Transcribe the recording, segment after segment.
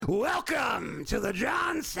Welcome to the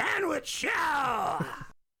John Sandwich Show.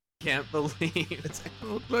 Can't believe I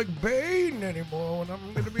don't look like Bane anymore when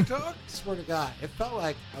I'm going to be talking. Swear to God, it felt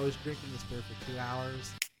like I was drinking this beer for 2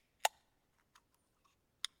 hours.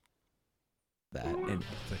 that. And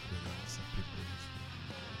Some people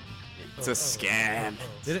it's a scam.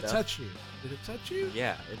 Did it Stuff. touch you? Did it touch you?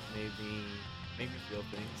 Yeah, it made me feel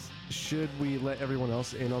things. Should we let everyone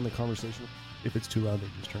else in on the conversation? If it's too loud, they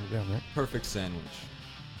just turn it down, right? Perfect sandwich.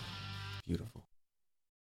 Beautiful.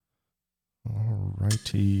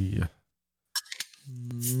 Alrighty.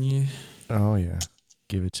 Yeah. Oh, yeah.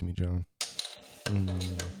 Give it to me, John.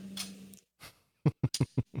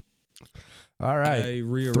 All right. I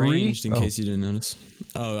rearranged in Oh. case you didn't notice.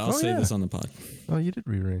 Oh, I'll say yeah. this on the pod. Oh, you did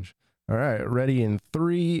rearrange. All right. Ready in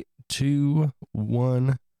 3, 2,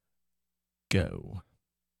 1, go.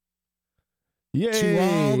 Yay! To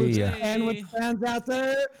all the sandwich fans out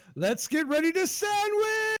there, let's get ready to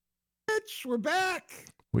sandwich. We're back.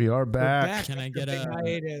 We are We're back. Can I after get big a-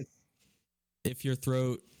 hiatus? If your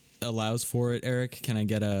throat allows for it, Eric, can I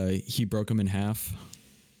get a he broke him in half?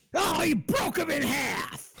 Oh, you broke him in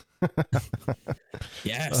half.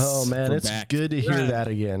 Yes. Oh, man. we're It's back. good to hear Right. that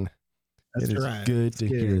again. That's It is right. good to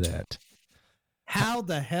hear good. that. How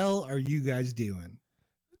the hell are you guys doing?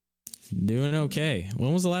 Doing okay.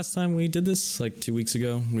 When was the last time we did this? Like 2 weeks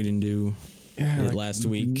ago? We didn't do Yeah, it last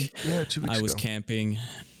week. Yeah, 2 weeks I was ago. camping.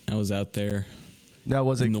 I was out there. Now,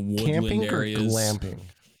 was it in the woodland camping or areas. glamping?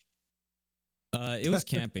 It was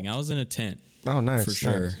camping. I was in a tent. Oh, nice. For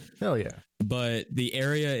sure. Nice. Hell yeah. But the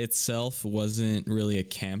area itself wasn't really a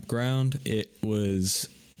campground. It was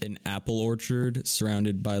an apple orchard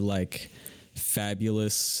surrounded by like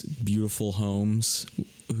fabulous, beautiful homes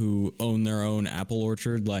who own their own apple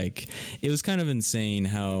orchard. Like, it was kind of insane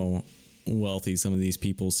how wealthy some of these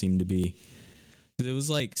people seem to be. It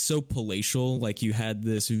was like so palatial. Like, you had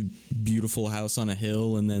this beautiful house on a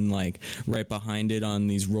hill, and then like right behind it on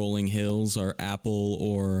these rolling hills are apple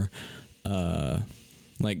or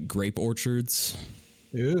like grape orchards.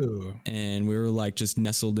 Ooh. And we were like just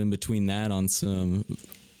nestled in between that on some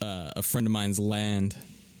a friend of mine's land,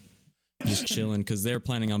 just chilling because they're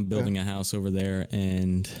planning on building a house over there.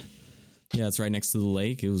 And yeah, it's right next to the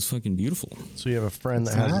lake. It was fucking beautiful. So you have a friend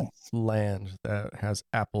that That's has nice. land that has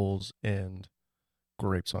apples and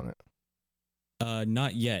grapes on it.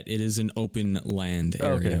 Not yet. It is an open land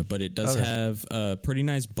Okay. area, but it does Okay. have a pretty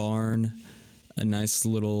nice barn, a nice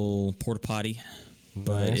little porta potty,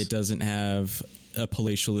 but Nice. it doesn't have a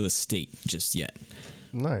palatial estate just yet.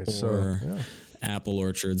 Nice. So, or- yeah. Apple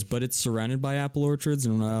orchards, but it's surrounded by apple orchards.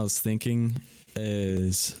 And what I was thinking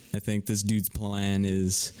is, I think this dude's plan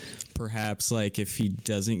is perhaps like if he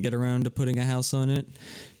doesn't get around to putting a house on it,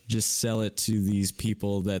 just sell it to these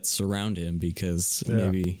people that surround him, because Yeah.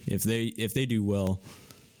 maybe if they do well,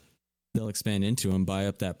 they'll expand into him, buy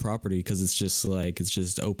up that property, because it's just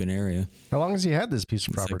open area. How long has he had this piece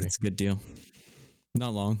of It's like, property? it's a good deal.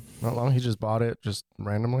 Not long. Not long. He just bought it just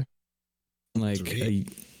randomly. Like Sweet.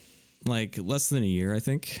 like less than a year, I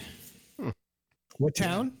think. What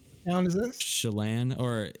town? Town is this? Chelan,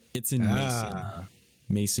 or it's in Ah.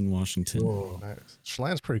 Mason, Washington. Cool. Nice.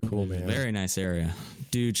 Chelan's pretty cool, man. Very nice area.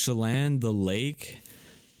 Dude, Chelan, the lake,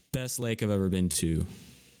 best lake I've ever been to.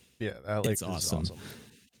 Yeah, that lake It's is awesome. awesome.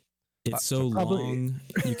 It's so so probably- long.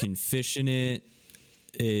 You can fish in it.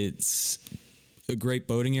 It's a great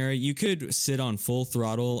boating area. You could sit on full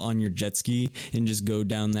throttle on your jet ski and just go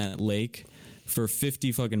down that lake for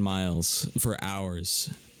 50 fucking miles for hours.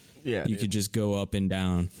 Yeah, You could just go up and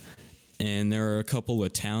down. And there are a couple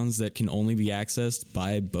of towns that can only be accessed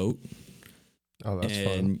by boat. Oh, that's fun.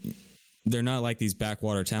 And they're not like these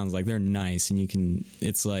backwater towns. Like, they're nice, and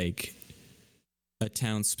it's like a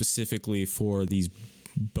town specifically for these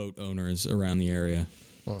boat owners around the area.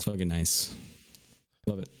 Huh. It's fucking nice.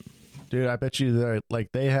 Love it. Dude, I bet you they're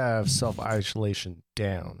like they have self-isolation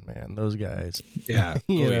down, man. Those guys. Yeah.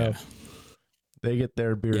 You Oh, know, yeah. they get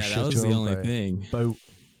their beer Yeah, shipped that was to the them only by thing. boat.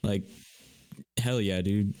 Like, hell yeah,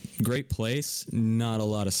 dude. Great place. Not a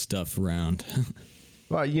lot of stuff around.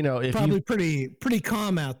 Well, you know, if Probably you pretty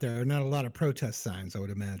calm out there. Not a lot of protest signs, I would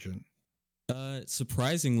imagine.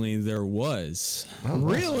 Surprisingly, there was. Oh,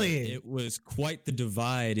 nice. Really? It was quite the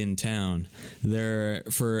divide in town. There,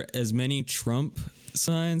 for as many Trump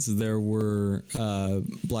signs, there were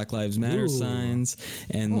Black Lives Matter Ooh. signs,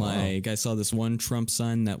 and Oh, wow. like I saw this one Trump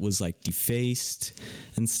sign that was like defaced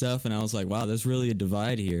and stuff, and I was like, wow, there's really a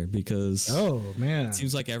divide here, because Oh man. it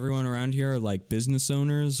seems like everyone around here are like business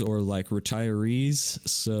owners or like retirees.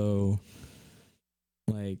 So,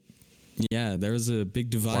 like, yeah, there was a big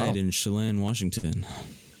divide Wow. in Chelan, Washington.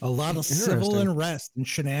 A lot of civil Interesting. unrest in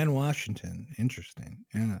Cheyenne, Washington. Interesting.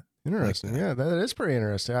 Yeah. Interesting. that. Yeah, that is pretty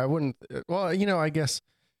interesting. I wouldn't. Well, I guess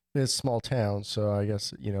it's small town, so I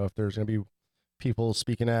guess if there's gonna be people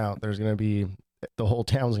speaking out, there's gonna be the whole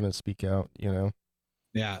town's gonna speak out. Yeah.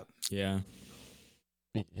 Yeah.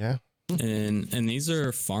 Yeah. And these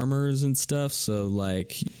are farmers and stuff, so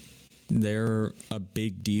like they're a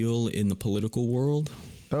big deal in the political world.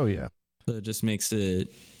 Oh yeah. So it just makes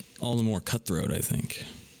it all the more cutthroat, I think.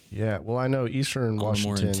 Yeah. Well, I know Eastern All the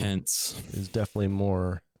more Washington intense. is definitely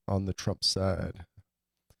more on the Trump side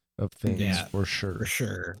of things Yeah, for sure. For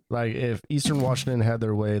sure. Like if Eastern Washington had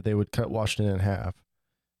their way, they would cut Washington in half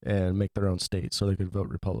and make their own state so they could vote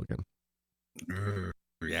Republican.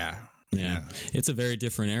 Yeah. Yeah. It's a very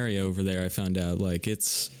different area over there, I found out. Like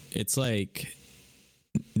it's like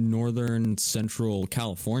northern central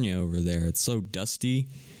California over there. It's so dusty.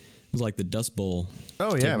 It was like the Dust Bowl.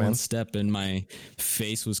 Oh Took yeah, man. one step and my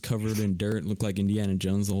face was covered in dirt. Looked like Indiana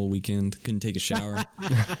Jones the whole weekend. Couldn't take a shower.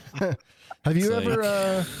 Have you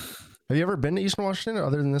It's ever been to Eastern Washington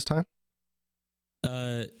other than this time?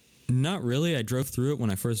 Not really. I drove through it when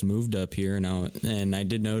I first moved up here, and I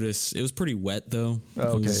did notice it was pretty wet though. Oh, It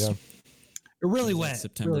okay, was- yeah. Really it was like wet.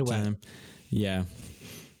 September really wet. time. Yeah.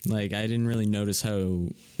 Like I didn't really notice how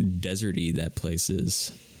deserty that place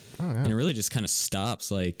is. Oh yeah. And it really just kind of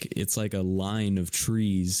stops. Like it's like a line of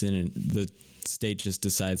trees, and the state just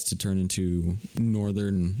decides to turn into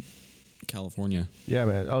northern California. Yeah,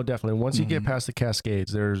 man. Oh, definitely. Once you Mm-hmm. get past the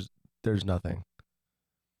Cascades, there's nothing.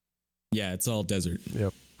 Yeah, it's all desert.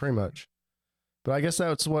 Yep, pretty much. But I guess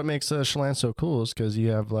that's what makes Chelan so cool is because you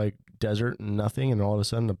have like desert and nothing, and all of a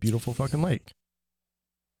sudden a beautiful fucking lake.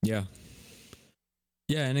 Yeah.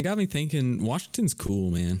 Yeah, and it got me thinking, Washington's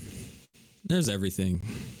cool, man. There's everything.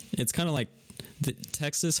 It's kind of like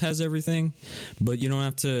Texas has everything, but you don't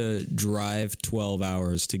have to drive 12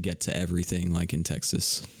 hours to get to everything like in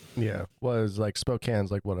Texas. Yeah, was like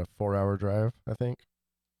Spokane's like what, a 4-hour drive, I think.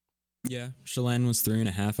 Yeah, Chelan was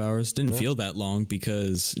 3.5 hours. Didn't Yeah. feel that long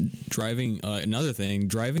because driving, another thing,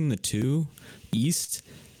 driving the 2 east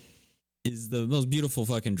is the most beautiful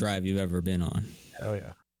fucking drive you've ever been on. Oh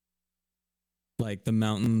yeah. Like the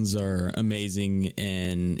mountains are amazing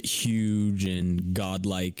and huge and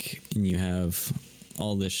godlike, and you have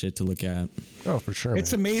all this shit to look at. Oh, for sure.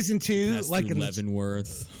 It's man. amazing too. Pass Like through in the,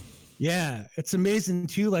 Leavenworth. yeah, it's amazing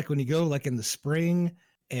too. Like when you go like in the spring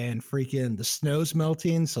and freaking the snow's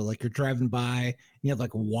melting, so like you're driving by, and you have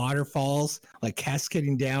like waterfalls like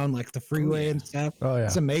cascading down like the freeway and stuff. Oh yeah.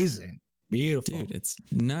 It's amazing, beautiful. Dude, it's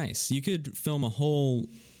nice. You could film a whole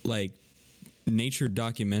like nature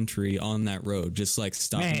documentary on that road, just like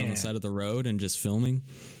stopping on Man. the side of the road and just filming.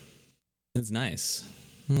 It's nice.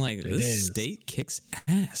 I'm like, It this is. state kicks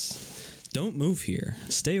ass. Don't move here.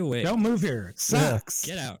 Stay away. Don't move here. It Yeah. sucks.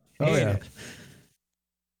 Get out. Oh Hate yeah. it.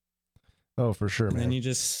 Oh, for sure, And man. then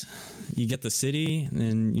you get the city, and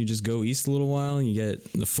then you just go east a little while. You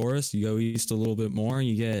get the forest. You go east a little bit more.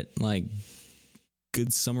 You get like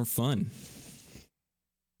good summer fun.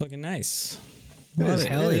 Fucking nice. It Well, is-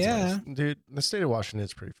 hell it is yeah. nice. Dude. The state of Washington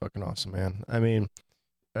is pretty fucking awesome, man. I mean,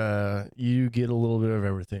 you get a little bit of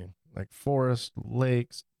everything, like forest,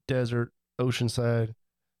 lakes, desert, oceanside.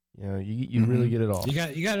 You really get it all. You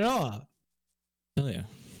got it all. Hell yeah.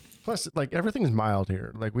 Plus, like everything's mild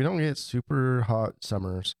here. Like we don't get super hot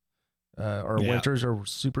summers. Our Yeah. winters are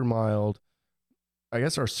super mild. I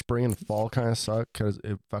guess our spring and fall kind of suck because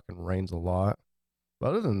it fucking rains a lot. But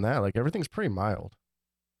other than that, like everything's pretty mild.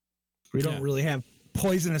 We Yeah. don't really have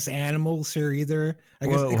poisonous animals here either. I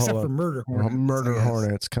guess Whoa, except hold for up. murder hornets. Murder I guess.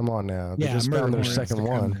 hornets, come on now. They Yeah, just murder found their hornets, second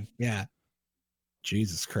they're one. coming. Yeah.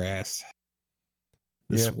 Jesus Christ.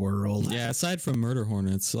 This Yep. world. Yeah, aside from murder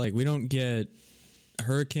hornets, like we don't get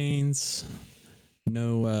hurricanes,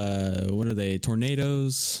 no what are they?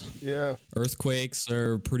 Tornadoes, Yeah. earthquakes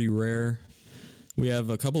are pretty rare. We have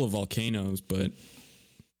a couple of volcanoes, but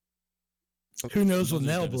Who knows when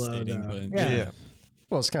those are they'll blow? devastating, Though. but Yeah. Yeah.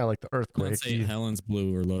 Well, it's kind of like the Let's earthquakes. say Helen's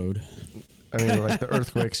blew or load. I mean, like the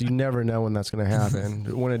earthquakes, you never know when that's going to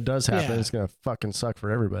happen. When it does happen, Yeah. it's going to fucking suck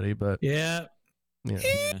for everybody. But Yeah. yeah,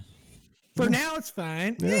 Yeah. For now, it's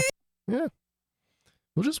fine. yeah, yeah.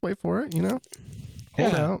 We'll just wait for it. Hold Yeah.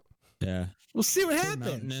 out. Yeah. We'll see what For happens.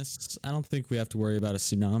 mountainous, I don't think we have to worry about a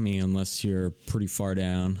tsunami unless you're pretty far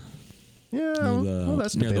down Yeah, near the, well,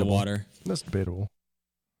 that's near the debatable. water. That's debatable.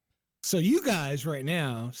 So you guys right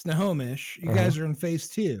now, Snohomish, you Uh-huh. guys are in phase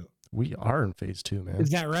 2. We are in phase 2, man. Is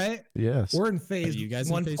that right? Yes. We're in phase you guys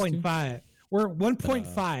in phase 2? 1.5. We're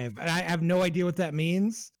 1.5, and I have no idea what that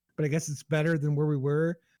means, but I guess it's better than where we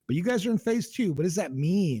were. But you guys are in phase 2. What does that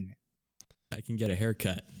mean? I can get a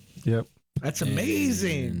haircut. Yep. That's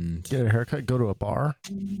amazing. And Get a haircut, go to a bar.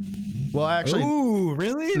 Well, actually, Ooh,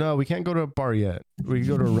 really? no, we can't go to a bar yet. We can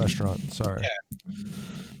go to a restaurant. Sorry.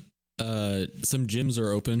 some gyms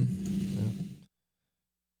are open.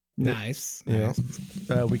 Nice. Yeah.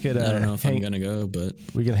 We could I don't know if I'm hang, gonna go, but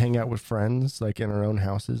we could hang out with friends like in our own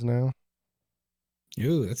houses now.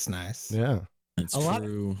 Ooh, that's nice. Yeah. it's A lot-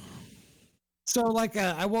 true. So, like,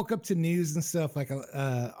 I woke up to news and stuff. Like,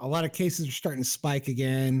 a lot of cases are starting to spike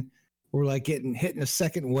again. We're like hitting a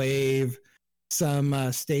second wave.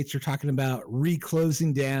 Some states are talking about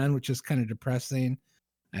reclosing down, which is kind of depressing.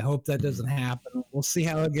 I hope that doesn't happen. We'll see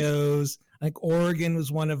how it goes. I think Oregon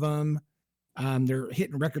was one of them. They're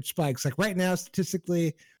hitting record spikes. Like right now,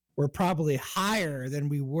 statistically, we're probably higher than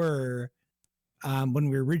we were when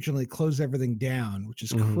we originally closed everything down, which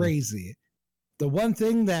is Mhm. crazy. The one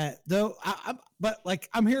thing that though, but like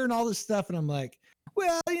I'm hearing all this stuff and I'm like,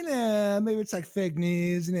 well, maybe it's like fake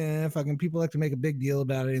news. Fucking people like to make a big deal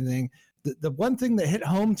about anything. The one thing that hit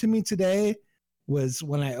home to me today was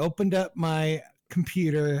when I opened up my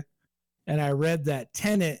computer and I read that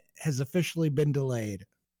Tenet has officially been delayed.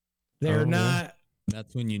 They're Oh, yeah. not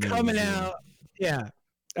That's when you know coming it's real. out. Yeah,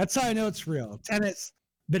 that's how I know it's real. Tenet's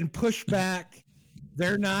been pushed back.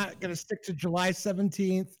 They're not going to stick to July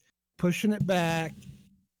 17th, pushing it back.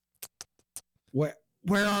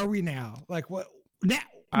 Where are we now? Like what now?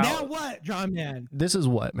 Now what, John Man? This is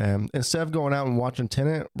what, man. Instead of going out and watching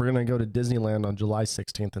Tenet, we're gonna go to Disneyland on July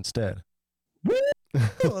 16th instead.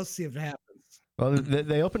 Let's see if it happens. Well,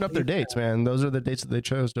 they opened up their dates, man. Those are the dates that they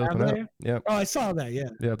chose to Have open up. they? Yep. Oh, I saw that. Yeah.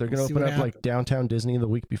 Yeah, they're gonna Let's see open what up like happens. downtown Disney the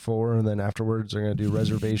week before, and then afterwards they're gonna do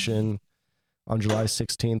reservation on July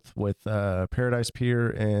 16th with Paradise Pier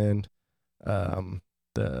and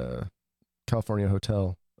the California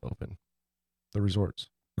Hotel open, the resorts.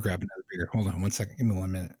 Grab another beer. Hold on 1 second. Give me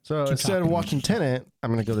 1 minute. So Keep instead of talking. watching Tenet, I'm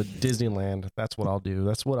gonna go to Disneyland. That's what I'll do.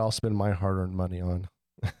 That's what I'll spend my hard-earned money on.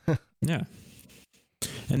 Yeah.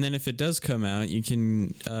 And then if it does come out, you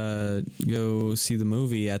can go see the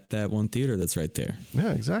movie at that one theater that's right there,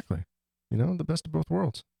 Yeah, exactly. The best of both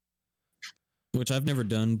worlds. which I've never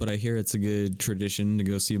done, but I hear it's a good tradition to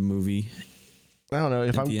go see a movie I don't know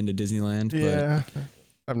if at I'm. the end of Disneyland. Yeah,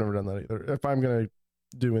 I've never done that either. If I'm gonna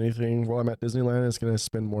do anything while I'm at Disneyland, it's gonna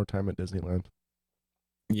spend more time at Disneyland.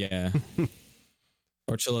 But yeah.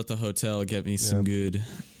 Or chill at the hotel, get me some good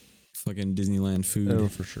fucking Disneyland food. Oh,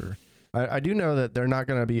 for sure. I do know that they're not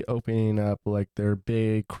going to be opening up like their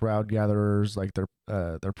big crowd gatherers, like their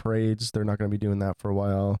parades. They're not going to be doing that for a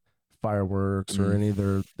while. Fireworks or any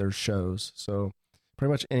of their shows. So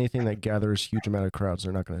pretty much anything that gathers huge amount of crowds,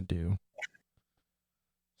 they're not going to do.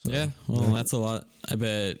 So, Yeah, well, that's a lot. I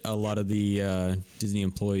bet a lot of the Disney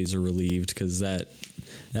employees are relieved because that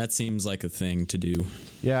seems like a thing to do.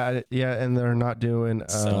 yeah, and they're not doing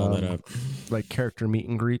Set all that up. like character meet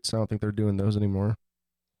and greets. I don't think they're doing those anymore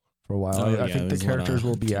for a while. Oh, I yeah, think the there's a lot of characters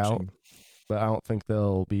will be out, catching. but I don't think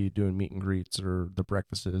they'll be doing meet and greets or the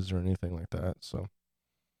breakfasts or anything like that. So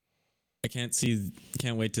I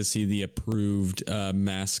can't wait to see the approved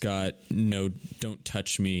mascot. No, don't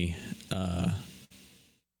touch me.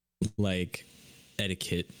 Like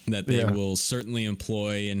etiquette that they Yeah. will certainly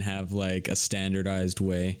employ and have like a standardized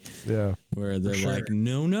way yeah, where they're sure. like,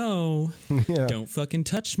 no, yeah. don't fucking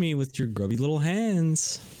touch me with your grubby little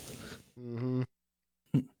hands. Mm-hmm.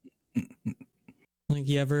 Like,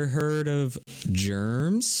 you ever heard of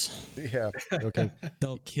germs? Yeah. Okay.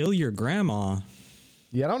 They'll kill your grandma.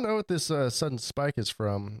 Yeah, I don't know what this sudden spike is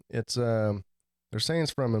from. It's they're saying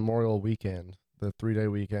it's from Memorial Weekend, the 3-day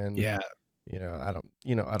weekend. Yeah. I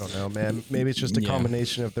don't know, man. Maybe it's just a Yeah.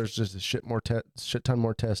 combination of there's just a shit ton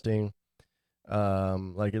more testing.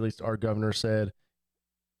 Like at least our governor said,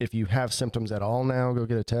 if you have symptoms at all now, go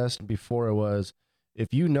get a test. Before it was,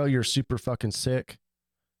 if you know you're super fucking sick,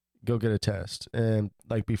 go get a test. And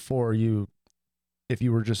like before if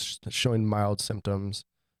you were just showing mild symptoms,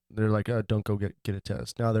 they're like, oh, don't go get a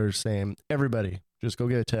test. Now they're saying, everybody, just go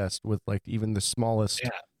get a test with like even the smallest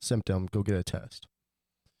symptom, go get a test.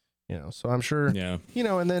 So I'm sure, Yeah.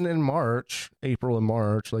 and then in April and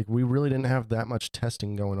March, like we really didn't have that much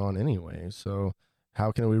testing going on anyway. So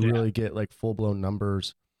how can we really get like full blown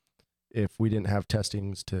numbers if we didn't have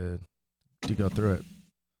testings to go through it?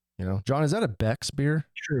 John, is that a Beck's beer?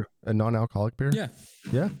 True. A non-alcoholic beer? Yeah.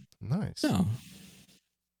 Yeah. Nice. No.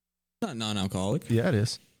 Not non-alcoholic. Yeah, it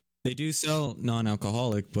is. They do sell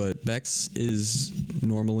non-alcoholic, but Beck's is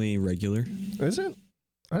normally regular. Is it?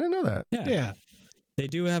 I didn't know that. Yeah. Yeah. They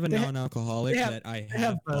do have a They ha- non-alcoholic they have- that I have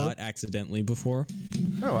have both. bought accidentally before.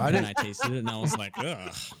 Oh, I And didn't. I tasted it and I was like,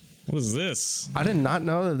 ugh, what is this? I did not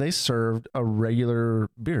know that they served a regular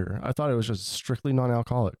beer. I thought it was just strictly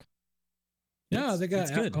non-alcoholic. No, they got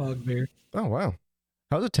it's good. alcoholic beer. Oh wow,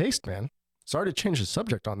 how's it taste, man? Sorry to change the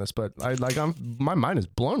subject on this, but my mind is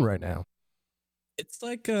blown right now. It's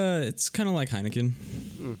like it's kind of like Heineken.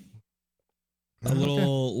 A Okay.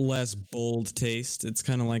 little less bold taste. It's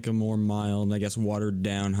kind of like a more mild, I guess, watered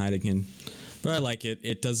down Heineken. But I like it.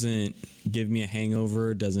 It doesn't give me a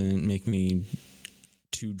hangover. It doesn't make me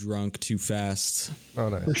too drunk too fast. Oh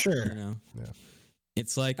For nice. You sure. know. Yeah.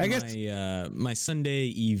 It's like I guess- my Sunday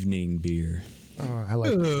evening beer. Oh, I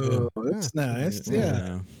like. Ooh, Yeah. that's nice.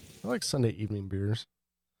 Yeah. I like Sunday evening beers.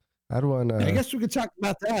 I had one. I guess we could talk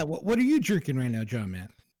about that. What are you drinking right now, John, man?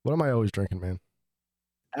 What am I always drinking, man?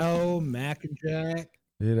 Oh, Mac and Jack.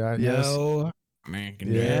 Yes, No.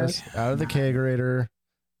 yes. Out of the kegerator,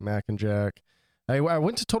 Mac and Jack. I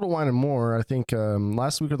went to Total Wine and More. I think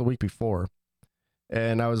last week or the week before,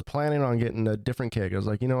 and I was planning on getting a different keg. I was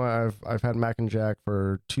like, you know what? I've had Mac and Jack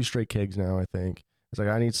for 2 straight kegs now. I think it's like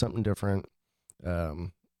I need something different.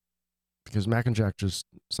 Because Mac and Jack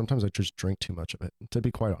sometimes I just drink too much of it, to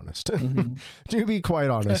be quite honest. Mhm. To be quite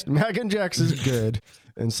honest, Mac and Jack's is good,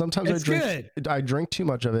 and sometimes It's I drink too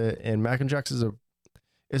much of it. And Mac and Jack's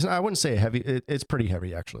I wouldn't say heavy. It's pretty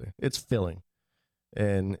heavy actually. It's filling,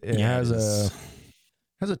 and it has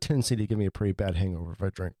a tendency to give me a pretty bad hangover if I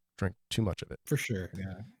drink too much of it. For sure.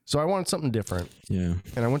 Yeah. So I wanted something different, Yeah.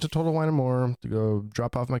 and I went to Total Wine and More to go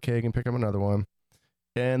drop off my keg and pick up another one,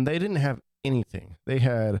 and they didn't have anything. They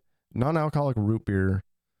had non-alcoholic root beer,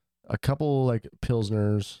 a couple like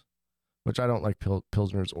pilsners, which I don't like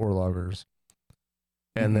pilsners or lagers,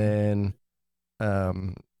 and then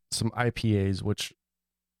some IPAs, which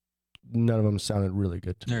none of them sounded really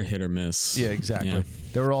good to They're me. hit or miss. Yeah, exactly. Yeah.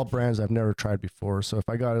 They were all brands I've never tried before. So if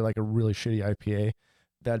I got like a really shitty IPA,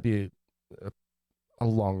 that'd be a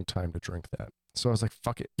long time to drink that. So I was like,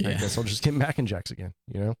 fuck it. I Yeah. guess I'll just get Mac and Jacks again,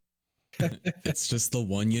 you know? It's just the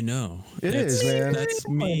one you know. It is, man. That's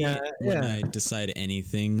me Yeah, when yeah. I decide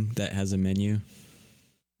anything that has a menu.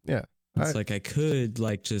 Yeah. It's like I could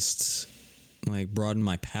like just like broaden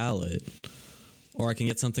my palate. Or I can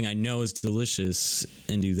get something I know is delicious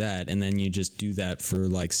and do that. And then you just do that for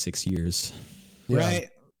like 6 years. Yeah. Right.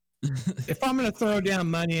 If I'm gonna throw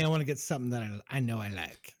down money, I want to get something that I know I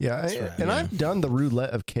like. Yeah, That's right. and Yeah. I've done the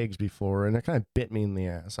roulette of kegs before, and it kind of bit me in the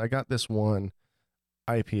ass. I got this one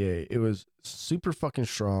IPA. It was super fucking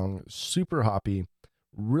strong, super hoppy,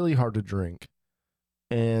 really hard to drink,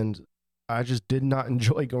 and I just did not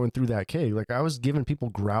enjoy going through that keg. Like I was giving people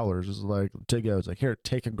growlers. It was like to go. It's like, here,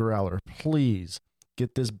 take a growler, please.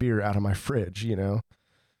 Get this beer out of my fridge, you know.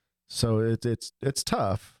 So it's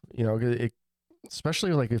tough, you know.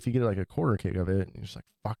 Especially like if you get like a quarter keg of it, and you're just like,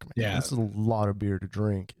 fuck, man, Yeah. this is a lot of beer to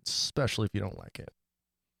drink, especially if you don't like it.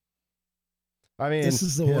 I mean, This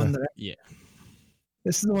is the yeah. one that Yeah.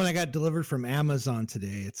 this is the one I got delivered from Amazon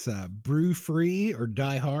today. It's Brew Free or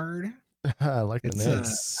Die Hard. I like the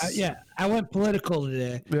It's name. yeah, I went political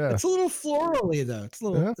today. Yeah. It's a little florally though. It's a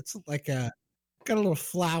little. Yeah. It's like got a little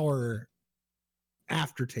flower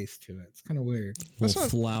aftertaste to it. It's kind of weird. That's Little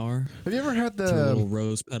not- flower. Have you ever had Throw a little the?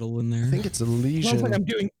 rose petal in there. I think it's a Smells lesion. like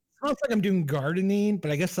I'm doing gardening, but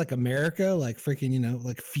I guess like America, like freaking,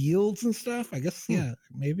 like fields and stuff. I guess yeah,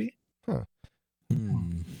 maybe. Hmm.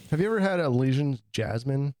 Have you ever had a Legion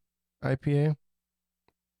Jasmine IPA?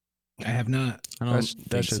 I have not. I don't That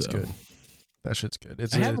think shit's so. good. That shit's good.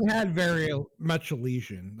 It's I haven't had very much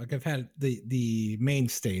Elysian. Like I've had the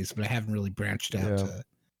mainstays, but I haven't really branched out Yeah. to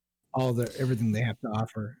all everything they have to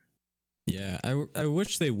offer. Yeah, I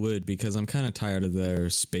wish they would because I'm kind of tired of their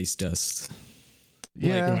space dust.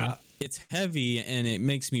 yeah. Like, It's heavy and it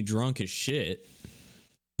makes me drunk as shit.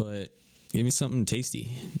 But give me something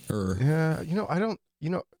tasty. Or Yeah,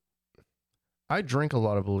 I drink a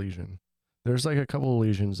lot of Elysian. There's like a couple of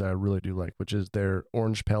Elysians that I really do like, which is their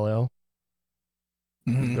orange pale ale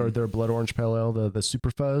mhm. or their blood orange pale ale, the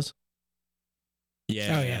super fuzz.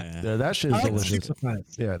 yeah, Oh, yeah. Yeah, that shit I is like delicious. Super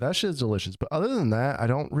Fuzz. Yeah, that shit's delicious. But other than that, I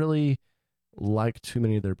don't really like too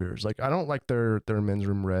many of their beers. Like I don't like their men's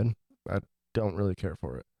room red. I don't really care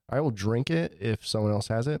for it. I will drink it if someone else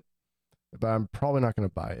has it, but I'm probably not going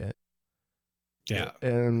to buy it. Yeah.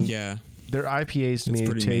 And Yeah. their IPAs to It's me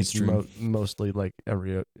pretty taste mainstream. mostly like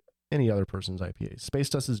any other person's IPA. Space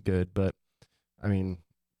Dust is good, but I mean,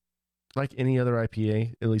 like any other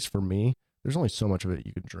IPA, at least for me, there's only so much of it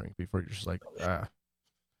you can drink before you're just like,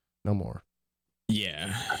 no more.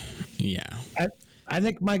 Yeah. Yeah. I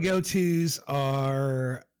think my go-tos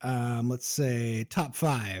are let's say top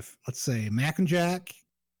 5. Let's say Mac and Jack,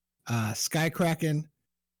 Sky Kraken,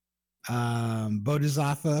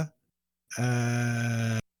 Bodhisattva,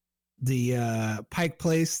 the Pike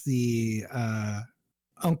Place, the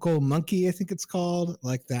Uncle Monkey, I think it's called,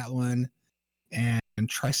 like that one, and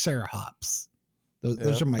Tricerahops.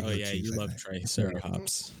 Those are my Oh go-tos. yeah, you I love think.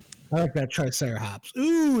 Triceratops. I like that Tricerahops.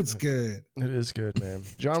 Ooh, it's good. It is good, man.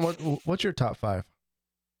 John, what's your top 5?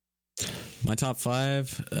 My top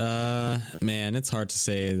 5, man, it's hard to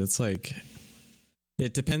say. That's like,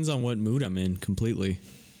 it depends on what mood I'm in completely.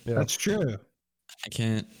 Yeah. That's true. I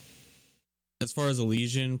can't. As far as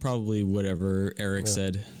Elysian, probably whatever Eric Yeah.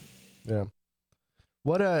 said. Yeah.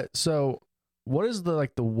 So what is the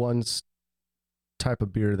one type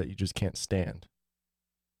of beer that you just can't stand?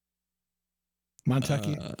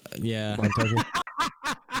 Montucky. Yeah. Montucky?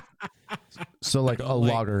 So like I a don't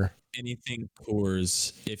like- lager. Anything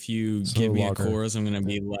Coors. If you So give me lager. a Coors, I'm gonna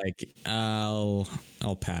be like, I'll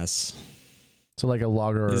pass. So like a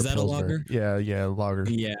lager or Is a that a Pilsner. lager? Yeah, lager.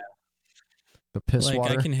 Yeah. The piss Like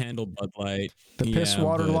water. I can handle Bud Light. The piss yeah,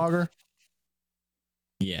 water but- lager.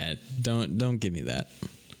 Yeah, don't give me that.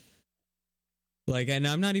 Like, and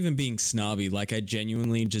I'm not even being snobby. Like, I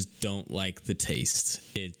genuinely just don't like the taste.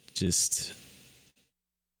 It just,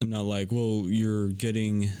 I'm not like, well, you're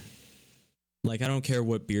getting, like, I don't care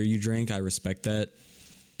what beer you drink. I respect that.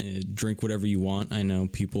 Drink whatever you want. I know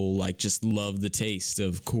people like just love the taste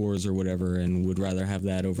of Coors or whatever and would rather have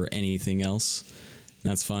that over anything else.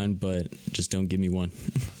 That's fine, but just don't give me one.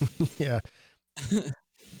 Yeah.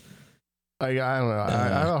 I don't know. I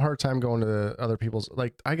have a hard time going to other people's.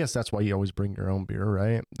 Like, I guess that's why you always bring your own beer,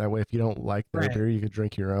 right? That way, if you don't like their Right. beer, you could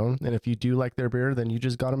drink your own. And if you do like their beer, then you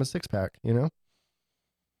just got them a 6-pack, you know?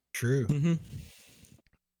 True. Mm-hmm.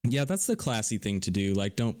 Yeah, that's the classy thing to do.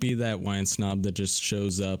 Like, don't be that wine snob that just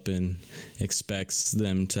shows up and expects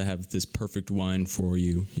them to have this perfect wine for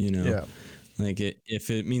you, you know? Yeah. Like, if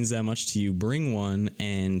it means that much to you, bring one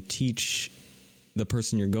and teach the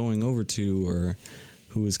person you're going over to or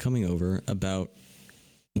who is coming over about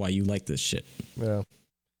why you like this shit. Yeah.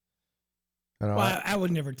 I don't know. Well, I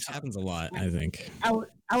would never It tell. happens a lot, I think.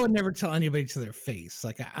 I would never tell anybody to their face.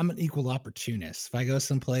 Like I'm an equal opportunist. If I go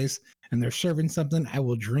someplace and they're serving something, I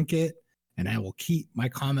will drink it and I will keep my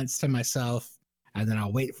comments to myself. And then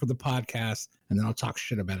I'll wait for the podcast and then I'll talk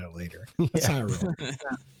shit about it later. That's Yeah. how I roll.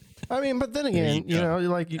 I mean, but then There again, you you go. know,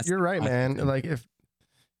 like That's you're the right, man. positive.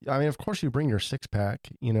 Like of course you bring your 6-pack,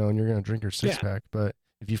 you know, and you're gonna drink your 6-pack. But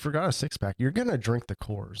if you forgot a 6-pack, you're gonna drink the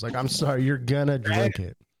Coors. Like, I'm sorry, you're gonna drink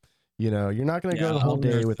it. You know, you're not gonna go the whole I'll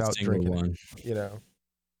never day without single drinking one. it. You know,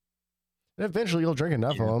 and eventually you'll drink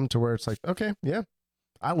enough of Yeah. them to where it's like, okay, yeah,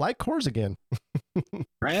 I like Coors again.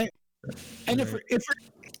 Right. And if Right.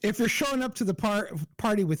 if you're showing up to the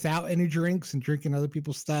party without any drinks and drinking other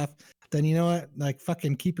people's stuff, then you know what? Like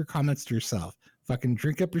fucking keep your comments to yourself. Fucking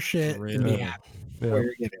drink up your shit and be Really? happy Yeah. where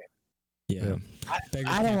you're getting. Yeah. I Beggars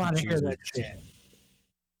don't can't want to be hear that choosers.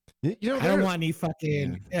 shit. You know, I don't there- want any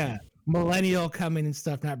fucking millennial coming and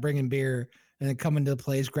stuff, not bringing beer, and then coming to the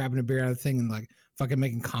place, grabbing a beer out of the thing, and like fucking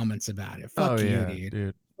making comments about it. Fuck oh you, yeah,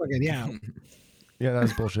 dude. Fucking, yeah, yeah,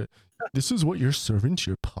 that's bullshit. This is what you're serving to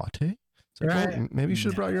your party. It's like, well, Right. maybe you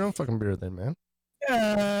should have brought your own fucking beer then, man.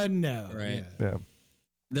 no, Right. yeah. Yeah.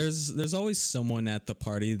 There's always someone at the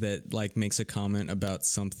party that like makes a comment about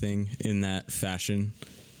something in that fashion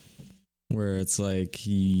where it's like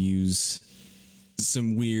you use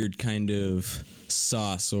some weird kind of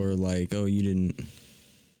sauce or like, oh, you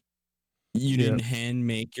didn't hand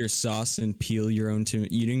make your sauce and peel your own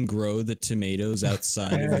you didn't grow the tomatoes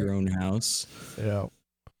outside of your own house. Yeah.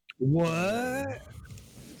 What?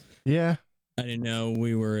 Yeah. I didn't know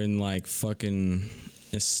we were in like fucking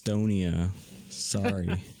Estonia. Sorry.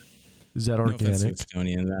 Is that No offense to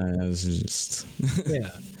organic? Estonia. That was just Yeah,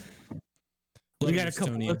 we Love got you, a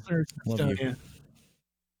couple Estonia. listeners. in Love you.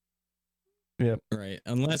 Estonia. Right.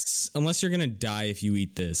 Unless you're gonna die if you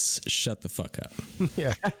eat this, shut the fuck up.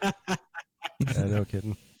 Yeah. Yeah, no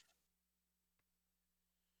kidding.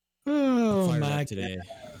 Oh Fired my up today.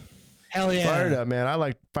 God. Hell yeah! Fired up, man. I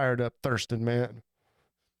like fired up Thurston, man.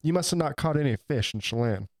 You must have not caught any fish in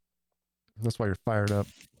Chelan. That's why you're fired up.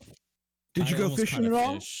 Did you I go almost fishing caught at a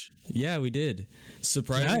all? fish. Yeah, we did.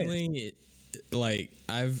 Surprisingly, like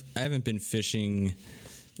I haven't been fishing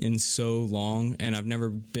in so long, and I've never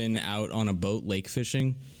been out on a boat lake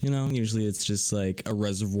fishing. You know, usually it's just like a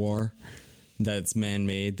reservoir that's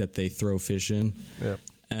man-made that they throw fish in.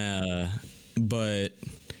 Yeah. But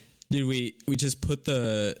dude, we just put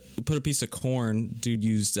a piece of corn. Dude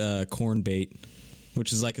used corn bait,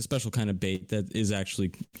 which is like a special kind of bait that is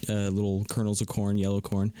actually little kernels of corn, yellow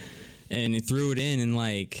corn, and he threw it in, and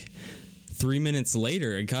like 3 minutes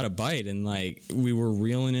later, it got a bite, and like we were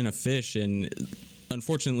reeling in a fish, and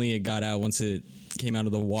unfortunately, it got out. Once it came out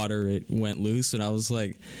of the water, it went loose, and I was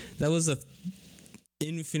like, that was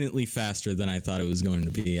infinitely faster than I thought it was going to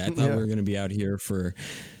be. I thought Yeah. we were going to be out here for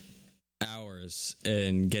hours hours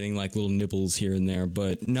and getting like little nibbles here and there.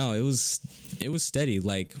 But no, it was steady.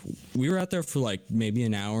 Like we were out there for like maybe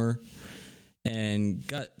an hour and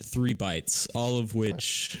got 3 bites, all of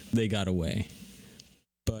which they got away.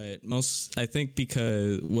 But I think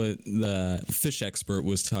because what the fish expert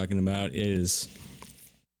was talking about is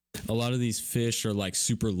a lot of these fish are like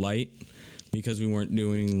super light because we weren't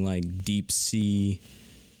doing like deep sea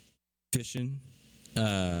fishing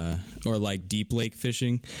or like deep lake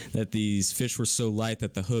fishing, that these fish were so light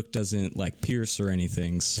that the hook doesn't like pierce or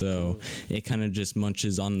anything. So it kind of just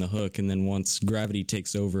munches on the hook. And then once gravity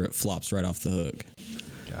takes over, it flops right off the hook.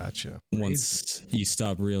 Gotcha. Once you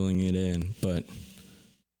stop reeling it in. But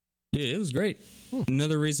yeah, it was great.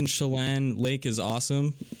 Another reason Chelan Lake is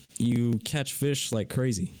awesome. You catch fish like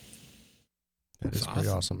crazy. That is pretty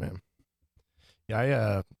awesome, man.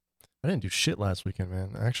 Yeah, I didn't do shit last weekend,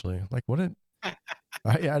 man. Actually, like, what did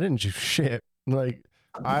I didn't do shit. Like,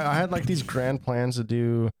 I had like these grand plans to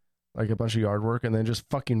do like a bunch of yard work, and then just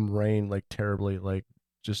fucking rained like terribly, like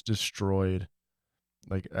just destroyed,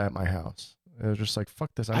 like at my house. It was just like, fuck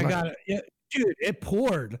this. I got it. Yeah, dude, it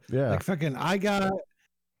poured. Yeah. Like fucking, I got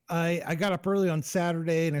up early on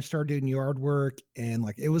Saturday and I started doing yard work, and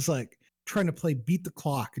like it was like trying to play beat the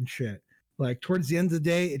clock and shit. Like towards the end of the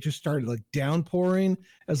day, it just started like downpouring.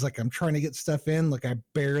 As like I'm trying to get stuff in, like I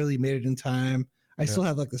barely made it in time. I still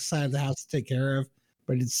have like the side of the house to take care of,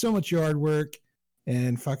 but I did so much yard work,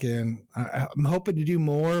 and fucking I'm hoping to do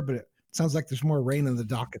more, but it sounds like there's more rain on the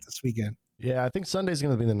docket this weekend. Yeah, I think Sunday's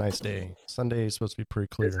gonna be the nice day. Sunday is supposed to be pretty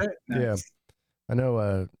clear. Is it? Nice. Yeah, I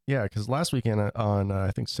know. Yeah, because last weekend on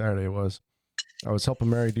I think Saturday I was helping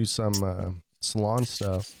Mary do some salon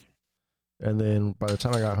stuff. And then by the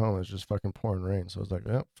time I got home, it was just fucking pouring rain. So I was like,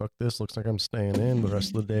 "Yeah, fuck this. Looks like I'm staying in the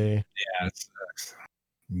rest of the day." Yeah, it sucks.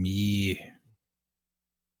 Me.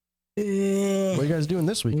 What are you guys doing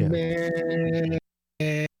this weekend?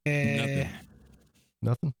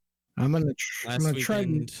 Nothing. I'm gonna Last try.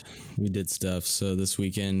 weekend we did stuff, so this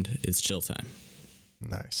weekend it's chill time.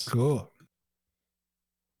 Nice. Cool.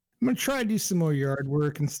 I'm gonna try to do some more yard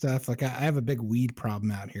work and stuff. Like I have a big weed problem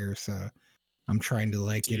out here, so I'm trying to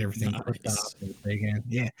like get everything clipped off again.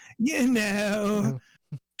 Yeah, you know.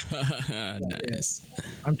 Nice.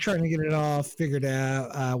 I'm trying to get it all figured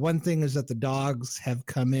out. One thing is that the dogs have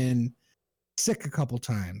come in sick a couple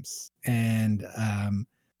times, and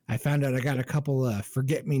I found out I got a couple of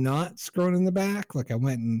forget-me-nots growing in the back. Like I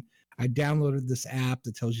went and I downloaded this app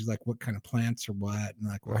that tells you like what kind of plants or what, and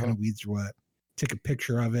like what kind of weeds or what. Take a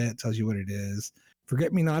picture of it, tells you what it is.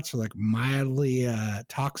 Forget-me-nots are like mildly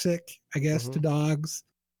toxic, I guess, to dogs.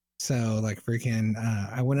 So like freaking,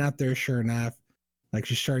 I went out there, sure enough, like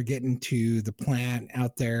she started getting to the plant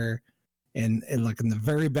out there, and like in the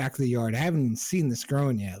very back of the yard. I haven't even seen this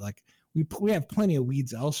growing yet. Like we have plenty of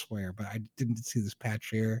weeds elsewhere, but I didn't see this patch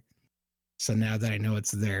here. So now that I know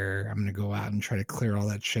it's there, I'm gonna go out and try to clear all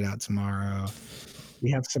that shit out tomorrow. We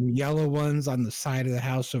have some yellow ones on the side of the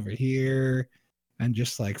house over here, and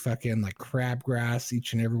just like fucking like crabgrass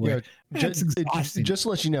each and everywhere. Yeah, It's exhausting. just to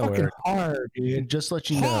let you know, fucking Eric. hard, dude. Just to let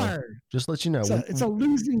you know. Hard. Just to let you know. It's a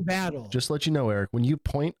losing battle. Just to let you know, Eric. When you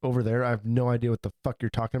point over there, I have no idea what the fuck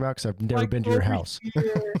you're talking about because I've never Like been to your over house.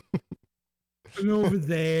 here, and over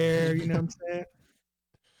there, you know what I'm saying?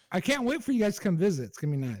 I can't wait for you guys to come visit. It's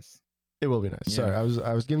gonna be nice. It will be nice. Yeah. Sorry,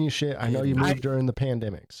 I was giving you shit. I know you moved during the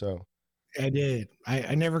pandemic, so I did.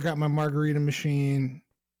 I never got my margarita machine.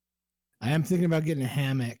 I am thinking about getting a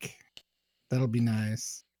hammock. That'll be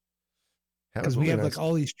nice. Because we have like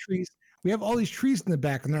all these trees. We have all these trees in the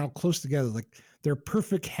back, and they're all close together. Like they're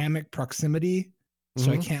perfect hammock proximity.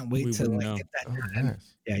 So I can't wait We to wouldn't like know. get that Oh, done.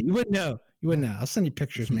 nice. Yeah, you wouldn't know. You wouldn't know. I'll send you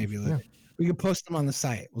pictures maybe later. We can post them on the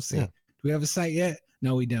site. We'll see. Yeah. Do we have a site yet?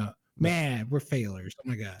 No, we don't. Man, we're failures. Oh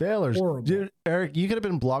my god. Failures. Horrible. Dude, Eric, you could have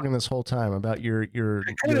been blogging this whole time about your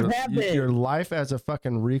could've had it. your life as a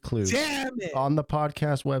fucking recluse Damn it. on the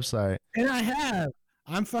podcast website. And I have.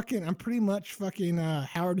 I'm pretty much fucking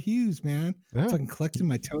Howard Hughes, man. Yeah. Fucking collecting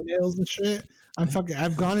my toenails and shit.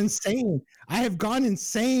 I've gone insane. I have gone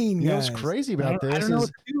insane. You know what's guys. crazy about I this don't know is,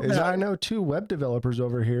 what to do is about I know 2 web developers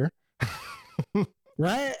over here.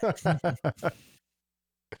 Right?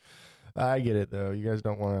 I get it though. You guys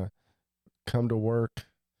don't want to come to work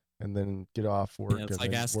and then get off work. Yeah, it's and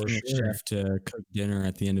like then asking work. a chef to cook dinner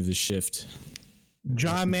at the end of his shift.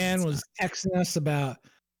 John Man was texting us about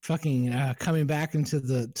fucking coming back into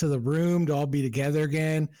the room to all be together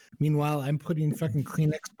again. Meanwhile, I'm putting fucking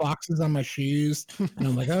Kleenex boxes on my shoes, and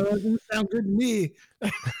I'm like, oh, that doesn't sound good to me.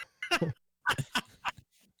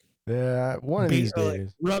 Yeah, one of these Like,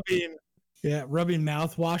 days. rubbing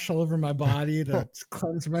mouthwash all over my body to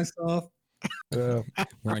cleanse myself.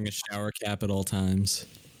 Wearing a shower cap at all times.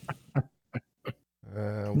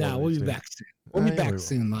 No, we'll be back soon. We'll be back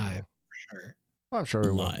soon live for sure. I'm sure we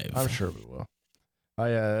will. Live. I'm sure we will. I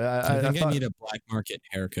think I thought, need a black market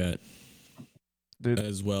haircut dude,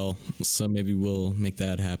 as well. So maybe we'll make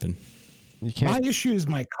that happen. you My can't. issue is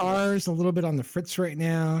my car's a little bit on the fritz right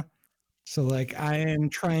now. So like I am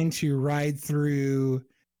trying to ride through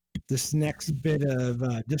this next bit of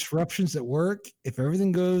disruptions at work. If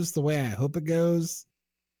everything goes the way I hope it goes,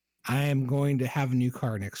 I am going to have a new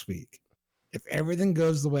car next week. If everything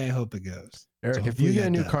goes the way I hope it goes. Eric, So if hopefully you get a that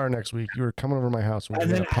new does. car next week, you are coming over to my house. We're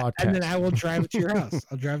And gonna then, do a podcast. and then I will drive it to your house.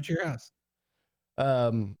 I'll drive it to your house.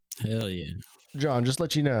 Hell yeah. John, just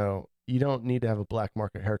let you know, you don't need to have a black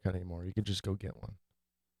market haircut anymore. You can just go get one.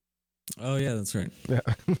 Oh yeah, that's right. Yeah,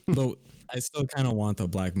 But I still kind of want the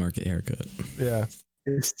black market haircut. yeah,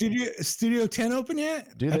 Is Studio 10 open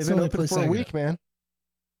yet? dude, That's they've the been only open place for I a go. week, man.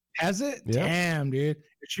 Has it? Yeah. Damn, dude. Is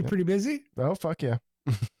she Yeah. pretty busy? Oh fuck yeah,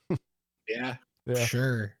 Yeah. yeah,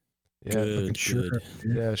 Sure. yeah, Good, Sure. good.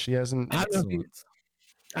 yeah. She hasn't. I don't know if you- Excellent.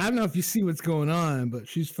 I don't know if you see what's going on, but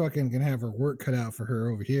she's fucking gonna have her work cut out for her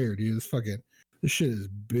over here, dude. This shit is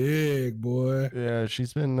big, boy. Yeah,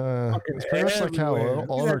 she's been. Fucking It's pretty much like how everywhere.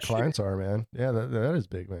 all Look of at our that shit. clients are, man. Yeah, that is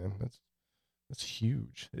big, man. That's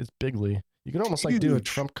huge. It's bigly. You can almost like do a Huge.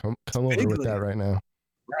 Trump come over with bigly. that right now.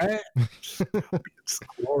 Right? It's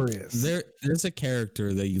glorious. There's a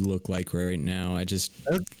character that you look like right now. I can't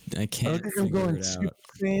I think I'm figure going it Super out.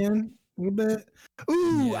 Saiyan a little bit.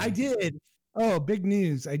 Ooh, Yeah. I did. Oh, big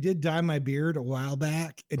news. I did dye my beard a while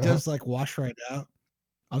back. It Uh-huh. does like wash right out.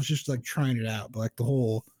 I was just like trying it out, but like the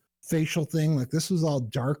whole facial thing, like this was all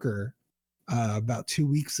darker about 2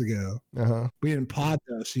 weeks ago. Uh huh. We didn't pod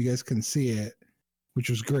though, so you guys couldn't see it, which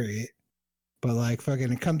was great. But like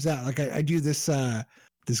fucking it comes out like I do this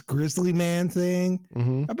this grizzly man thing.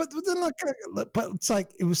 Mm-hmm. But then like but it's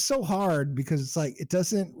like it was so hard because it's like it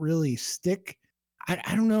doesn't really stick. I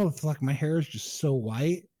don't know if like my hair is just so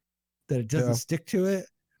white that it doesn't Yeah. stick to it.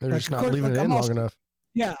 They're Like, just of not course, leaving like, it in I'm long also- enough.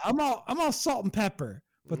 Yeah, I'm all salt and pepper.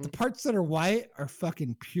 But the parts that are white are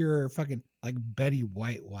fucking pure fucking like Betty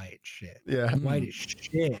White shit. Yeah. White as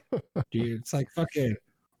shit. Dude. It's like fucking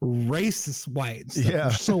racist white and stuff. Yeah.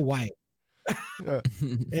 They're so white. Yeah.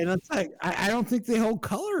 And it's like I don't think they hold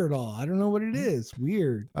color at all. I don't know what it is.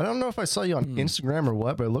 Weird. I don't know if I saw you on Hmm. Instagram or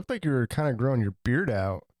what, but it looked like you were kind of growing your beard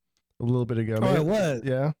out a little bit ago. Oh, Maybe- it was.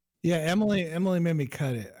 Yeah. Yeah, Emily made me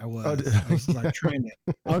cut it. I was. did- I was like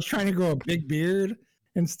I was trying to grow a big beard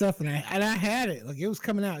and stuff, and I had it. Like it was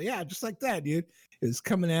coming out. Yeah, just like that, dude. It was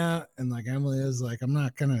coming out, and like Emily was like, I'm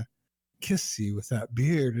not gonna kiss you with that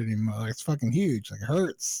beard anymore. Like, it's fucking huge. Like it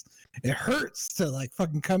hurts. It hurts to like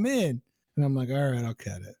fucking come in. And I'm like, all right, I'll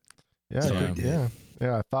cut it. Yeah. So I dude, did. yeah.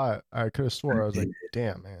 Yeah. I thought I could have swore. I was like,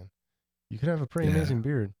 damn, man, you could have a pretty Yeah. amazing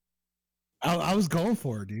beard. I was going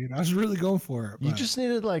for it, dude. I was really going for it. You but- just need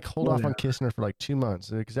to like hold off on whatever. kissing her for like 2 months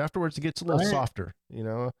because afterwards it gets a little Right. softer, you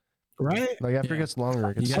know? right. Like after it Yeah. gets longer,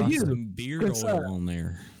 it You gets got I softer. do. some beard It's, oil on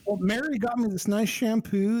there. Well, Mary got me this nice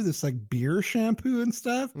shampoo, this like beer shampoo and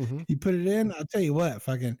stuff. Mhm. You put it in. I'll tell you what,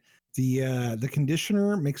 fucking the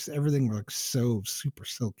conditioner makes everything look so super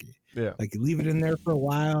silky. Yeah. Like you leave it in there for a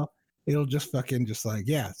while, it'll just fucking just like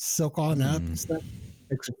silk on up Mm. and stuff.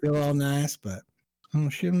 Makes it feel all nice, but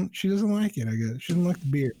she doesn't like it. I guess she doesn't like the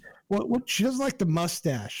beard. What she doesn't like the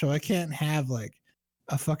mustache, so I can't have like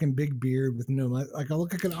a fucking big beard with no like I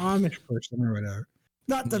look like an Amish person or whatever.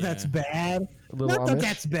 Not that that's Yeah. bad. A little Not that Amish.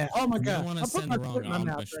 that's bad. Oh my You god! don't want to I'll put send my the wrong foot in my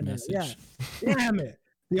mouth Amish right now. message. Yeah, damn it.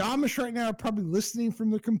 The Amish right now are probably listening from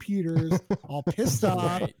their computers, all pissed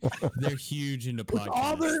off. Right. They're huge into With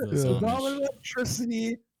all their, podcasts. those with all their Amish.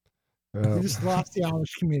 electricity, Yeah, we just lost the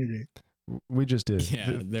Amish community. we just did.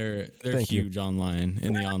 Yeah, they're Thank you. huge online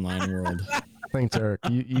in the online world. Thanks, Eric.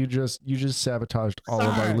 You just sabotaged all of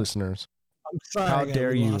our Sorry. listeners. I'm sorry. How guys, dare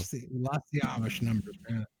we you. We lost the Amish numbers,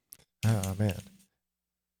 man. Oh man.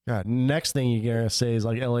 God, next thing you're gonna say is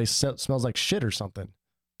like LA smells like shit or something.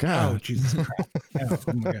 Oh, God. Jesus Christ.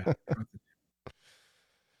 Oh, my God.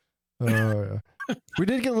 Oh, yeah. We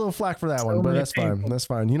did get a little flack for that So one, but many that's fine. people. That's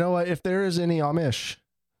fine. You know what? If there is any Amish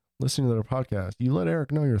listening to their podcast, you let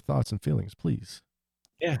Eric know your thoughts and feelings, please.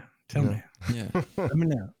 Yeah, tell Yeah. me. Yeah. Let me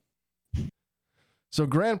know. So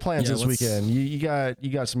grand plans Yeah, this let's- weekend. You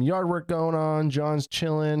got some yard work going on. John's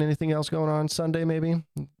chilling. Anything else going on Sunday? Maybe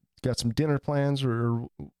got some dinner plans or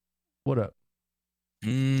what up?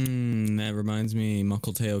 That reminds me,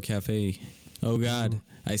 Mukilteo Cafe. Oh God,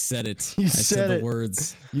 I said it. You I said said it. the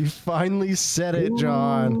words. You finally said it,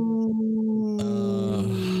 John.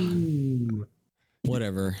 Ooh.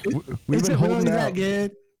 Whatever. We've Is been it holding really out. that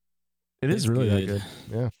good? It is It's really that good.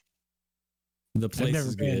 good. Yeah. The I've place never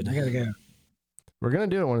is been. good. I gotta go. We're gonna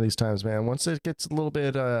do it one of these times, man. Once it gets a little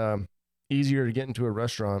bit easier to get into a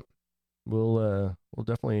restaurant, we'll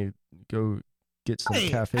definitely go get some Hey,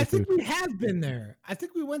 cafe I food. think we have been there. I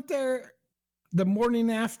think we went there the morning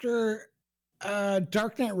after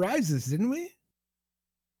Dark Knight Rises, didn't we?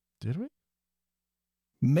 Did we?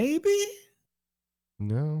 Maybe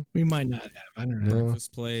No. we might not have. I don't know. No.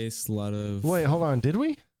 Breakfast place, a lot of. Wait, hold on. Did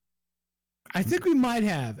we? I think we might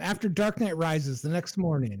have after Dark Knight Rises the next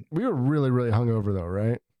morning. We were really, really hungover though,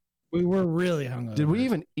 right? We were really hungover. Did we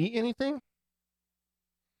even eat anything?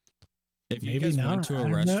 If you Maybe guys not. went to I a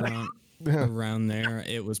don't know. restaurant around there,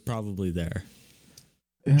 it was probably there.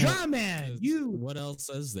 Draw Man, What else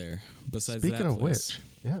is there besides Speaking that of place?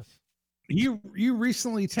 which, yes. you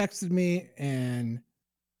recently texted me and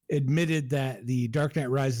admitted that the Dark Knight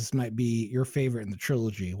Rises might be your favorite in the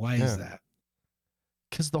trilogy. Why Yeah. is that?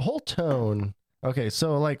 Because the whole tone. Okay,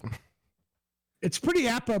 so like It's pretty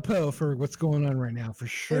apropos for what's going on right now, for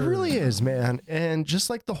sure. it really is, man. And just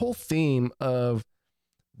like the whole theme of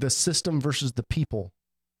the system versus the people,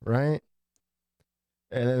 right?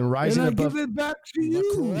 And then rising and I above. give it back to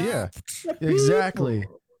you. Yeah, the people. exactly.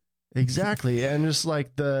 Exactly. And just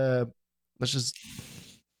like and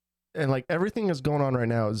like everything that's going on right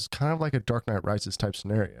now is kind of like a Dark Knight Rises type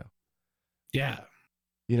scenario. Yeah.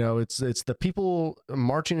 You know, it's the people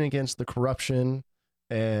marching against the corruption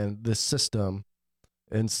and the system,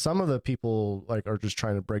 and some of the people like are just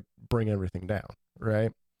trying to bring everything down,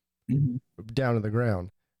 right? Down to the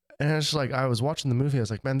ground. And it's just like I was watching the movie, I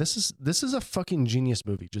was like, man, this is a fucking genius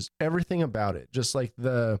movie. Just everything about it. Just like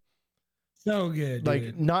the So good. like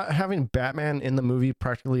dude. not having Batman in the movie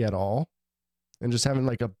practically at all, and just having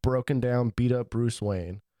like a broken down, beat up Bruce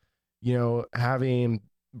Wayne, you know, having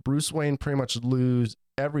Bruce Wayne pretty much lose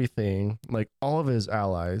everything, like all of his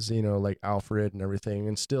allies, you know, like Alfred and everything,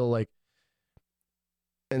 and still like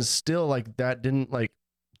that didn't like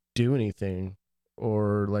do anything,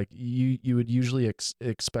 or like you would usually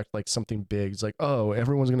expect like something big. It's like, oh,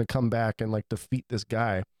 everyone's gonna come back and like defeat this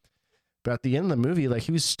guy. But at the end of the movie, like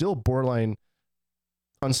he was still borderline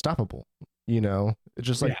unstoppable, you know. It's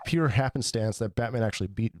just like pure happenstance that Batman actually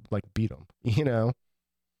beat him, you know.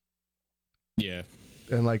 Yeah.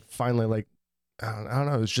 And like finally, like I don't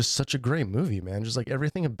know, it's just such a great movie, man. Just like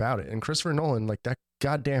everything about it. And Christopher Nolan, like that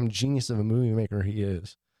goddamn genius of a movie maker he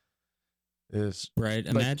is Right. like-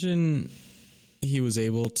 Imagine he was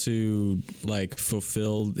able to like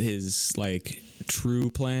fulfill his like true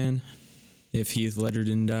plan if Heath Ledger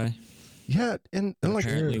didn't die. yeah, and like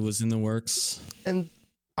Apparently was in the works. and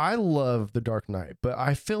I love The Dark Knight, but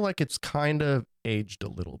I feel like it's kind of aged a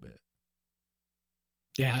little bit.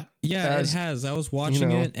 Yeah. Yeah, As- it has. I was watching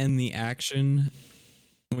know. it, and the action,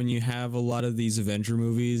 when you have a lot of these Avenger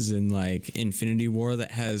movies and like Infinity War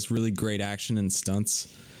that has really great action and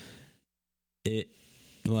stunts, it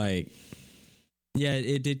like, yeah,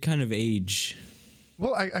 it did kind of age.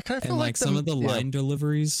 Well, I kind of feel And like like some of the yeah, line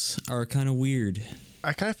deliveries are kind of weird.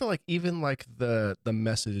 I kind of feel like even like the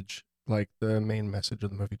message, like the main message of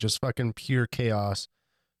the movie, just fucking pure chaos,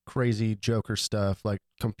 crazy Joker stuff, like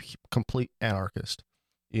complete anarchist.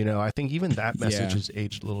 You know, I think even that message Yeah. has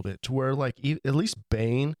aged a little bit to where like at least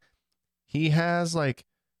Bane, he has like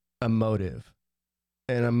a motive,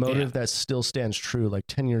 and a motive that still stands true like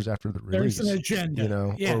 10 years after the release. There's an agenda. You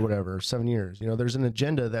know, Yeah. or whatever, 7 years. You know, there's an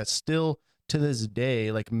agenda that still to this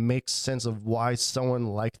day like makes sense of why someone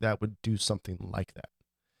like that would do something like that.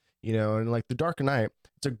 You know, and like The Dark Knight,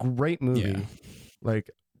 it's a great movie. Yeah. Like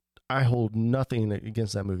I hold nothing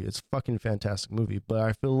against that movie. It's a fucking fantastic movie, but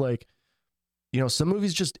I feel like, you know, some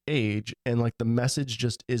movies just age and like the message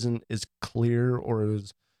just isn't as clear or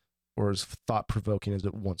as thought provoking as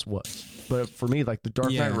it once was. But for me, like The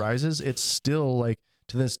Dark Yeah. Knight Rises, it's still like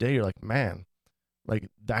to this day you're like, man, like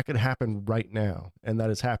that could happen right now, and that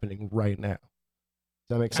is happening right now. Does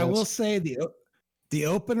that make sense? I will say the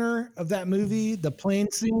opener of that movie, the plane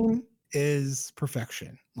scene, is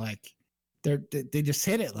perfection. Like they just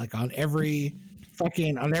hit it like on every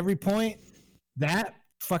point. That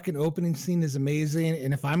fucking opening scene is amazing.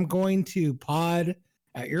 And if I'm going to pod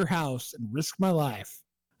at your house and risk my life,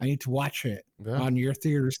 I need to watch it Yeah. on your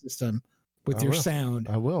theater system with I your will. sound.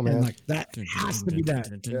 I will, And man. like that has to be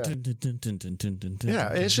done. Yeah,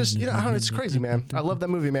 it's just, you know, I don't know, it's crazy, man. I love that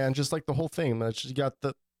movie, man. Just like the whole thing. It's just, you got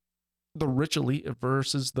the rich elite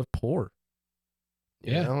versus the poor.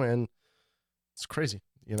 You Yeah. know, and it's crazy.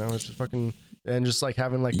 You know, it's just fucking, and just like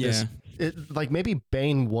having like this, like maybe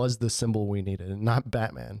Bane was the symbol we needed, and not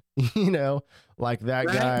Batman. You know, like that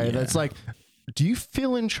Right? guy Yeah. that's like, do you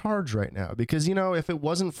feel in charge right now? Because, you know, if it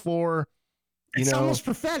wasn't for It's know, almost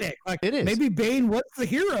prophetic. Like It is. maybe Bane was the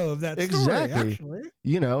hero of that Exactly. story. Actually, it's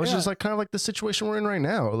Yeah. just like kind of like the situation we're in right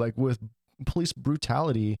now, like with police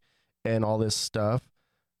brutality and all this stuff.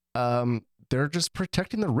 They're just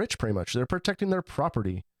protecting the rich pretty much. They're protecting their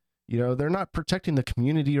property. They're not protecting the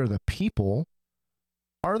community or the people.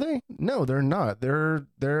 Are they? No, they're not. They're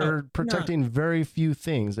protecting very few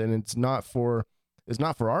things, and it's not for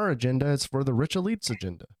our agenda. It's for the rich elite's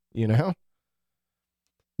agenda.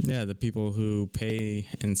 Yeah, the people who pay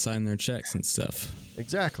and sign their checks and stuff.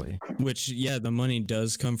 Exactly. Which, yeah, the money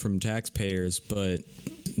does come from taxpayers, but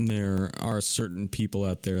there are certain people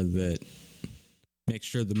out there that make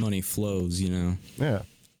sure the money flows, Yeah.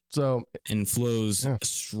 So and flows Yeah.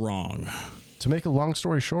 strong. to make a long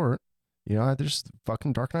story short, there's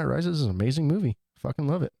fucking Dark Knight Rises is an amazing movie. Fucking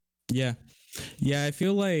love it. Yeah. Yeah, I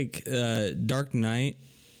feel like Dark Knight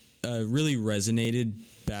really resonated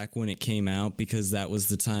back when it came out because that was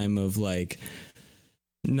the time of like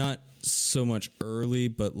not so much early,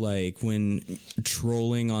 but like when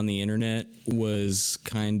trolling on the internet was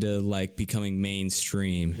kind of like becoming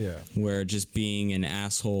mainstream. Yeah. Where just being an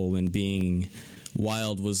asshole and being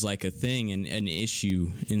wild was like a thing and an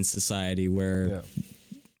issue in society where Yeah.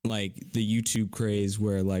 like the YouTube craze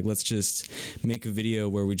where like let's just make a video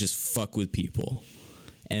where we just fuck with people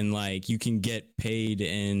and like you can get paid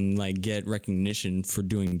and like get recognition for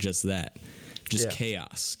doing just that. Just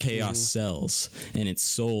Yeah. chaos sells, and it's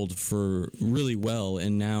sold for really well,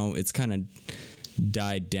 and now it's kind of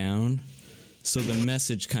died down, so the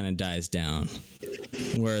message kind of dies down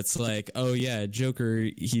where it's like, oh yeah, Joker,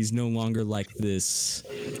 he's no longer like this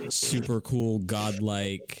super cool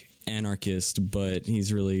godlike anarchist, but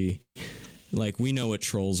he's really like, we know what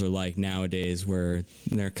trolls are like nowadays where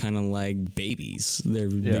they're kind of like babies. They're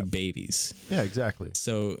big babies. Yeah, exactly.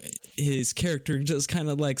 So his character just kind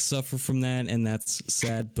of like suffer from that, and that's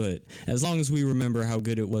sad. But as long as we remember how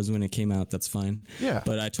good it was when it came out, that's fine. Yeah.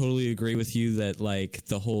 But I totally agree with you that like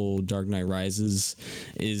the whole Dark Knight Rises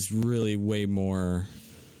is really way more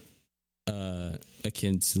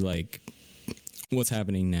akin to like what's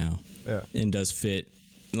happening now. Yeah. And does fit.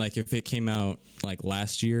 Like if it came out like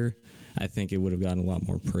last year, I think it would have gotten a lot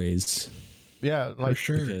more praise. Yeah, like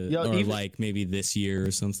sure. Because- Yeah, or even- like maybe this year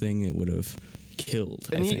or something, it would have killed.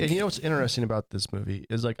 I And think. you know what's interesting about this movie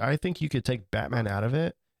is like I think you could take Batman out of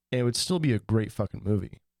it and it would still be a great fucking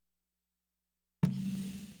movie.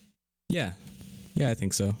 Yeah, I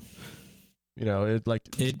think so.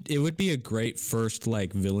 It would be a great first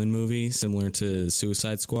like villain movie, similar to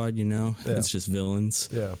Suicide Squad. Yeah. It's just villains.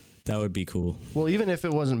 Yeah. That would be cool. Well, even if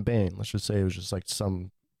it wasn't Bane, let's just say it was just like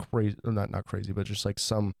some crazy, not crazy, but just like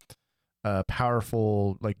some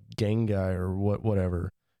powerful like gang guy or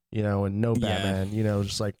whatever, and no Yeah. Batman,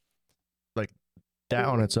 just like that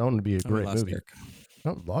on its own would be a Oh, great Lost movie. Ark.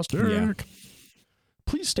 Oh, lost Yeah. Eric.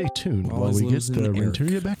 Please stay tuned while Always we get losing Eric.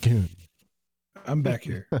 Renteria back in. I'm back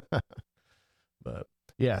here. But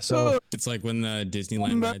yeah, so It's like when the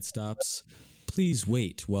Disneyland ride stops. Please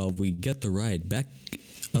wait while we get the ride back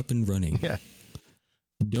up and running. Yeah.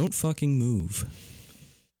 Don't fucking move.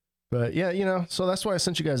 but yeah, so that's why I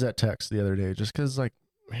sent you guys that text the other day, just because like,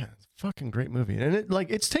 man, it's a fucking great movie, and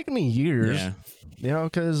it's taken me years. Yeah.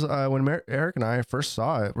 Because when Eric and I first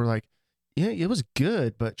saw it, we're like, yeah, it was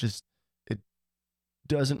good, but just it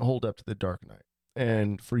doesn't hold up to The Dark Knight.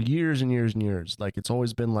 And for years and years and years, like it's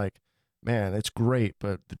always been like, man, it's great,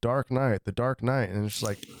 but The Dark Knight, and it's just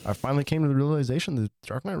like I finally came to the realization that The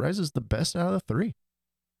Dark Knight Rises is the best out of the three.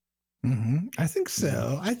 I think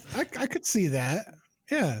so. I could see that.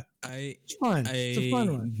 Yeah, it's fun. It's a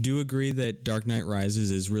fun one. do agree that Dark Knight Rises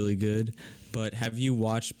is really good, but have you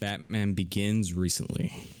watched Batman Begins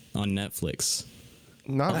recently on Netflix?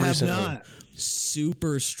 Not I have recently. not.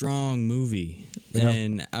 Super strong movie. Yeah.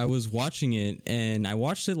 And I was watching it, and I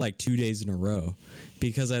watched it like 2 days in a row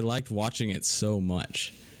because I liked watching it so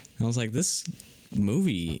much. And I was like, this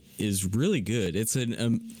movie is really good. It's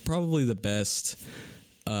probably the best,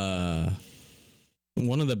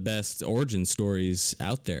 one of the best origin stories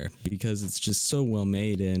out there because it's just so well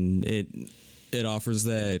made, and it offers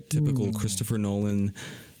that typical Christopher Nolan,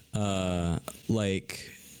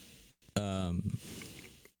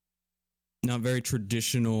 not very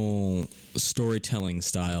traditional storytelling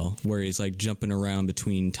style where he's like jumping around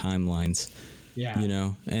between timelines. Yeah.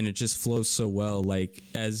 And it just flows so well. Like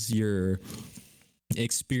as you're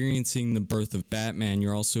experiencing the birth of Batman,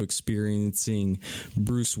 you're also experiencing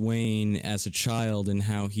Bruce Wayne as a child and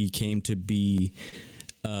how he came to be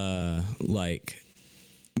like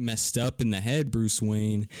messed up in the head Bruce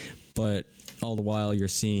Wayne, but all the while you're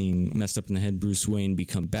seeing messed up in the head Bruce Wayne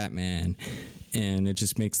become Batman, and it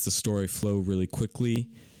just makes the story flow really quickly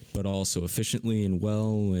but also efficiently and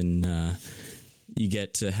well. And you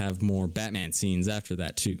get to have more Batman scenes after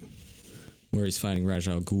that too, where he's fighting Ra's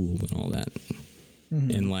al Ghul and all that,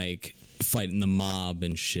 and like fighting the mob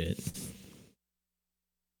and shit.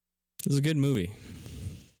 It was a good movie.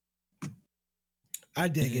 I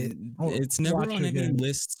dig it. I'll It's never watch on it any again.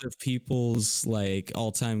 lists of people's like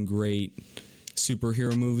all-time great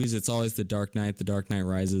superhero movies. It's always The Dark Knight, The Dark Knight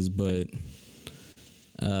Rises, but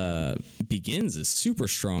Begins is super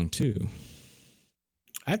strong too.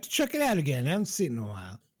 I have to check it out again. I haven't seen it in a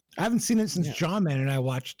while. I haven't seen it since John Man and I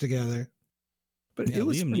watched together. But Yeah, it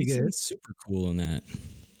was Liam pretty good. Neeson's super cool in that.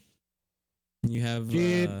 You have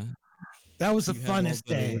Dude, That was the you have all funnest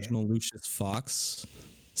the day. original Lucius Fox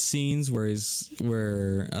scenes where he's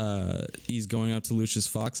going up to Lucius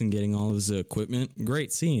Fox and getting all of his equipment.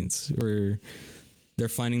 Great scenes where they're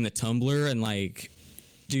finding the tumbler and like,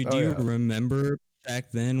 dude, do you remember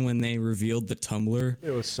back then when they revealed the tumbler?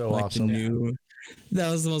 It was so Like awesome. the new, that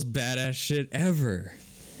was the most badass shit ever.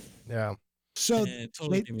 Yeah. So And it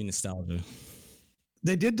totally they- gave me nostalgia.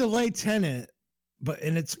 they did delay Tenet, but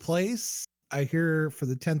in its place, I hear for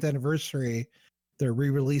the 10th anniversary, they're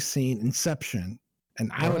re-releasing Inception,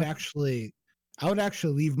 and I would actually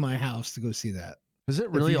leave my house to go see that. Has it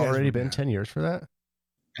If really you guys already were been there. 10 years for that?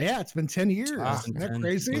 Yeah, it's been 10 years. Ah, Isn't that 2010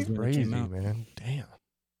 crazy? was when it Crazy, came out. man. Damn.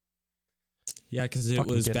 Yeah, because it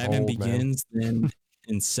Fucking was getting Batman old, man. Begins, then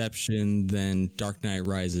Inception, then Dark Knight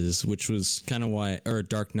Rises, which was kind of why, or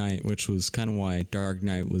Dark Knight, which was kind of why Dark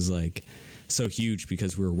Knight was like so huge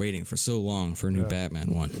because we were waiting for so long for a new Yeah.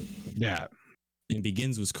 Batman one. Yeah. And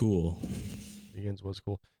Begins was cool. Begins was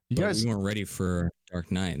cool. You But guys, we weren't ready for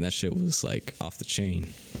Dark Knight. That shit was like off the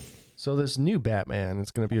chain. so this new Batman,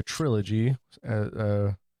 it's going to be a trilogy.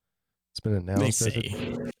 It's been announced. They as a-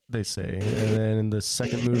 say. they say. And then the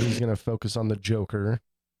second movie is going to focus on the Joker.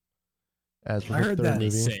 As with I the heard third that. They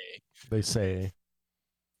movie. say. They say.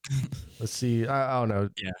 Let's see. I don't know.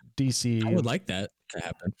 Yeah. DC. I would like that to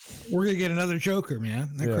happen. We're gonna get another Joker, man.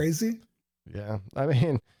 Isn't that Yeah. crazy? Yeah. I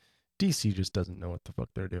mean, DC just doesn't know what the fuck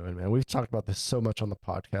they're doing, man. We've talked about this so much on the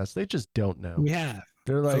podcast. They just don't know. We have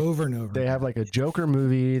They're like, over and over. they have like a Joker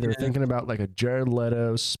movie. They're Yeah. thinking about like a Jared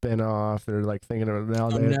Leto spinoff. They're like thinking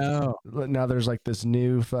about now there's like this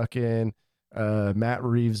new fucking Matt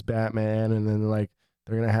Reeves Batman, and then like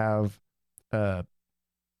they're gonna have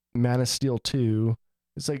Man of Steel 2.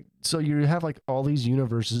 It's like, so you have like all these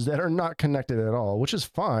universes that are not connected at all, which is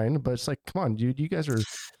fine, but it's like, come on, dude, you guys are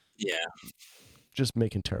Yeah. just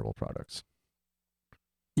making terrible products.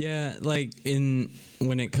 Yeah, like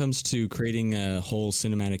when it comes to creating a whole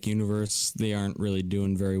cinematic universe, they aren't really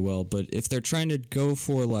doing very well. But if they're trying to go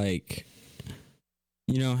for like,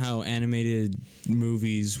 you know how animated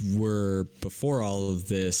movies were before all of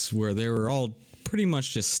this, where they were all pretty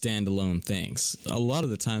much just standalone things. A lot of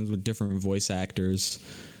the times with different voice actors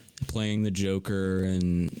playing the Joker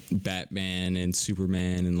and Batman and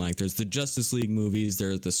Superman, and like there's the Justice League movies,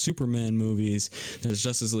 there's the Superman movies, there's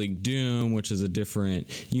Justice League Doom, which is a different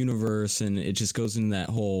universe, and it just goes into that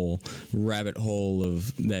whole rabbit hole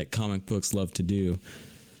of that comic books love to do.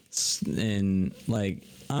 And like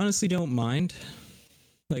I honestly don't mind.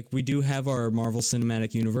 Like we do have our Marvel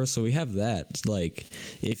Cinematic Universe, so we have that. Like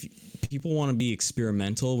if people want to be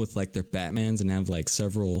experimental with like their Batmans and have like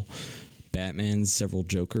several Batmans, several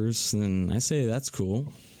Jokers, then I say that's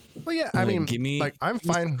cool. Well, yeah, I Like, mean, give me like I'm give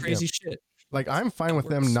me some fine. crazy shit. Like I'm fine with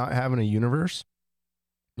them works. not having a universe.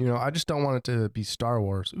 You know, I just don't want it to be Star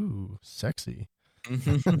Wars. Ooh, sexy.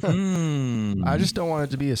 I just don't want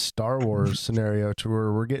it to be a Star Wars scenario to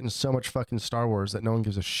where we're getting so much fucking Star Wars that no one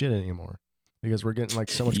gives a shit anymore. Because we're getting like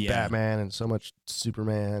so much Yeah. Batman and so much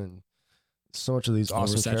Superman and so much of these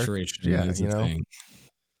awesome characters. oversaturation. Yeah, is you the know. thing.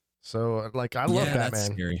 So like I love Yeah, that's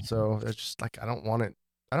Batman. scary. So it's just like I don't want it.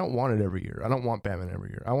 I don't want it every year. I don't want Batman every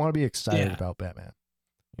year. I want to be excited Yeah. about Batman.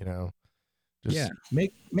 You know. Just, Yeah.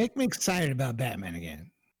 Make me excited about Batman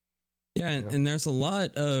again. Yeah, and there's a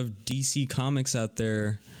lot of DC comics out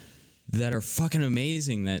there that are fucking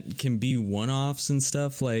amazing that can be one-offs and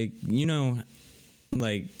stuff. Like, you know,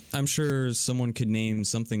 like I'm sure someone could name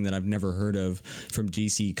something that I've never heard of from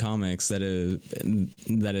DC Comics that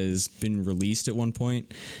has been released at one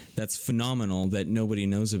point. That's phenomenal that nobody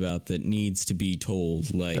knows about that needs to be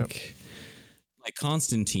told. Like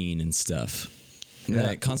Constantine and stuff. Yeah.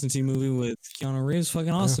 That Constantine movie with Keanu Reeves, fucking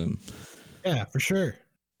awesome. Yeah, for sure.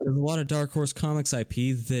 There's a lot of Dark Horse Comics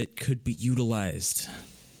IP that could be utilized.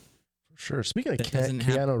 Sure. Speaking of That doesn't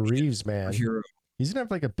have Keanu to be Reeves, man, Hero. he's gonna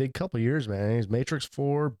have like a big couple years, man. He's Matrix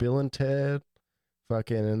 4, Bill and Ted,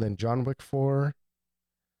 fucking, and then John Wick 4.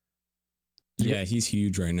 Yeah, he's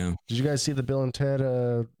huge right now. Did you guys see the Bill and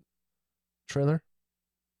Ted trailer?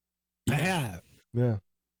 I have. Yeah.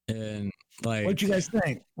 And like, What'd you guys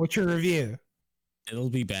think? What's your review? it'll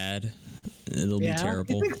be bad. It'll be You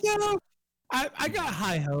terrible. think so? I got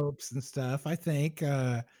high hopes and stuff. I think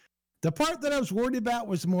the part that I was worried about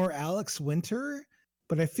was more Alex Winter,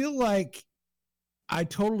 but I feel like I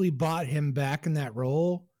totally bought him back in that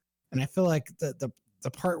role, and I feel like the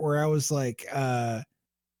part where I was like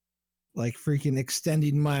freaking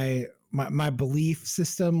extending my belief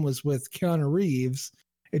system was with Keanu Reeves.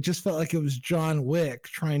 It just felt like it was John Wick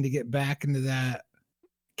trying to get back into that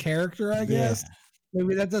character, I guess.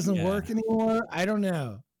 Maybe that doesn't Yeah. work anymore. I don't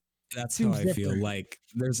know. That's Seems how I feel. different. Like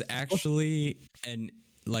there's actually an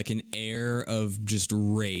air of just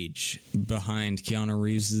rage behind Keanu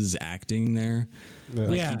Reeves's acting there. Yeah.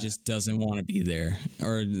 Like Yeah. he just doesn't want to be there,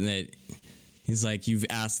 or that he's like, you've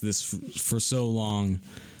asked this for so long.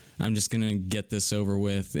 I'm just gonna get this over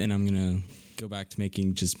with, and I'm gonna go back to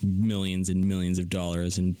making just millions and millions of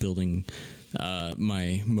dollars and building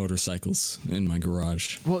my motorcycles in my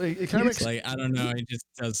garage. Well, it kind of makes Like, I don't know, it just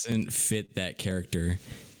doesn't fit that character.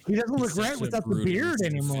 He doesn't He's look such right a without the brutal, beard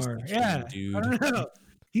anymore. sophisticated Yeah. dude. I don't know.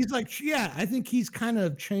 He's like, yeah, I think he's kind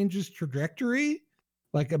of changed his trajectory,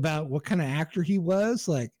 like about what kind of actor he was.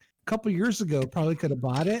 Like a couple years ago, probably could have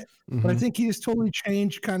bought it, but I Mhm. think he just totally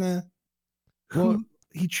changed kind of Well-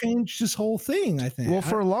 he changed his whole thing, I think. Well,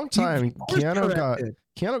 for a long time, course Keanu got corrected.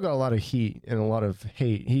 a lot of heat and a lot of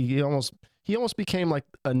hate. He almost became like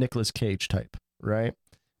a Nicolas Cage type, right?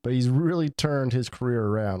 But he's really turned his career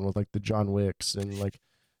around with like the John Wicks and like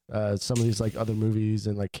some of these like other movies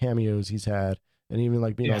and like cameos he's had, and even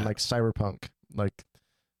like being on Yeah. like Cyberpunk, like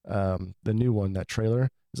the new one, that trailer.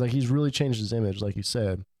 It's like he's really changed his image, like you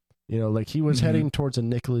said. You know, like he was Mhm. heading towards a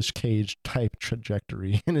Nicolas Cage type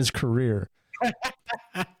trajectory in his career.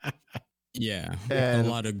 Yeah, And- a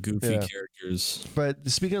lot of goofy yeah. characters. But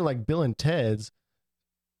speaking of like Bill and Ted's,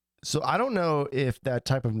 so I don't know if that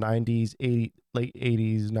type of 90s, late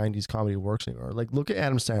 80s, 90s comedy works anymore. Like, look at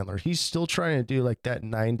Adam Sandler. He's still trying to do like that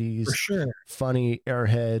 90s For sure. funny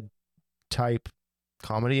airhead type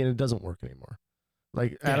comedy, and it doesn't work anymore.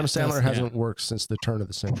 Like, Adam it does, Sandler yeah. hasn't worked since the turn of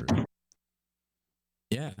the century.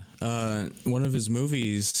 Yeah, one of his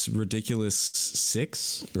movies, Ridiculous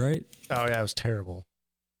Six, right? Oh, yeah, it was terrible.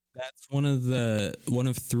 That's one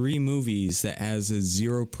of 3 movies that has a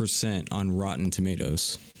 0% on Rotten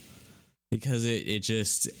Tomatoes, because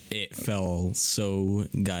it fell so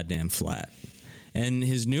goddamn flat. And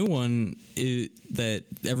his new one that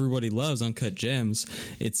everybody loves, Uncut Gems,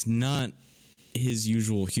 it's not his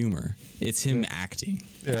usual humor. It's him acting,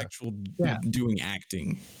 Yeah. doing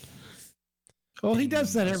acting. Well, he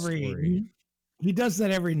does that the every story. he does that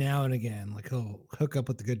every now and again. Like he'll hook up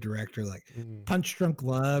with a good director, like Punch Drunk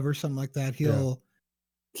Love or something like that. He'll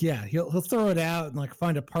throw it out and like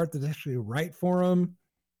find a part that's actually right for him.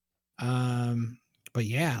 But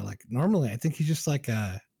yeah, like normally I think he's just like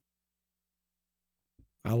a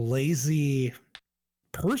lazy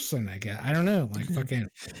person, I guess. I don't know. Like fucking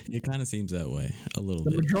It kind of seems that way a little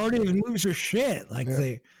the bit. majority of his movies are shit. Like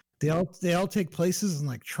Yeah. they all take places in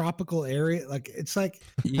like tropical area. Like it's like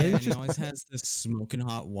Yeah, it's he just- always has this smoking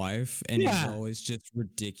hot wife, and Yeah. he's always just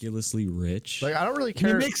ridiculously rich. Like, I don't really he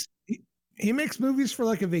care. makes movies for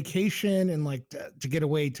like a vacation and like to get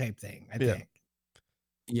away type thing. I Yeah. think.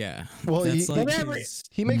 Yeah. Well, that's he- like Whatever. his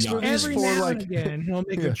He makes yacht. movies Every for, now like- and again, he'll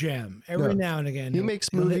make Yeah. a gem. Every No. now and again, He he'll- makes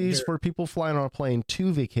he'll hit movies dirt. for people flying on a plane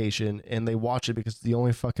to vacation, and they watch it because it's the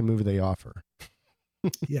only fucking movie they offer.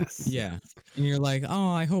 Yes. Yeah, and you're like, oh,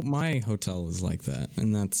 I hope my hotel is like that,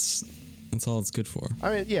 and that's all it's good for.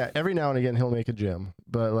 I mean, yeah, every now and again he'll make a gem,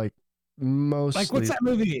 but like mostly, Like what's that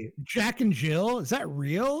movie? Jack and Jill? Is that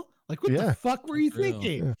real? Like what Yeah. the fuck were you That's real.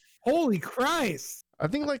 thinking? Yeah. Holy Christ! I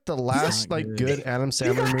think like the last not like good. good Adam You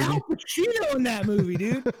Sandler got movie. Al Pacino in that movie,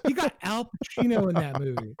 dude. You got Al Pacino in that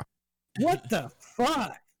movie. What the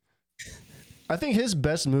fuck? I think his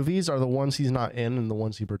best movies are the ones he's not in and the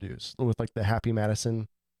ones he produced, with like the Happy Madison.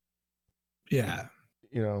 Yeah.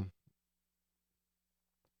 You know,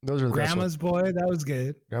 those are the best ones. Grandma's Boy, that was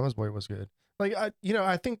good. Grandma's Boy was good. Like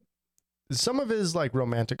I think some of his like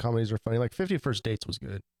romantic comedies are funny. Like 50 First Dates was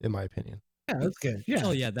good in my opinion. Yeah, that's good. Yeah.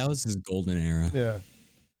 Oh yeah, that was his golden era, Yeah,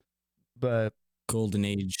 but golden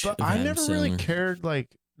age. But of I Adam never really Sandler. cared. Like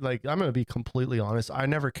I'm gonna be completely honest. I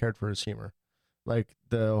never cared for his humor. Like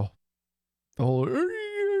the whole.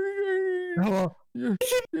 Oh,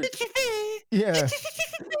 Yeah,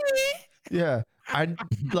 yeah. I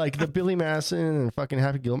like the Billy Madison and fucking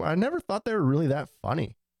Happy Gilmore. I never thought they were really that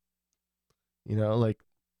funny. You know, like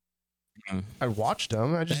I watched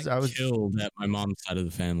them. I That was killed at my mom's side of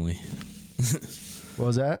the family. What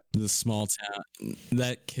was that? The small town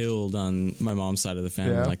that killed on my mom's side of the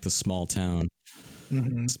family, Yeah. like the small town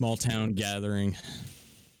gathering.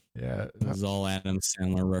 Yeah. This is all Adam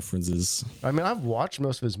Sandler references. I mean, I've watched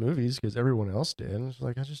most of his movies because everyone else did. And it's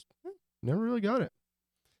like, I just never really got it.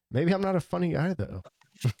 Maybe I'm not a funny guy, though.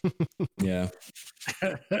 Yeah.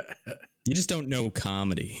 You just don't know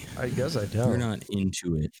comedy. I guess I You're don't. not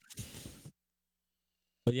into it.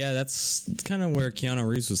 But yeah, that's kind of where Keanu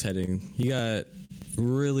Reeves was heading. He got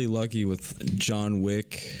really lucky with John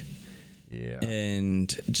Wick, Yeah.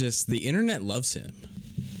 and just the internet loves him.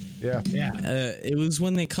 Yeah. Yeah. It was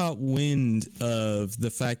when they caught wind of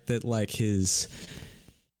the fact that like his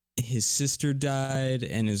sister died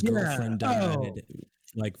and his Yeah. girlfriend died, Oh.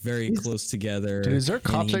 like very He's- close together. Dude, is there and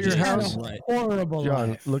cops he at your just- house? Right. Horrible. John,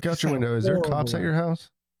 life. look out your Just window. a Is there horrible cops at your life. house?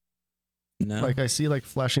 No. Like, I see like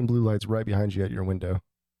flashing blue lights right behind you at your window.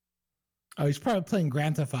 Oh, he's probably playing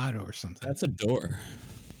Grand Theft Auto or something. That's a door.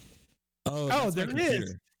 Oh, Oh, that's my there it is.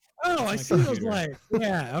 computer. Oh, I my see those computer. lights.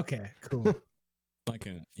 Yeah. Okay. Cool.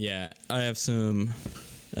 Yeah, I have some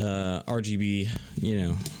RGB,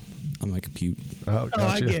 on my computer. Oh, Oh,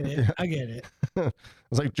 I gotcha. get it. Yeah. I get it. I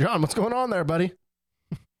was like, John, what's going on there, buddy?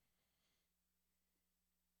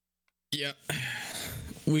 Yeah.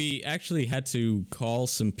 We actually had to call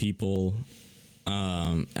some people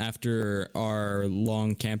after our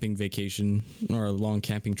long camping vacation or long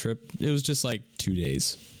camping trip. It was just like 2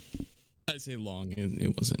 days. I say long,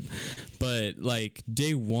 it wasn't. But like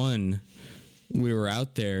day one, we were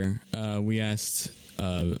out there. We asked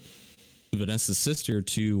Vanessa's sister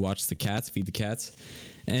to watch the cats, feed the cats,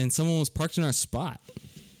 and someone was parked in our spot.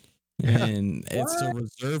 Yeah. And it's a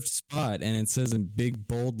reserved spot, and it says in big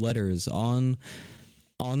bold letters on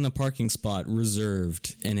the parking spot,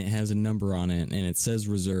 reserved, and it has a number on it, and it says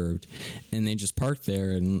reserved, and they just parked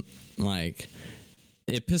there, and like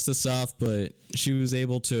it pissed us off, but she was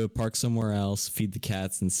able to park somewhere else, feed the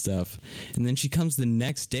cats and stuff, and then she comes the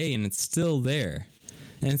next day, and it's still there.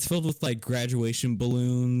 And it's filled with like graduation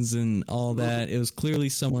balloons and all that. It was clearly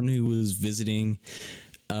someone who was visiting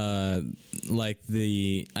like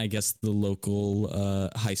the local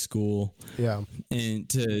high school, Yeah. and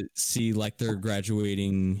to see like their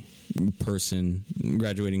graduating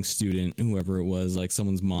student, whoever it was, like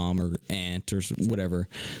someone's mom or aunt or whatever.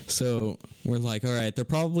 So we're like, all right, they're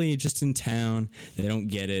probably just in town. They don't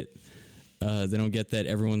get it. They don't get that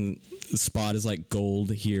everyone's spot is like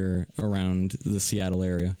gold here around the Seattle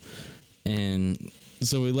area. And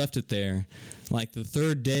so we left it there. Like the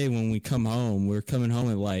third day when we come home, we're coming home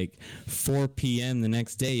at like 4 p.m. the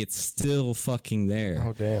next day. It's still fucking there.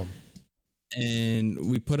 Oh, damn. And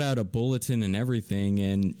we put out a bulletin and everything,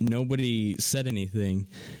 and nobody said anything.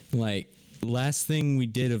 Like last thing we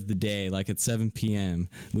did of the day, like at 7 p.m.,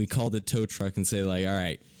 we called the tow truck and say like, all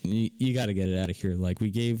right, you got to get it out of here. Like we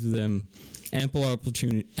gave them ample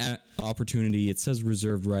opportunity. It says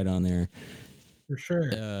reserved right on there. For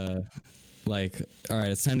sure. Like, all right,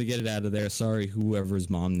 it's time to get it out of there. Sorry, whoever's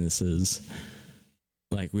mom this is.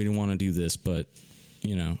 Like, we didn't want to do this, but,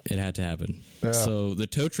 it had to happen. Yeah. So the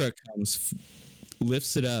tow truck comes,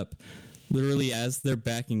 lifts it up. Literally, as they're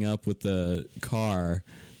backing up with the car,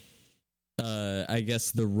 I guess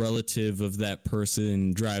the relative of that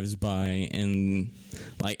person drives by, and,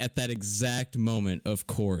 like, at that exact moment, of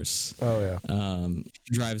course, Oh, yeah.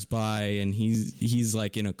 drives by, and he's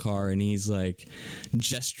like in a car, and he's like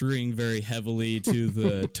gesturing very heavily to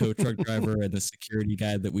the tow truck driver and the security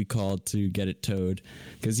guy that we called to get it towed,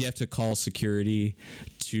 because you have to call security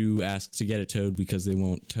to ask to get it towed because they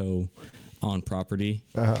won't tow on property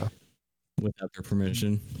Uh-huh. without their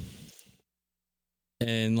permission.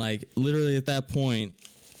 And like literally at that point,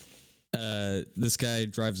 this guy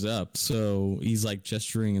drives up, so he's like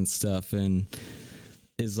gesturing and stuff, and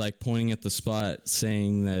is like pointing at the spot,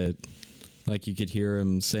 saying that, like, you could hear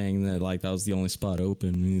him saying that like that was the only spot open,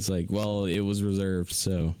 and he's like, well, it was reserved,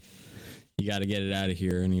 so you got to get it out of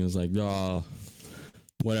here. And he was like, oh,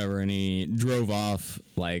 whatever, and he drove off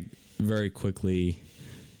like very quickly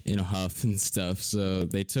in a huff and stuff. So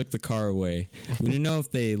they took the car away. We didn't know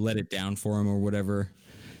if they let it down for him or whatever.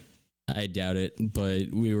 I doubt it, but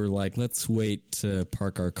we were like, let's wait to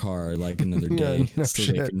park our car like another Yeah, day no so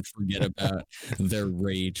shit. they can forget about their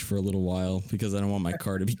rage for a little while, because I don't want my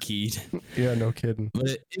car to be keyed. Yeah, no kidding. But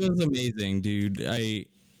it was amazing, dude. It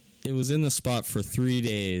was in the spot for 3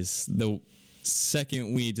 days. The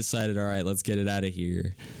second we decided, all right, let's get it out of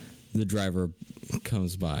here, the driver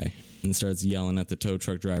comes by and starts yelling at the tow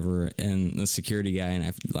truck driver and the security guy,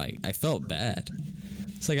 and I felt bad.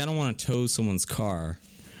 It's like, I don't want to tow someone's car.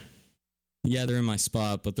 Yeah, they're in my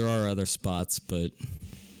spot, but there are other spots. But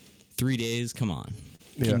 3 days, come on.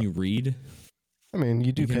 Yeah. Can you read? I mean,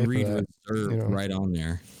 you do You pay can for read that. reserve you know. right on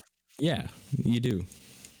there. Yeah, you do.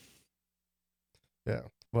 Yeah.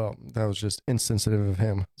 Well, that was just insensitive of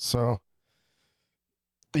him. So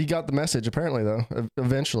he got the message apparently though,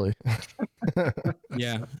 eventually.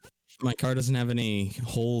 Yeah. My car doesn't have any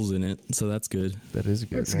holes in it, so that's good. That is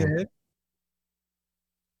good. That's man. good.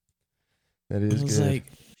 That I is was good. like,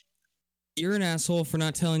 you're an asshole for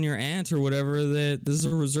not telling your aunt or whatever that this is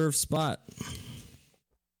a reserve spot.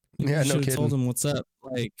 Yeah, no should have told kidding. him what's up.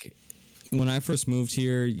 Like, when I first moved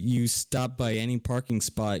here, you stop by any parking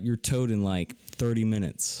spot, you're towed in like 30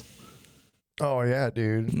 minutes. Oh yeah,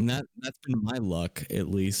 dude. And that's been my luck, at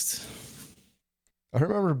least. I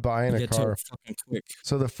remember buying You a get car. towed fucking quick.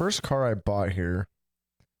 So the first car I bought here,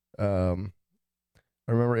 I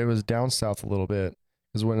remember it was down south a little bit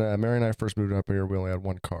because when Mary and I first moved up here, we only had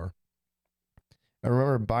one car. I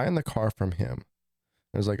remember buying the car from him.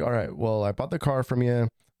 I was like, all right, well, I bought the car from you.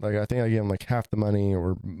 Like, I think I gave him like half the money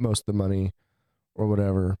or most of the money or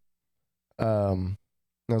whatever. And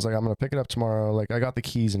I was like, I'm going to pick it up tomorrow. Like, I got the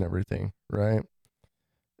keys and everything. Right.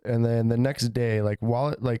 And then the next day, like, while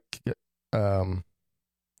it, like,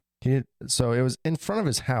 so it was in front of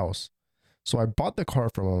his house. So I bought the car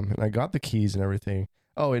from him and I got the keys and everything.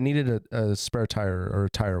 Oh, it needed a spare tire or a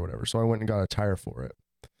tire or whatever. So I went and got a tire for it.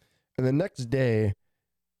 And the next day,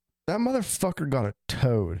 that motherfucker got a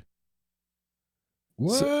towed.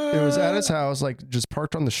 What? So it was at his house, like just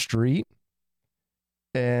parked on the street.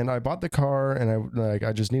 And I bought the car and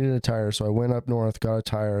I just needed a tire. So I went up north, got a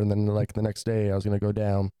tire. And then like the next day I was going to go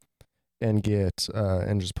down and get,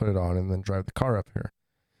 and just put it on and then drive the car up here.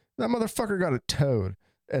 That motherfucker got it towed.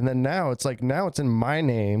 And then now it's in my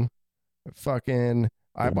name. Fucking,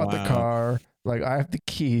 I bought the Wow. car. Like I have the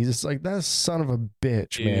keys. It's like that son of a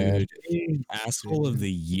bitch, man. Dude, asshole of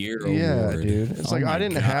the year Yeah, award. dude. It's Oh like I my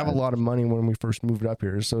didn't have a God. lot of money when we first moved up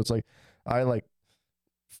here. So it's like I like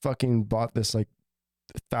fucking bought this like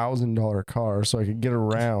 $1,000 car so I could get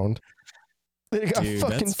around. Then it got Dude,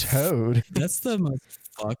 fucking that's towed. That's the most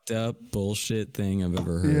fucked up bullshit thing I've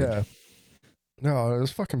ever heard. Yeah. No, I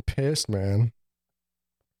was fucking pissed, man.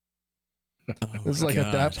 Oh It's my like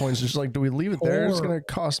at that God. point, it's just like, do we leave it there? It's Or- gonna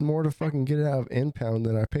cost more to fucking get it out of impound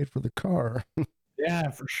than I paid for the car, Yeah,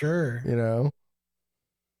 for sure. you know?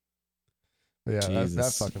 But yeah, that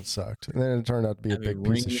Jesus. fucking sucked. And then it turned out to be a I mean, big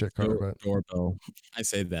piece of ring shit his car, but doorbell. I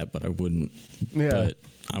say that, but I wouldn't. yeah. But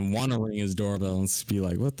I want to ring his doorbell and just be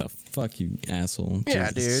like, "What the fuck, you asshole!"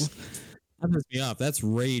 Yeah, Jesus. That pisses me off. That's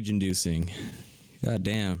rage inducing. God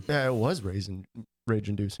damn. Yeah, it was rage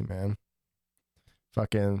inducing, man.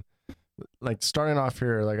 Fucking like starting off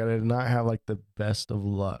here, like I did not have like the best of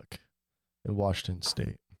luck in Washington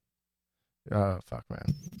State. Oh fuck,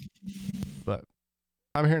 man. But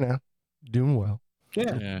I'm here now, doing well.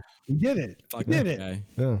 Yeah, Yeah. we did it. Fuck We that did it. guy.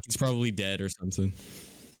 Yeah, He's probably dead or something.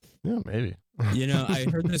 yeah, maybe. You know, I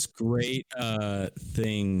heard this great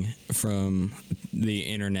thing from the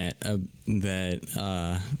internet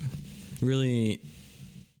that really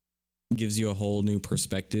gives you a whole new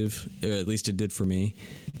perspective, or at least it did for me,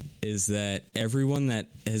 is that everyone that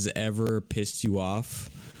has ever pissed you off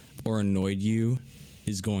or annoyed you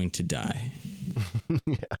is going to die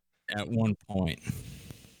Yeah, at one point.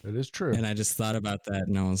 it is true. And I just thought about that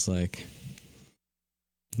and I was like,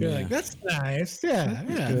 You're yeah. like, that's nice. Yeah,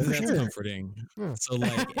 yeah, good. for That's sure. comforting. Yeah. So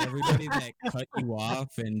like everybody that cut you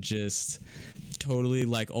off and just totally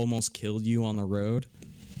like almost killed you on the road,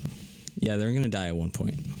 yeah, they're gonna die at one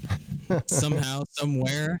point. Somehow,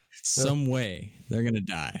 somewhere, some way, they're gonna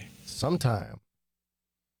die. Sometime.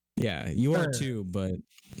 Yeah, you are Sure. too, but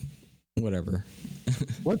whatever.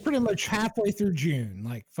 We're pretty much halfway through June.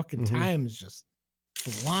 Like fucking Mhm. time is just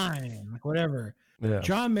flying. Like whatever. Yeah.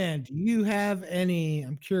 John, man, do you have any?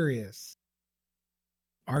 I'm curious.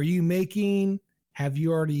 Are you making? Have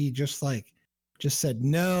you already just said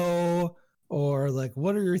no, or like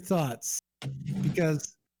what are your thoughts?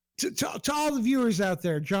 Because to all the viewers out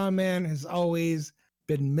there, John Man has always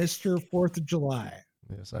been Mr. 4th of July.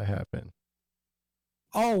 Yes, I have been.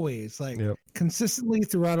 Always, like Yep. consistently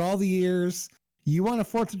throughout all the years. You want a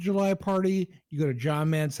 4th of July party, you go to John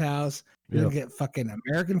Man's house. You're Yep. gonna get fucking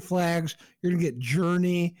American flags. You're gonna get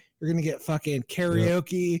Journey. You're gonna get fucking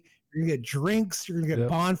karaoke. You're gonna get drinks. You're gonna get Yep.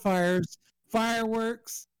 bonfires,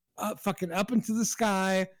 fireworks, fucking up into the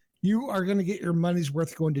sky. You are gonna get your money's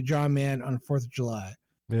worth going to John Man on 4th of July.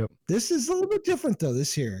 Yep. This is a little bit different though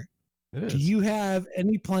this year. It is. Do you have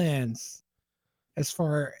any plans as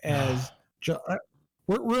far as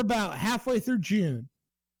we're about halfway through June?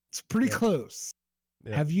 It's pretty Yeah. close.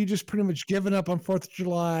 Yeah. Have you just pretty much given up on 4th of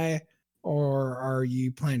July, or are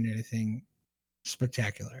you planning anything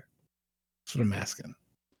spectacular? That's what I'm asking.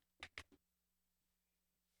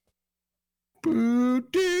 Boo,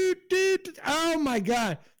 doo, doo, doo. Oh my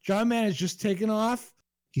God. John Man has just taken off.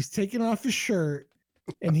 He's taken off his shirt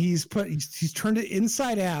and he's turned it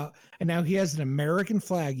inside out. And now he has an American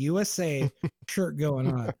flag, USA shirt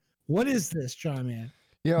going on. What is this, John Man?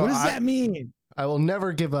 You know, What does that mean? I will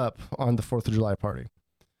never give up on the 4th of July party.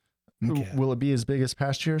 Okay. Will it be as big as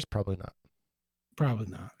past years? Probably not. Probably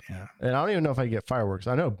not. Yeah. And I don't even know if I get fireworks.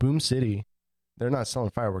 I know Boom City, they're not selling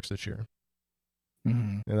fireworks this year.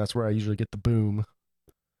 Mhm. And that's where I usually get the boom.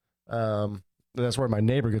 That's where my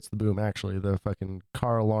neighbor gets the boom, actually, the fucking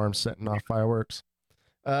car alarm setting off fireworks.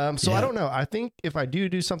 So I don't know. I think if I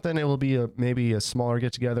do something, it will be maybe a smaller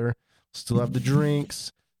get together. Still have the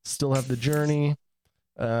drinks, still have the journey.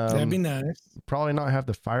 That'd be nice. Probably not have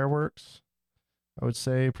the fireworks. I would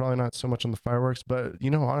say probably not so much on the fireworks, but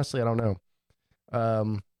honestly, I don't know.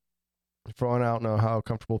 For one, I don't know how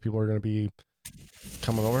comfortable people are going to be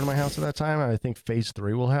coming over to my house at that time. I think phase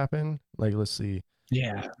 3 will happen. Like, let's see.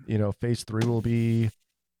 Yeah. Phase 3 will be,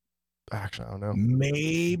 actually, I don't know,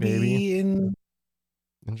 Maybe in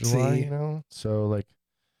July, see. So like,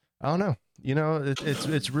 I don't know,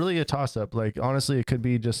 it's really a toss up. Like, honestly, it could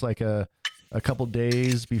be just like a couple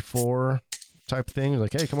days before type thing.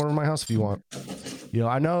 Like, hey, come over to my house if you want. I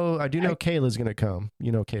do know Kayla's going to come,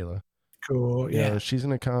 Kayla. Cool. Yeah. She's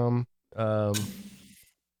going to come.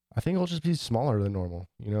 I think it'll just be smaller than normal.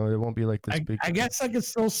 It won't be like this big. I guess I could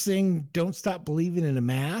still sing "Don't Stop Believing" in a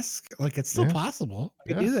mask. Like, it's still Yeah. possible. I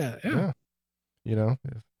could Yeah. do that. Yeah.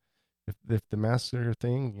 If the masks are your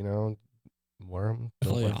thing, wear them.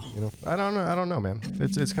 Hell yeah. I don't know, man.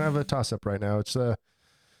 It's kind of a toss up right now.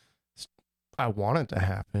 I want it to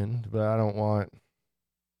happen, but I don't know.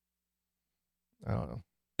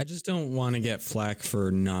 I just don't want to get flack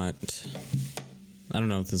for not. I don't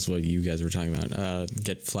know if this is what you guys were talking about.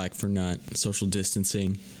 Get flack for not social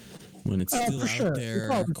distancing when it's still for out sure. there,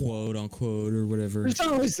 It's always- quote unquote, or whatever. There's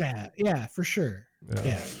always that. Yeah, for sure.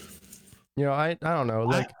 Yeah. I don't know.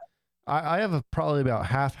 Like, I have probably about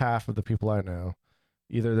half of the people I know.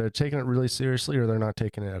 Either they're taking it really seriously or they're not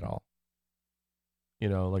taking it at all.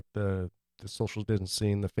 Like the social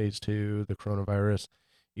distancing, the phase 2, the coronavirus.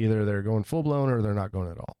 Either they're going full blown or they're not going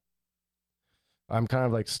at all. I'm kind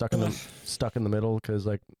of like stuck in the middle because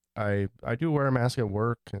like I do wear a mask at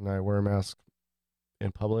work and I wear a mask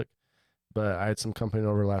in public, but I had some company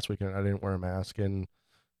over last weekend. I didn't wear a mask and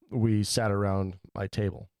we sat around my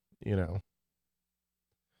table. Yeah.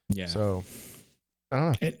 So I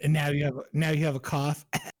don't know. And now you have a cough.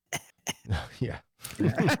 Yeah.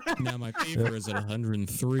 Now my fever is at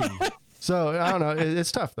 103. So I don't know.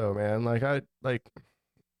 It's tough though, man. Like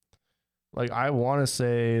I want to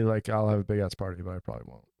say like I'll have a big ass party, but I probably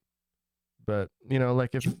won't. But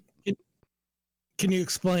like if Can you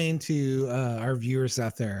explain to our viewers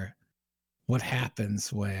out there what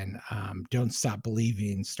happens when "Don't Stop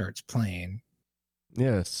Believing" starts playing?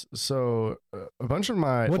 yes, so a bunch of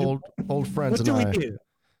my What do- old friends What and do I, we do?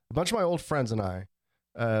 a bunch of my old friends and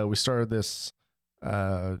I, we started this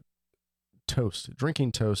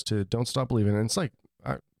drinking toast to "Don't Stop Believing," and it's like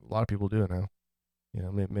a lot of people do it now.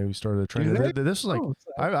 Maybe we started a trend. they? This was like Oh,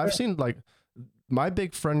 I've seen like my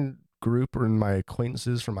big friend group or my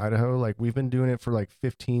acquaintances from Idaho, like we've been doing it for like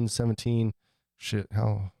 15, 17,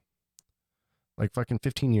 like fucking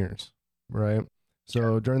 15 years, right?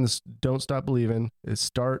 So during this "Don't Stop Believing," it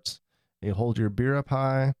starts, you hold your beer up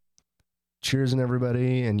high, cheersing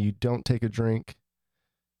everybody, and you don't take a drink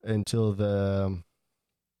until the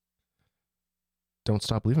 "Don't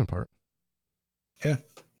Stop Believing" part. Yeah.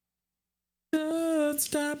 Don't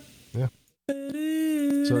stop. Yeah.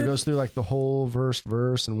 So it goes through like the whole verse,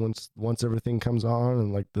 and once everything comes on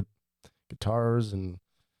and like the guitars and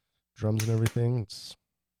drums and everything, it's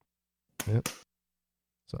Yeah.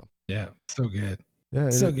 So good. yeah,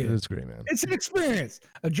 So good. It's great, man. It's an experience.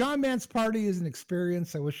 A John Man's party is an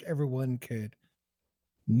experience. I wish everyone could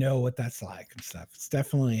know what that's like and stuff. It's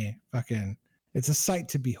definitely it's a sight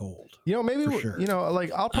to behold. Maybe For sure.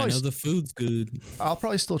 like I'll I know probably the food's good. I'll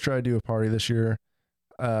probably still try to do a party this year.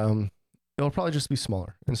 It'll probably just be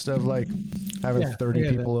smaller instead of like having Yeah, 30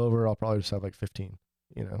 yeah, people over. I'll probably just have like 15.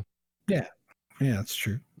 Yeah, that's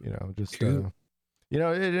true. Just Cool.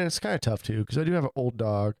 it's kind of tough too because I do have an old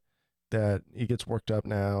dog that he gets worked up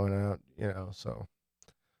now, and so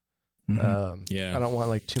Mhm. Yeah. I don't want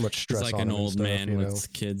like too much He's stress like on an him and old stuff, man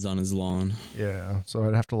with kids on his lawn. Yeah, so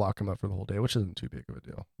I'd have to lock him up for the whole day, which isn't too big of a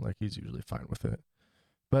deal. Like he's usually fine with it.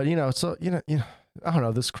 But so I don't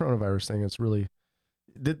know, this coronavirus thing. It's really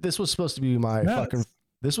this was supposed to be my No, fucking.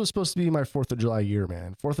 This was supposed to be my 4th of July year,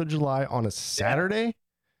 man. 4th of July on a Saturday.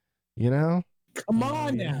 Come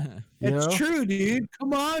on now. You It's know? true, dude.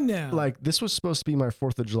 Come on now. Like this was supposed to be my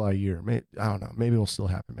 4th of July year. I don't know. Maybe it'll still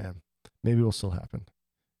happen, man. Maybe it'll still happen.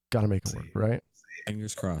 Got to make it work, right?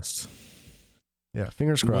 Fingers crossed. Yeah,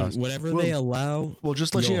 fingers crossed. Whatever Well- they allow, Well,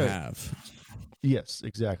 just let you'll you know. have. Yes,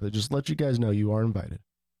 exactly. Just let you guys know you are invited.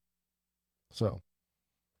 So,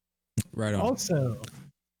 Right on. also,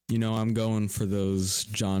 You know, I'm going for those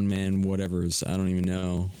John Man whatevers. I don't even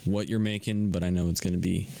know what you're making, but I know it's going to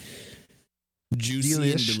be juicy and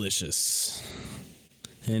Delish. delicious.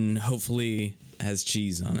 And hopefully has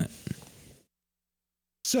cheese on it.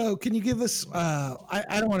 so can you give us?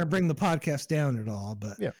 I don't want to bring the podcast down at all,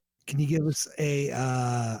 but Yeah. can you give us a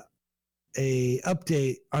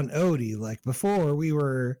update on Odie? Like before, we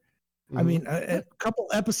were. I mean, a couple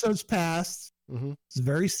episodes passed. Mhm. It's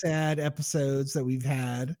very sad episodes that we've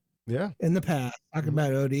had Yeah. in the past talking Mhm.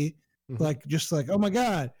 about Odie. Mhm. Like just like, oh my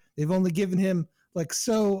god, they've only given him like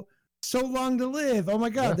so long to live. Oh my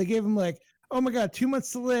god, Yeah. they gave him like, oh my god, 2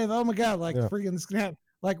 months to live. Oh my god, like Yeah. freaking this gonna happen.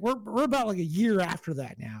 Like we're about like a year after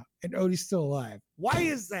that now, and Odie's still alive. Why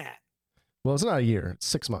is that? Well, it's not a year; it's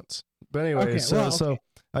 6 months. But anyway, Okay, so well, so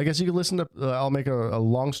I guess you could listen to. I'll make a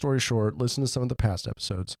long story short. Listen to some of the past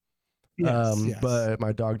episodes. Yes, But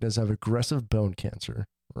my dog does have aggressive bone cancer,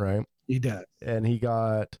 right? he does. And he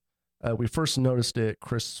got. We first noticed it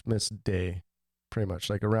Christmas Day, pretty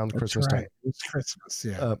much like around the That's Christmas right. time. It's Christmas.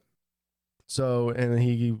 Yeah. So, and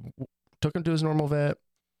he took him to his normal vet.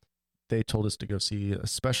 They told us to go see a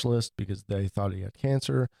specialist because they thought he had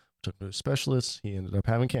cancer. Took him to a specialist. He ended up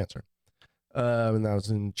having cancer. And that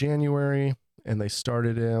was in January. And they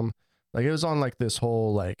started him. Like it was on like this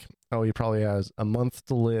whole like, oh, he probably has a month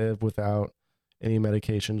to live without any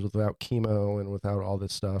medications, without chemo, and without all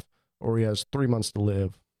this stuff. Or he has 3 months to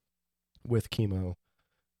live with chemo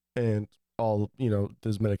and all,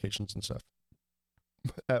 those medications and stuff.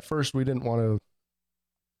 At first, we didn't want to,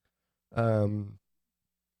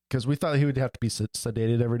 because we thought he would have to be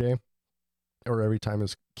sedated every day or every time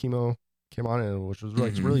his chemo came on, and which was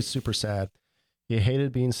like really super sad. He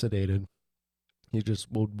hated being sedated. He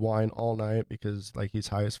just would whine all night because like he's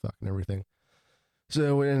high as fuck and everything.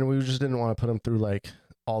 So, and we just didn't want to put him through like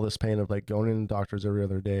all this pain of like going in to doctors every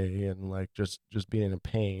other day and like just being in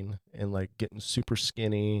pain and like getting super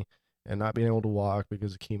skinny and not being able to walk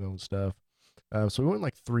because of chemo and stuff. So we went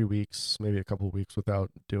like 3 weeks, maybe a couple of weeks without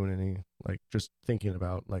doing any, like just thinking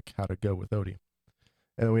about like how to go with Odie.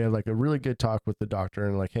 And we had like a really good talk with the doctor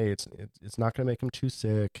and like, hey, it's not going to make him too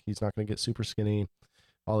sick. He's not going to get super skinny,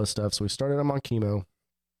 all this stuff. So we started him on chemo,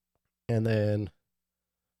 and then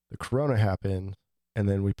the corona happened, and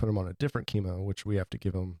then we put him on a different chemo, which we have to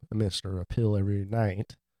give him a pill every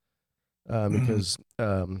night, because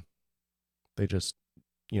they just,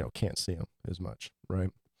 can't see him as much.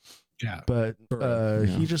 Right. Yeah. But Yeah.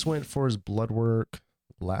 he just went for his blood work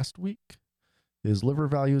last week. His liver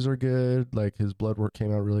values are good. Like his blood work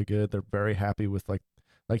came out really good. They're very happy with like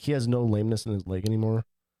he has no lameness in his leg anymore.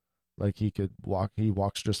 Like he could walk. He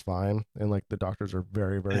walks just fine. And like the doctors are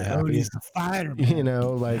very, very happy. Odie's a fighter. Man.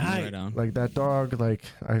 Like Nice. Right on. like that dog. Like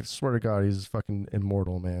I swear to God, he's fucking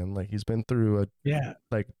immortal, man. Like he's been through Yeah.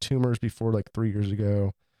 like tumors before, like 3 years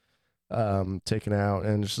ago, taken out,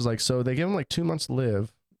 and it's just like, so they give him like 2 months to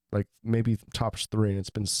live. Like maybe tops 3, and it's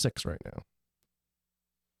been 6 right now.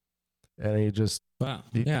 And he just, Wow.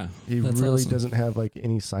 He- Yeah. he That's really awesome. doesn't have like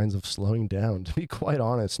any signs of slowing down, to be quite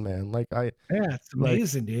honest, man. Like Yeah. It's Like,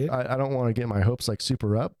 amazing, dude. I don't want to get my hopes like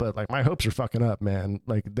super up, but like my hopes are fucking up, man.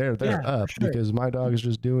 Like they're Yeah, for up sure. because my dog is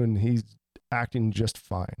just he's acting just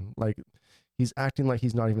fine. Like he's acting like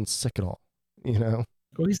he's not even sick at all, Well,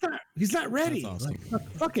 he's not ready. That's awesome.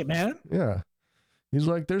 Like, fuck it, man. Yeah. He's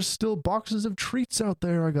like, there's still boxes of treats out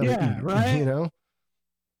there I gotta Yeah, eat, right?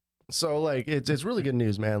 So like it's really good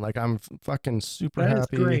news, man. Like I'm fucking super That is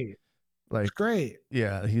happy. great. Like It's great.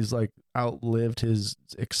 yeah, he's like outlived his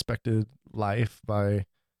expected life by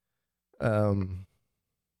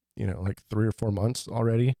like 3 or 4 months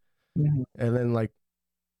already. Mhm. And then like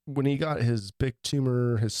when he got his big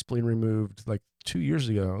tumor, his spleen removed like 2 years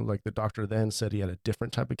ago, like the doctor then said he had a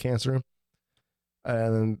different type of cancer.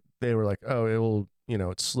 And they were like, oh, it will,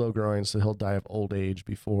 it's slow growing, so he'll die of old age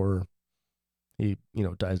before he,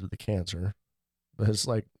 dies of the cancer. But it's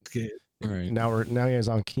like It's good. Right. now he is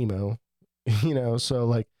on chemo, so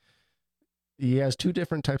like he has 2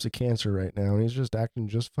 different types of cancer right now, and he's just acting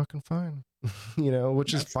just fucking fine,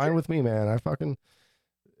 which is That's fine with me, man. I fucking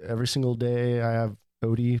every single day I have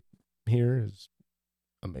Odie here is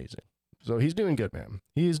amazing. So he's doing good, man.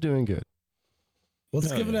 He is doing good. Let's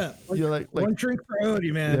Hell give it yeah. up. You're like One drink for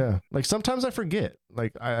Odie, man. yeah. Like sometimes I forget.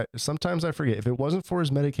 Like sometimes I forget if it wasn't for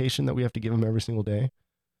his medication that we have to give him every single day.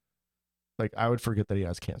 like I would forget that he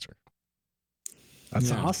has cancer. That's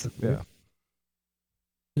Yeah. awesome. dude.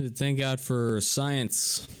 Yeah, Thank God for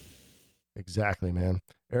science. exactly, man.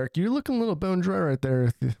 Eric, you're looking a little bone dry right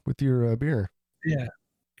there with your beer, Yeah.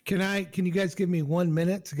 Can you guys give me 1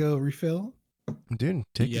 minute to go refill? dude.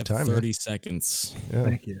 Take You your have time. 30 seconds. Man. Yeah.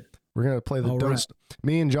 Thank you. We're gonna play the All don't. right.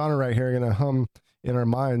 Me and John are right here gonna hum in our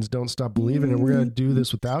minds. Don't stop believing, and we're gonna do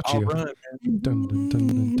this without I'll you. run, man. Dun, dun, dun,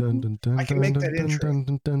 dun, dun, dun, dun, I can make that dun, intro.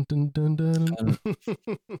 dun, dun, dun, dun, dun,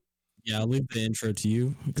 dun. Yeah, I'll leave the intro to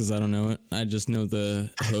you because I don't know it. I just know the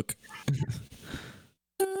hook.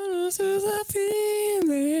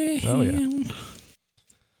 Oh, yeah.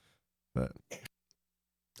 But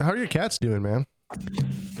how are your cats doing, man?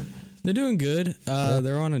 They're doing good.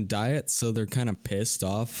 They're on a diet, so they're kind of pissed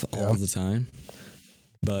off all Yeah. the time.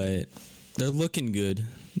 But they're looking good.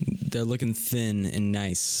 They're looking thin and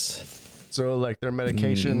nice. So like their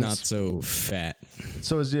medications. Not so fat.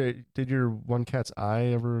 So did your one cat's eye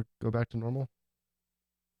ever go back to normal?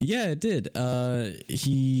 Yeah, it did.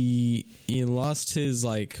 He lost his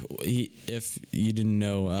if you didn't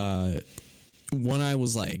know, one eye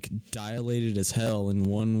was like dilated as hell and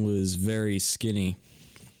one was very skinny.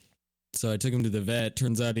 So I took him to the vet.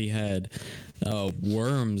 Turns out he had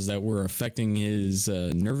worms that were affecting his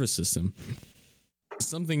nervous system.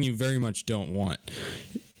 Something you very much don't want.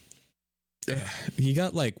 He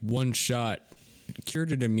got like one shot,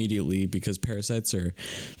 cured it immediately because parasites are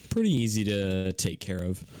pretty easy to take care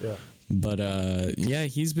of. Yeah. But yeah,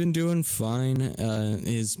 he's been doing fine.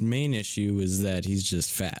 His main issue is that he's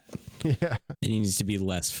just fat. Yeah. He needs to be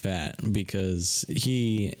less fat because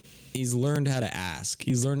he's learned how to ask.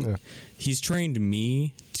 He's trained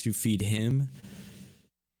me to feed him,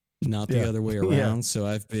 not the Yeah. other way Yeah. around. So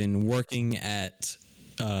I've been working at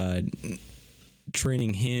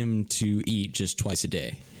training him to eat just twice a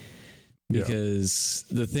day. Yeah. Because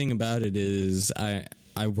the thing about it is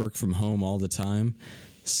I work from home all the time.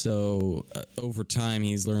 So over time,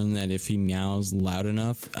 he's learned that if he meows loud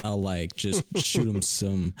enough, I'll like just shoot him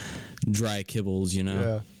some dry kibbles,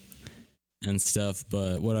 Yeah. and stuff.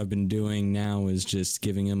 But what I've been doing now is just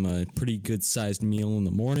giving him a pretty good sized meal in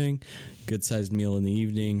the morning, good sized meal in the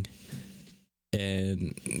evening.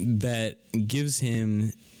 And that gives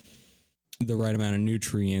him the right amount of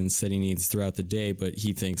nutrients that he needs throughout the day, but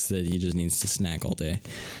he thinks that he just needs to snack all day.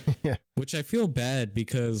 Yeah. Which I feel bad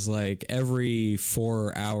because like every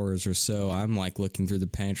 4 hours or so, I'm like looking through the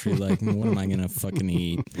pantry, like, what am I going to fucking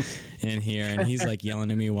eat in here? And he's like yelling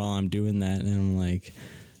at me while I'm doing that. And I'm like,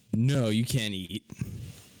 no, you can't eat.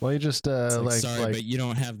 Well, you just It's like sorry, but you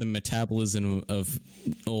don't have the metabolism of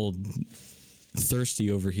old thirsty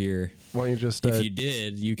over here. why don't you just If you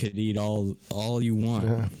did, you could eat all you want.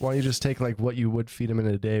 yeah. Why don't you just take like what you would feed him in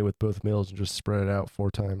a day with both meals and just spread it out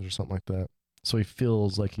 4 times or something like that, so he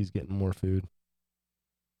feels like he's getting more food.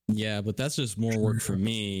 Yeah, but that's just more work for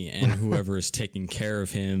me and whoever is taking care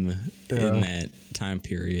of him Yeah. in that time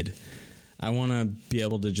period. I want to be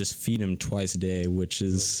able to just feed him twice a day, which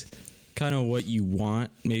is kind of what you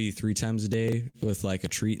want, maybe 3 times a day with like a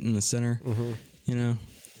treat in the center, you know?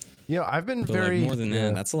 You know, I've been But very like more than yeah.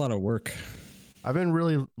 that, that's a lot of work. I've been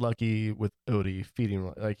really lucky with Odie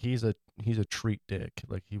feeding. Like he's a treat dick.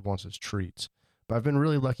 Like he wants his treats. But I've been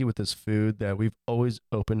really lucky with his food that we've always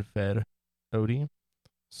open fed Odie.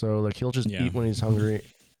 So like he'll just Yeah. eat when he's hungry,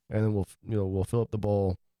 and then we'll fill up the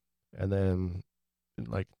bowl, and then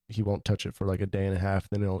like he won't touch it for like a day and a half.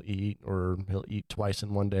 Then he'll eat, or he'll eat twice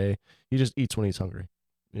in one day. He just eats when he's hungry.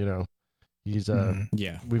 You know, he's Mhm.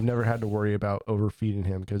 Yeah. we've never had to worry about overfeeding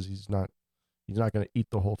him because he's not going to eat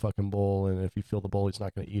the whole fucking bowl, and if you fill the bowl he's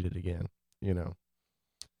not going to eat it again, you know.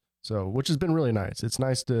 So which has been really nice. It's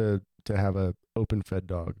nice to have a open fed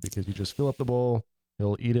dog because you just fill up the bowl,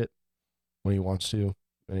 he'll eat it when he wants to,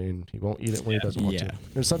 and he won't eat it when he doesn't want Yeah. to.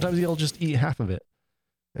 And sometimes he'll just eat half of it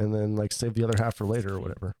and then like save the other half for later or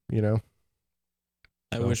whatever, you know.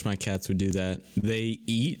 I So- wish my cats would do that. They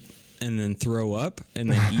eat and then throw up and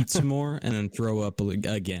then eat some more and then throw up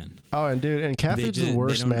again. Oh, and dude, and cat food's the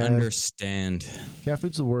worst, they don't man. understand. Cat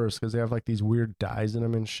food's the worst because they have like these weird dyes in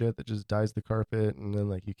them and shit that just dyes the carpet, and then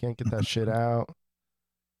like you can't get that shit out.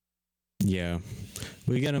 Yeah.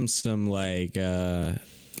 We got them some like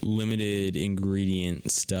limited ingredient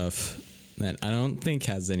stuff that I don't think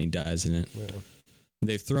has any dyes in it. Yeah.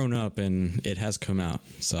 They've thrown up and it has come out.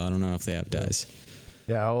 So I don't know if they have dyes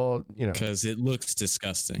Yeah, well, you know, because it looks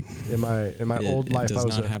disgusting. in my old It life, does I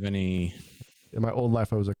was not have any. in my old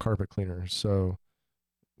life I was a carpet cleaner, so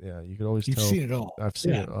yeah, you could always You've tell. seen it all. I've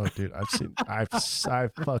seen Yeah. it. Oh, dude,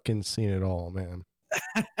 I've fucking seen it all, man.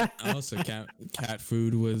 Also, cat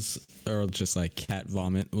food was, or just like cat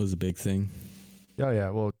vomit was a big thing. Oh yeah,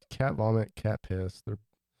 well, cat vomit, cat piss.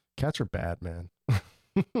 Cats are bad, man.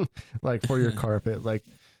 Like for your carpet, like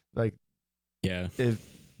Yeah. if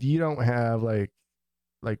you don't have like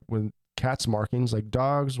when cats markings, like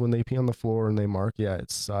dogs when they pee on the floor and they mark, yeah,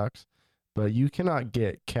 it sucks. But you cannot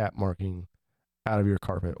get cat marking out of your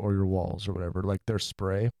carpet or your walls or whatever. Like their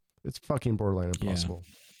spray, it's fucking borderline impossible.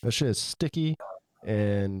 That shit is sticky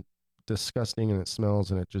and disgusting, and it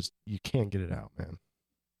smells, and it just you can't get it out, man.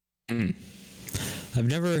 Mm. I've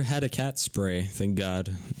never had a cat spray, thank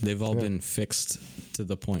God. They've all been fixed to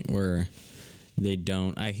the point where they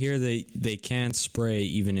don't. I hear they can spray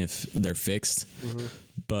even if they're fixed,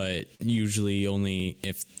 but usually only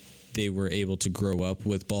if they were able to grow up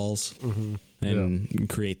with balls and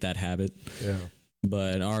create that habit. Yeah.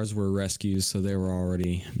 But ours were rescues, so they were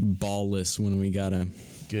already ballless when we got them.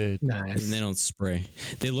 Good. Nice. And they don't spray.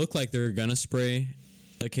 They look like they're gonna spray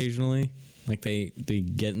occasionally, like they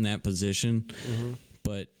get in that position,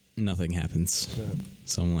 but nothing happens.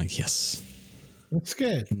 So I'm like, yes, That's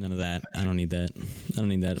good. none of that. I don't need that. I don't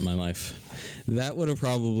need that in my life. That would have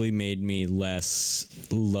probably made me less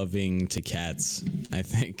loving to cats, I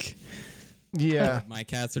think. Yeah. My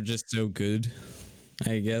cats are just so good,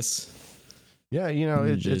 I guess. Yeah, you know,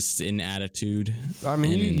 it's Just in attitude. I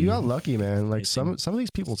mean, and you got lucky, man. Like everything. some of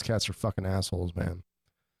these people's cats are fucking assholes, man.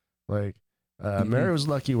 Like Mary was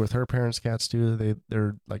lucky with her parents' cats too.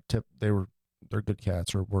 They're good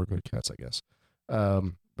cats, or were good cats, I guess.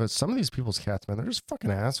 But some of these people's cats, man, they're just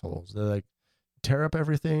fucking assholes. They like tear up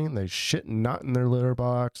everything. They shit not in their litter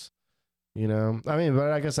box. You know, I mean,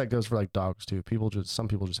 but I guess that goes for like dogs too. Some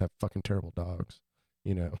people just have fucking terrible dogs.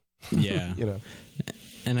 You know. Yeah. You know.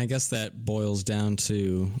 And I guess that boils down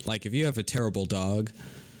to, like, if you have a terrible dog,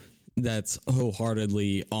 that's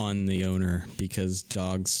wholeheartedly on the owner, because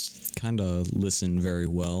dogs kind of listen very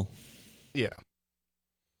well. Yeah.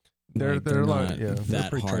 They're not they're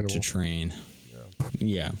that pretty hard to trainable. train.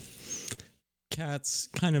 Yeah. Cats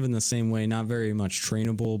kind of in the same way, not very much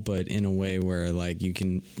trainable, but in a way where like you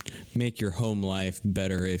can make your home life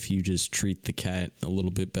better if you just treat the cat a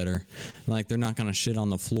little bit better. Like they're not going to shit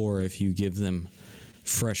on the floor if you give them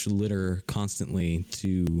fresh litter constantly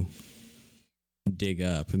to dig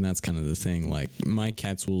up. And that's kind of the thing. Like my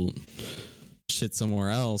cats will shit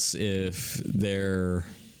somewhere else if they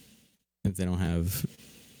don't have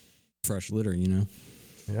fresh litter, you know?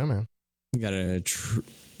 Yeah, man. You gotta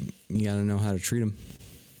know how to treat them.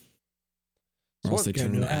 Or else they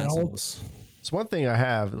turn into assholes. It's one thing I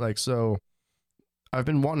have, like, so I've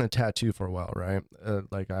been wanting a tattoo for a while, right?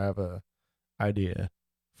 Like I have a idea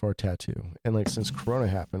for a tattoo, and like since Corona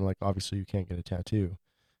happened, like obviously you can't get a tattoo,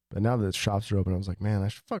 but now that the shops are open, I was like, man, I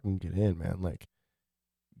should fucking get in, man. Like,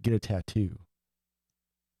 get a tattoo,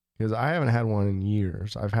 because I haven't had one in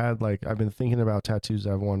years. I've been thinking about tattoos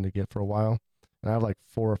I've wanted to get for a while, and I have like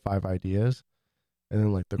 4 or 5 ideas, and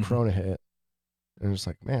then like the Corona hit, and it's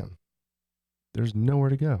like, man, there's nowhere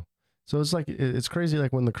to go. So it's like, it's crazy,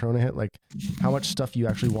 like when the Corona hit, like how much stuff you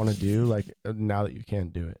actually want to do, like now that you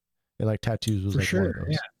can't do it. And like tattoos was For like sure, one of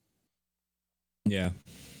those. Yeah.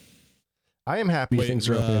 I am happy things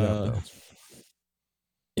are opening up though.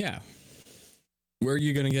 Yeah. Where are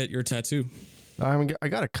you gonna get your tattoo? I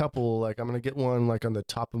got a couple, like I'm going to get one like on the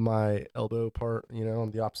top of my elbow part, you know, on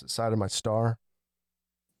the opposite side of my star.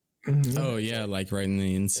 Oh yeah, like right in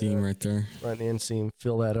the inseam right there. Right in the inseam,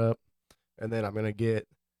 fill that up. And then I'm going to get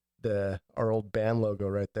our old band logo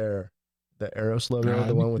right there. The Eros logo,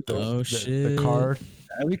 the one with the card.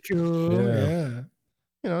 That'd be cool. Yeah.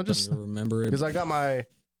 You know, just remember it. because I got my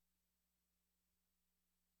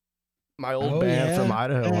old band from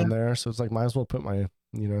Idaho on there, so it's like might as well put my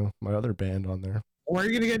other band on there. Where are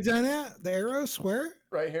you gonna get done at? The Arrows? Where?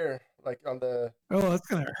 Right here, like on the that's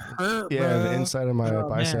gonna hurt. the bro. inside of my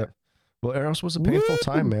bicep. Man. Well, Eros was a painful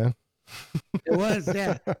time, man. It was,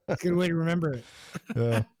 yeah. Good way to remember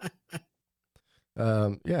it.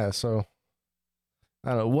 Yeah. So I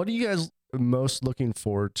don't know. What are you guys most looking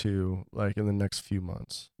forward to, like in the next few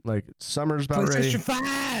months? Like summer's about ready. PlayStation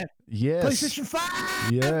 5. Yes. PlayStation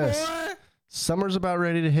 5. Yes. Boy. Summer's about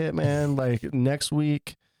ready to hit, man. Like next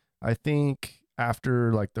week, I think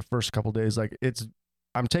after like the first couple days, like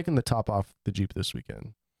I'm taking the top off the Jeep this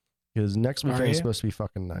weekend because next weekend is supposed to be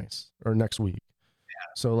fucking nice, or next week.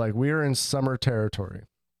 Yeah. So like we're in summer territory.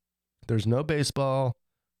 There's no baseball.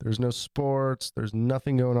 There's no sports. There's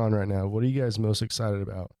nothing going on right now. What are you guys most excited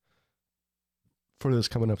about for this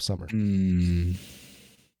coming up summer?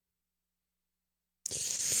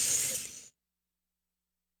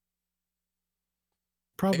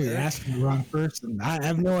 Probably asking the wrong person. I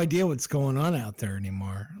have no idea what's going on out there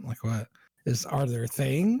anymore. Like, what are there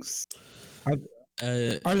things?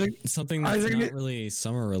 Are they? Something Are that's they not gonna- really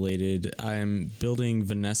summer related. I'm building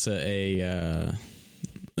Vanessa a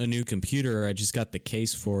new computer. I just got the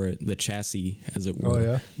case for it, the chassis, as it Oh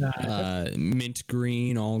were. yeah. Mint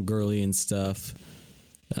green, all girly and stuff.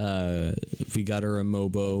 We got her a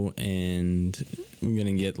Mobo, and we're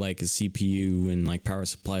gonna get like a CPU and like power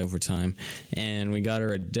supply over time. And we got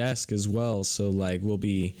her a desk as well. So like we'll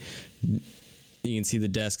be, you can see the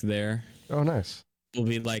desk there. Oh nice. We'll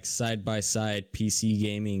be like side by side PC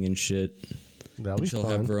gaming and shit. That'll be She'll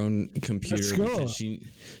fun. have her own computer cool. because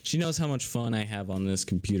she knows how much fun I have on this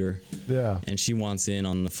computer, Yeah. and she wants in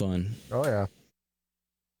on the fun. Oh yeah.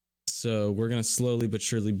 So we're gonna slowly but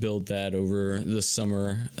surely build that over the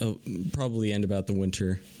summer, probably end about the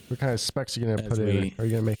winter. What kind of specs are you gonna As put in? we- Are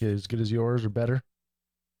you gonna make it as good as yours or better?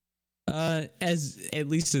 As at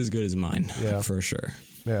least as good as mine, Yeah. for sure.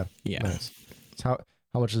 Yeah. Yeah. Nice. So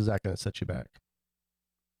how much is that gonna set you back?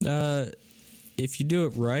 If you do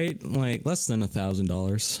it right, like less than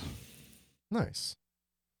 $1,000, Nice.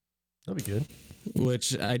 That'll be good.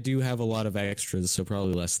 which I do have a lot of extras, so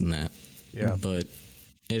probably less than that. Yeah. But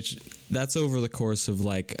that's over the course of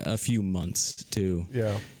like a few months too.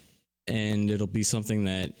 Yeah. And it'll be something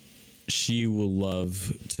that she will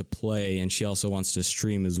love to play, and she also wants to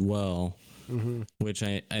stream as well, Mm-hmm. which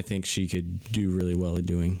I think she could do really well at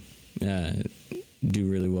doing. Do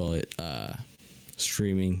really well at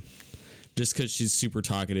streaming, just because she's super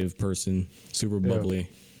talkative person, super Yeah. bubbly,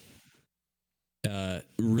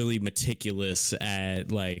 really meticulous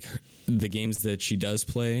at like the games that she does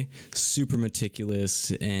play, super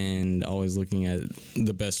meticulous and always looking at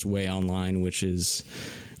the best way online, which is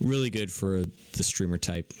really good for the streamer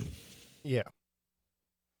type. Yeah.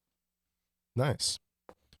 Nice.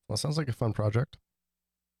 Well, sounds like a fun project.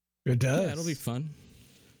 It does. Yeah, it'll be fun.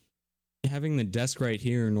 Having the desk right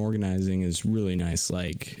here and organizing is really nice.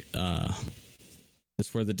 Like,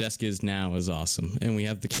 that's where the desk is now is awesome. And we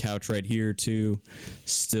have the couch right here too,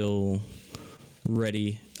 still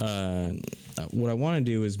ready. What I want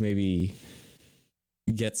to do is maybe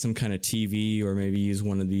get some kind of TV, or maybe use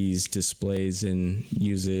one of these displays and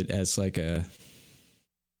use it as like a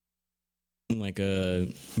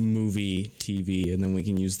movie TV, and then we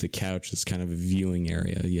can use the couch as kind of a viewing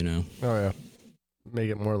area, you know. Oh yeah. Make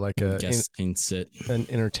it more like Guests can sit. an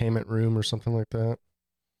entertainment room or something like that.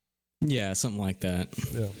 Yeah, something like that.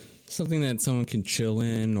 Yeah. Something that someone can chill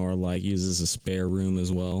in, or like use as a spare room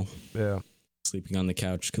as well. Yeah. Sleeping on the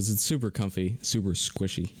couch, because it's super comfy, super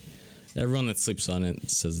squishy. Everyone that sleeps on it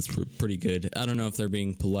says it's pretty good. I don't know if they're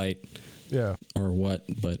being polite Yeah. or what,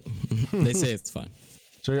 but they say it's fine.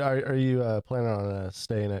 So are you planning on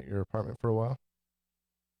staying at your apartment for a while?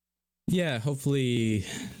 Yeah, hopefully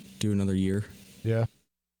do another year. Yeah.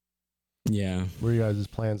 Yeah. What are you guys'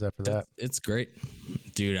 plans after that? It's great.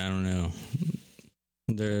 Dude, I don't know.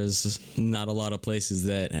 There's not a lot of places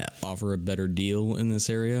that offer a better deal in this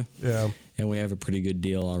area, Yeah. and we have a pretty good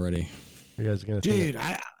deal already. You guys are gonna Dude,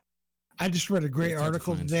 I just read a great It's hard to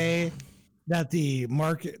article find. today that the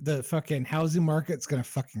fucking housing market's gonna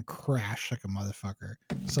fucking crash like a motherfucker.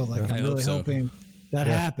 So like, Yeah. I I'm hope really so. hoping that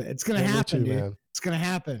Yeah. happen. It's gonna Yeah, me happen, too, dude. man. It's gonna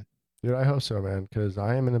happen. Dude, I hope so, man, because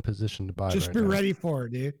I am in a position to buy. Just right be now. ready for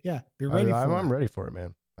it, dude. Yeah, be ready I'm for it. ready for it,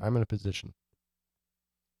 man. I'm in a position.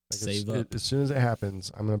 Save up. As soon as it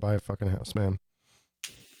happens, I'm gonna buy a fucking house, man.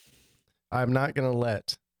 I'm not gonna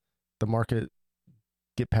let the market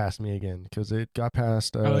get past me again, because it got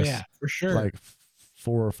past us Oh yeah, for sure. like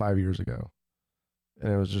 4 or 5 years ago,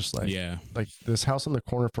 and it was just like Yeah. like this house on the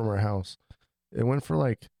corner from our house. It went for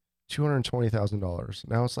like $220,000.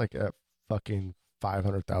 Now it's like at fucking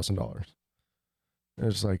 $500,000.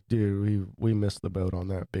 It's like, dude, we missed the boat on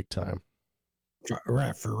that big time.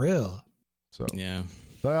 Right, for real. So, Yeah.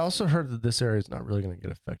 but I also heard that this area is not really going to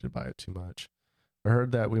get affected by it too much. I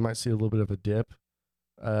heard that we might see a little bit of a dip,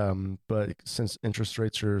 but since interest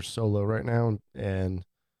rates are so low right now, and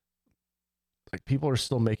like people are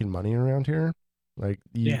still making money around here, like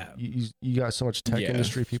you got so much tech Yeah.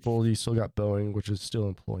 industry people. You still got Boeing, which is still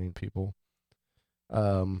employing people.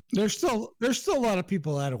 There's still a lot of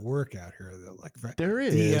people out of work out here though. Like There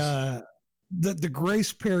is. the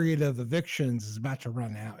grace period of evictions is about to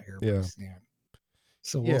run out here pretty Yeah. soon.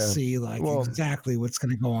 So Yeah. we'll see Well- exactly what's going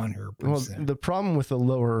to go on here pretty Well, soon. the problem with a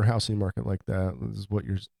lower housing market like that is what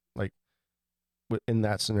you're like in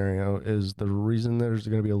that scenario is the reason there's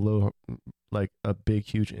going to be a big,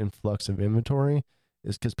 huge influx of inventory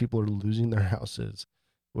is because people are losing their houses,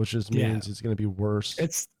 which just Yeah. means it's going to be worse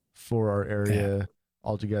It's for our area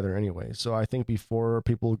altogether anyway. So I think before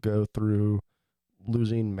people go through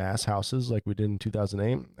losing mass houses like we did in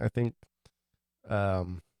 2008, I think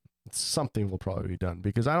something will probably be done,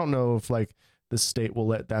 because I don't know if like the state will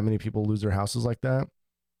let that many people lose their houses like that,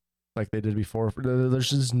 like they did before. There's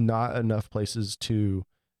just not enough places to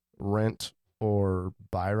rent or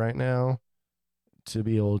buy right now to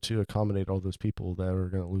be able to accommodate all those people that are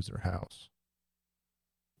going to lose their house.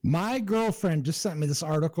 My girlfriend just sent me this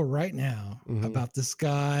article right now Mhm. about this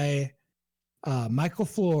guy, Michael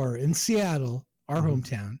Floor in Seattle, our Mhm.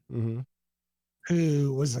 hometown, Mm-hmm.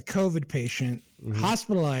 who was a COVID patient, Mhm.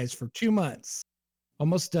 hospitalized for 2 months,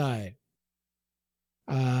 almost died.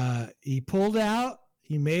 He pulled out,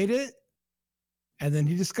 he made it, and then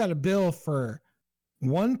he just got a bill for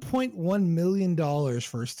 $1.1 million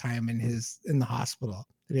for his time in the hospital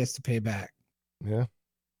that he has to pay back. Yeah.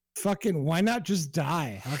 Fucking, why not just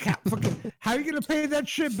die? Like, how are you gonna pay that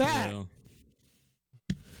shit back? Yeah.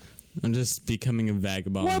 I'm just becoming a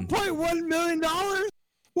vagabond. $1.1 million?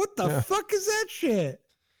 What the Yeah. fuck is that shit?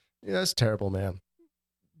 Yeah, that's terrible, man.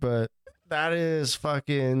 But that is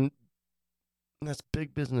fucking, that's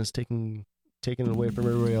big business taking it away from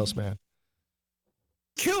everybody else, man.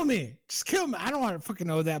 Kill me. Just kill me. I don't want to fucking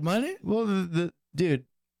owe that money. Well, the dude,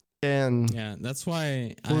 and Yeah, that's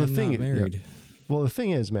why Well, the I'm thing- not married. well, the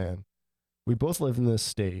thing is, man, we both live in this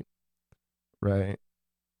state, right?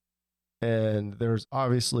 And there's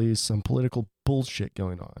obviously some political bullshit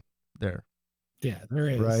going on there. Yeah, there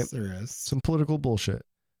is. Right. There is. Some political bullshit.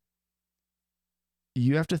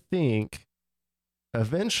 You have to think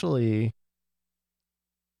eventually,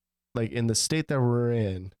 like in the state that we're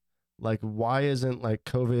in, like why isn't like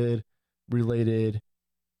COVID related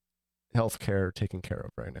healthcare taken care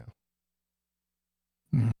of right now?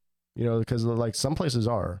 Mhm. You know, because like some places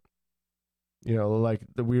are, you know, like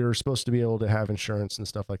we were supposed to be able to have insurance and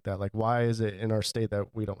stuff like that. Like, why is it in our state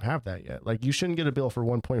that we don't have that yet? Like, you shouldn't get a bill for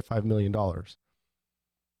 $1.5 million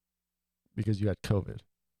because you had COVID.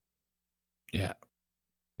 Yeah.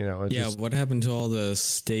 You know, it Yeah, just, what happened to all the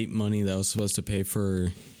state money that was supposed to pay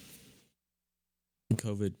for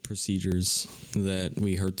COVID procedures that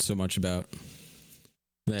we heard so much about?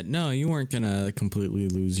 That no, you weren't gonna completely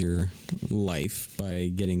lose your life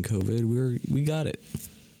by getting COVID. We got it.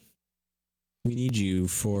 We need you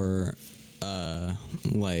for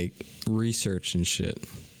like research and shit.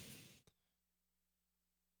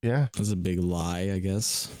 yeah. That's a big lie, I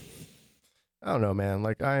guess. I don't know, man.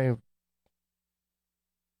 Like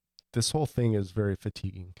this whole thing is very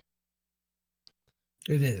fatiguing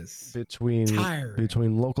It is. between Tired.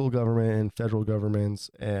 local government and federal governments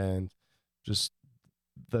and just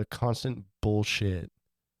the constant bullshit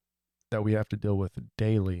that we have to deal with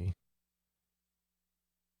daily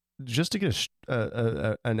just to get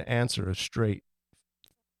an answer, a straight,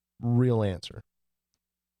 real answer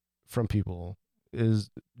from people is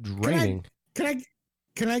draining.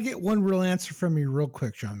 Can I get one real answer from you real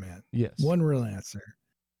quick, John Man? Yes. One real answer.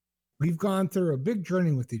 We've gone through a big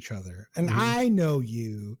journey with each other, and Mhm. I know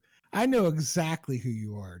you. I know exactly who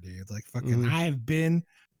you are, dude. Like fucking, Mhm. I have been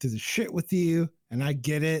through the shit with you, and I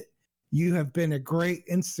get it. You have been a great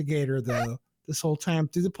instigator, though, this whole time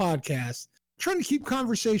through the podcast, trying to keep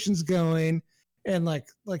conversations going, and like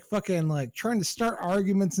fucking like trying to start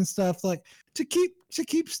arguments and stuff, like to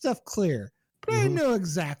keep stuff clear. But I Mhm. know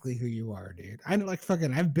exactly who you are, dude. I know, like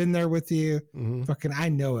fucking, I've been there with you. Mhm. Fucking, I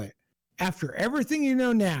know it. After everything you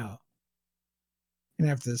know now, and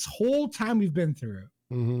after this whole time we've been through,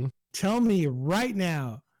 Mhm. tell me right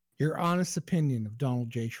now your honest opinion of Donald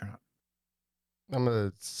J. Trump. I'm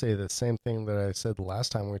gonna say the same thing that I said the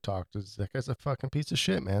last time we talked. Is that guy's a fucking piece of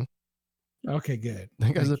shit, man. Okay, good.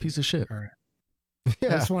 That guy's Thank a you. piece of shit. All right. I Yeah,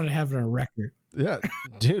 just want to have it on record. yeah,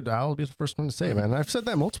 dude. I'll be the first one to say, man. I've said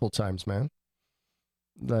that multiple times, man.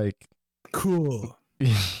 Like, Cool.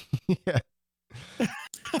 yeah,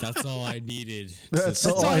 That's all I needed. That's That's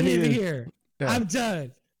all all I I need to needed. hear. Yeah. I'm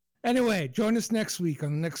done. Anyway, join us next week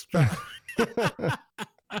on the next.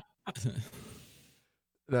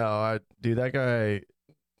 No, dude, that guy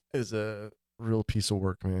is a real piece of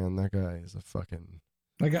work, man. That guy is a fucking.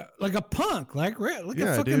 like a punk, like Yeah,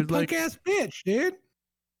 a fucking dude, punk like- ass bitch, dude.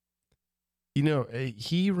 You know,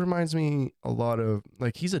 he reminds me a lot of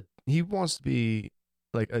like he wants to be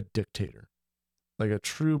like a dictator, like a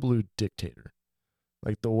true blue dictator,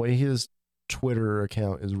 like the way his Twitter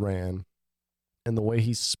account is ran, and the way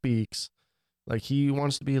he speaks, like he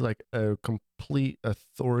wants to be like a complete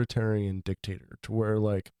authoritarian dictator, to where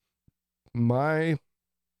like my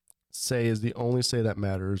say is the only say that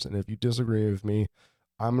matters, and if you disagree with me,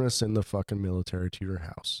 I'm gonna send the fucking military to your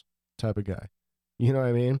house, type of guy. You know what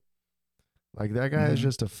I mean? Like that guy is Mhm.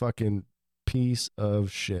 just a fucking piece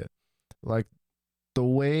of shit. Like the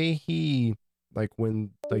way he, like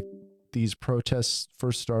when like these protests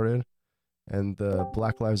first started and the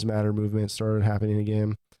Black Lives Matter movement started happening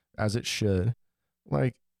again, as it should,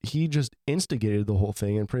 like he just instigated the whole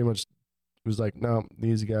thing and pretty much was like, no,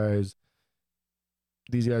 these guys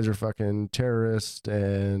are fucking terrorists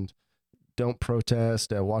and don't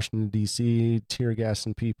protest at Washington D.C., tear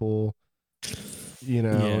gassing people,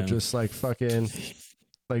 Yeah. just like fucking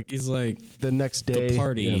like He's like the next day the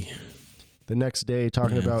party. the next day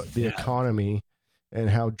talking Yeah. about the economy and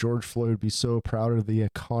how George Floyd would be so proud of the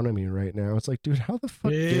economy right now. It's like, dude, how the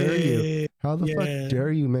fuck dare you? How the fuck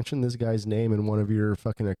dare you mention this guy's name in one of your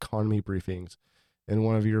fucking economy briefings and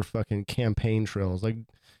one of your fucking campaign trails? Like,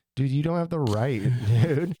 dude, you don't have the right,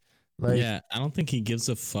 dude. Like, Yeah, I don't think he gives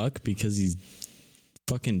a fuck because he's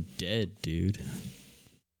fucking dead, dude.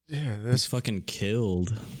 yeah, He's fucking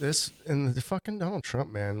killed. this and the fucking Donald Trump,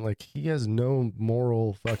 man, like he has no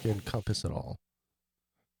moral fucking compass at all.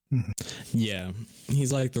 Yeah,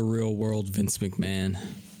 he's like the real world Vince McMahon.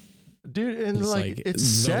 Dude, and He's like it's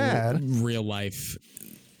the sad. real life.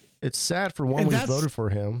 It's sad for one And we that's- voted for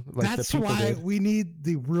him. Like That's the people why did. we need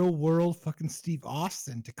the real world fucking Steve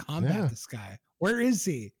Austin to combat Yeah. this guy. Where is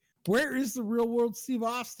he? Where is the real world Steve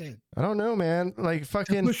Austin I don't know, man. Like to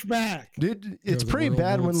fucking push back? dude, it's the pretty real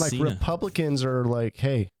bad when world like Cena. Republicans are like,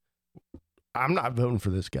 "Hey, I'm not voting for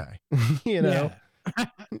this guy." you know,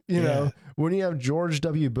 you know, when you have George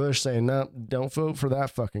W. Bush saying, "No, don't vote for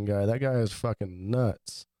that fucking guy. That guy is fucking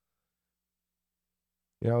nuts."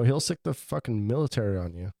 You know, he'll sick the fucking military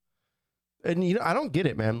on you. And I don't get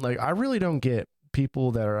it, man. Like, I really don't get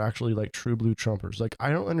people that are actually like true blue Trumpers. Like,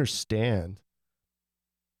 I don't understand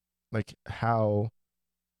like how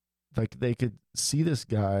like they could see this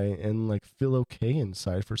guy and like feel okay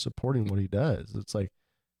inside for supporting what he does. It's like,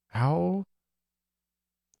 how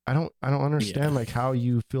I don't understand Yeah. like how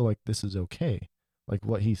you feel like this is okay, like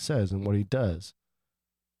what he says and what he does.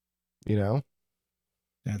 You know?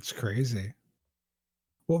 That's crazy.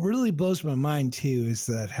 What really blows my mind too is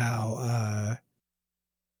that how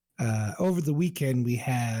over the weekend we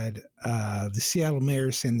had the Seattle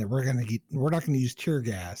mayor saying that we're not going to use tear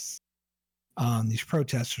gas on these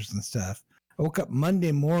protesters and stuff. I woke up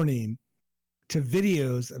Monday morning to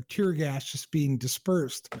videos of tear gas just being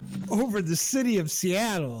dispersed over the city of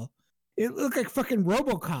Seattle. It looked like fucking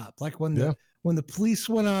RoboCop, like when the police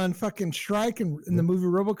went on fucking strike in the movie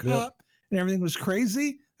RoboCop and everything was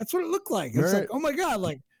crazy. That's what it looked like. It's like, oh my god,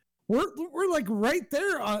 like we're like right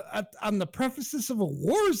there on the prefaces of a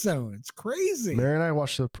war zone. It's crazy. Mary and I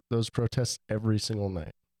watched those protests every single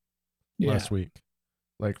night last week,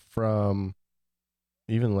 like from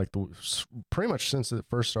even like pretty much since it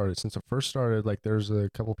first started. Like there's a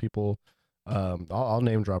couple people. I'll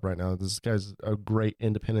name drop right now. This guy's a great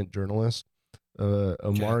independent journalist,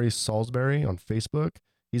 Omari Salisbury on Facebook.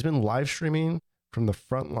 He's been live streaming from the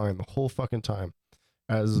front line the whole fucking time.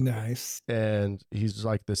 Nice. And he's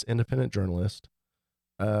like this independent journalist.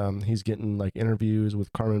 He's getting like interviews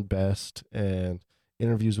with Carmen Best and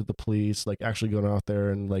interviews with the police, like actually going out there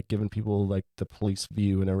and like giving people like the police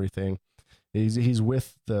view and everything. He's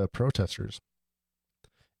with the protesters.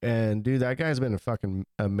 And dude, that guy's been fucking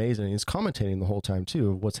amazing. He's commentating the whole time too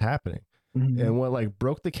of what's happening. Mm-hmm. And what like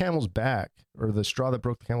broke the camel's back, or the straw that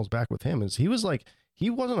broke the camel's back with him, is he wasn't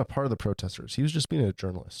a part of the protesters. He was just being a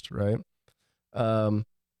journalist, right?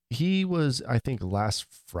 He was, I think last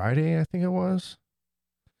Friday, I think it was.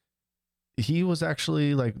 He was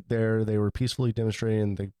actually like there. They were peacefully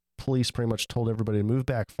demonstrating. The police pretty much told everybody to move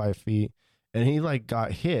back 5 feet, and he like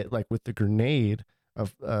got hit like with the grenade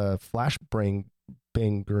of flashbang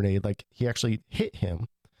grenade. Like he actually hit him,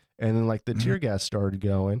 and then like the tear gas started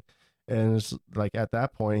going, and it's like at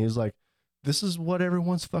that point he's like, "This is what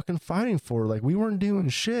everyone's fucking fighting for." Like we weren't doing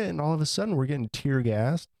shit, and all of a sudden we're getting tear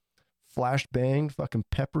gassed, flash banged, fucking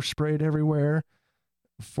pepper sprayed everywhere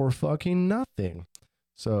for fucking nothing.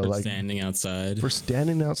 So For like standing outside. for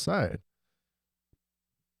standing outside,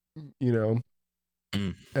 you know.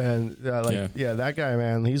 And that guy,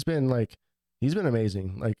 man, he's been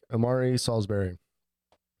amazing. Like Omari Salisbury,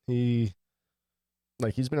 he's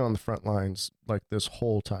been on the front lines like this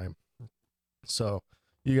whole time. So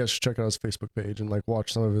you guys should check out his Facebook page and like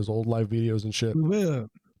watch some of his old live videos and shit. We will.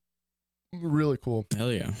 Really cool,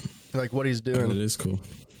 Hell yeah. like what he's That doing. is cool.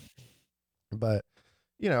 But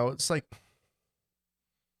it's like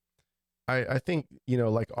I think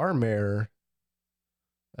like our mayor,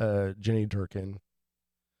 Jenny Durkin,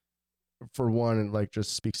 for one, like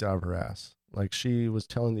just speaks out of her ass. Like she was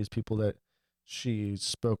telling these people that she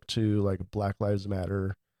spoke to like Black Lives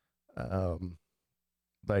Matter,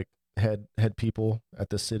 like head people at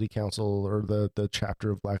the city council or the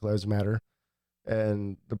chapter of Black Lives Matter,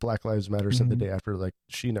 and the Black Lives Matter said the day after, like,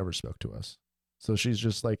 she never spoke to us. So she's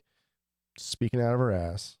just like speaking out of her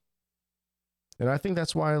ass. And I think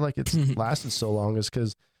that's why like it's lasted so long, is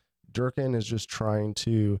because Durkin is just trying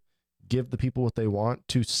to give the people what they want,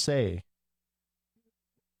 to say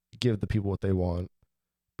give the people what they want,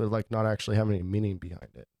 but like not actually have any meaning behind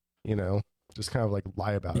it, you know, just kind of like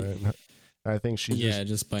lie about it. And I think she's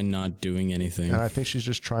just by not doing anything. and I think she's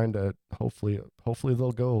just trying to hopefully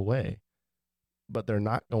they'll go away, but they're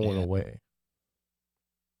not going away.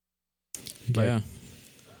 Like, Yeah.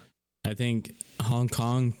 I think Hong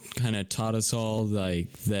Kong kind of taught us all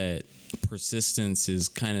like that persistence is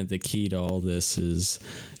kind of the key to all this. Is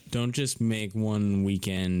don't just make one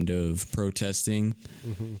weekend of protesting.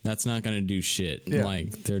 That's not going to do shit. Yeah.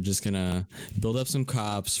 Like they're just going to build up some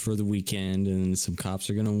cops for the weekend, and some cops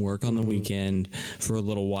are going to work on the weekend for a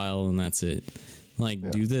little while, and that's it. Like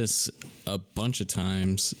do this a bunch of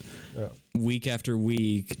times, week after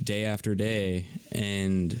week, day after day,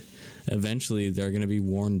 and eventually they're going to be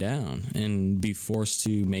worn down and be forced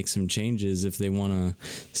to make some changes if they want to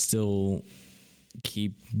still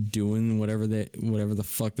keep doing whatever the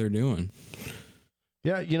fuck they're doing.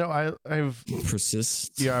 yeah, you know, I've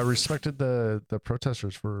Persist. yeah, I respected the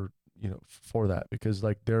protesters for, you know, for that, because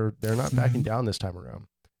like they're not backing down this time around.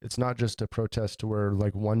 It's not just a protest to where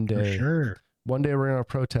like one For day sure. we're gonna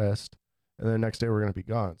protest and then the next day we're gonna be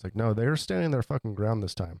gone. It's like, no, they're standing their fucking ground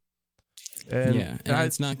this time. And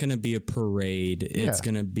it's not going to be a parade. It's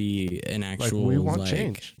going to be an like actual we want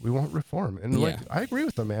change, we want reform, and like I agree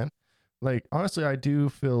with them, man. Like honestly, I do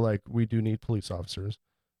feel like we do need police officers,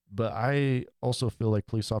 but I also feel like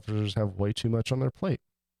police officers have way too much on their plate.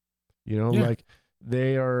 You know, like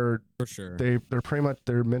they are for sure. they're pretty much,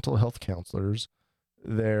 they're mental health counselors.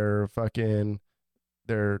 They're fucking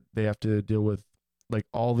they have to deal with like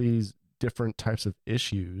all these different types of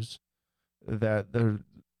issues that they're,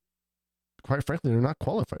 quite frankly, they're not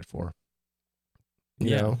qualified for.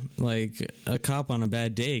 You know? Like a cop on a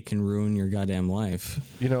bad day can ruin your goddamn life.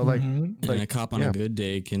 You know, like, And a cop on a good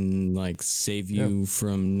day can like save you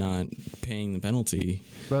from not paying the penalty.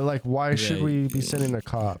 but like, why should we be sending a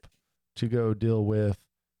cop to go deal with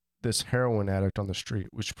this heroin addict on the street?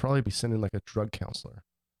 We should probably be sending like a drug counselor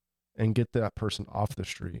and get that person off the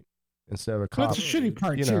street instead of a cop. That's the shitty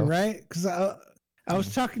part you too, know? right? Because I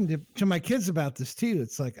was talking to my kids about this too.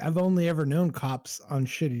 It's like I've only ever known cops on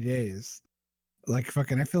shitty days. Like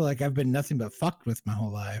fucking, I feel like I've been nothing but fucked with my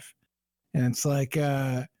whole life, and it's like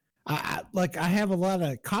I have a lot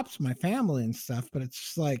of cops in my family and stuff, but it's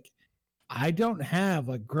just like I don't have,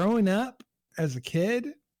 like, growing up as a kid,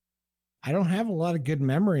 I don't have a lot of good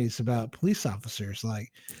memories about police officers.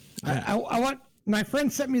 Like I want, my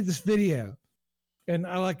friend sent me this video, and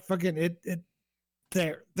I like fucking it.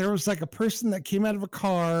 There was like a person that came out of a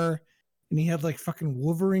car, and he had like fucking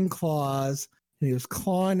Wolverine claws, and he was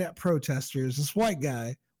clawing at protesters. This white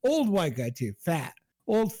guy, old white guy too,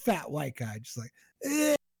 old fat white guy, just like,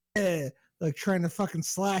 like trying to fucking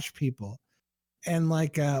slash people. And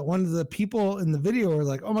like one of the people in the video were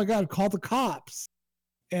like, "Oh my god, call the cops!"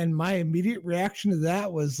 And my immediate reaction to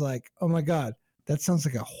that was like, "Oh my god, that sounds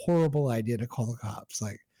like a horrible idea to call the cops."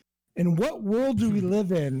 Like, in what world do we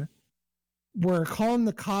live in where calling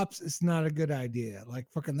the cops is not a good idea? Like,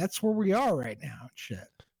 fucking, that's where we are right now. Shit.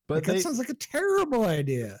 But Like, that sounds like a terrible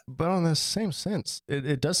idea. But on the same sense,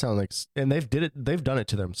 it does sound like, and they've done it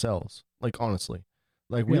to themselves. Like, honestly,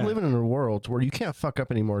 like we live in a world where you can't fuck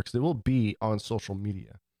up anymore because it will be on social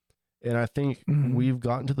media. And I think we've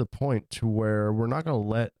gotten to the point to where we're not going to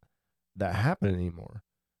let that happen anymore.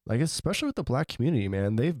 Like, especially with the black community,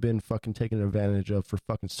 man, they've been fucking taken advantage of for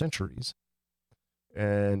fucking centuries.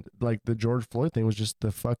 And like the George Floyd thing was just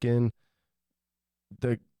the fucking,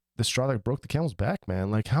 the straw that broke the camel's back,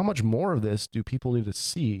 man. Like, how much more of this do people need to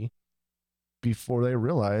see before they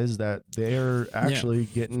realize that they're actually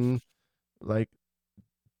getting like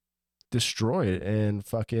destroyed and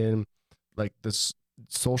fucking like this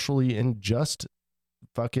socially unjust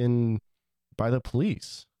fucking by the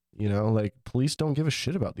police? You know, like, police don't give a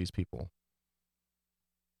shit about these people.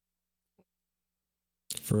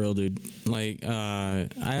 For real, dude. Like, I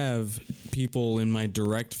have people in my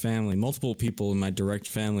direct family, multiple people in my direct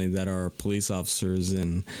family that are police officers,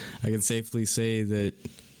 and I can safely say that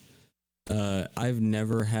I've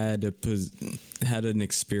never had an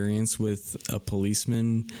experience with a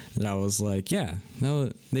policeman that I was like, yeah,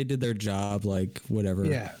 no, they did their job, like, whatever.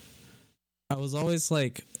 Yeah. I was always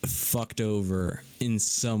like fucked over in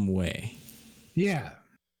some way. Yeah.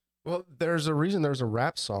 Well, there's a reason there's a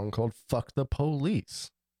rap song called "Fuck the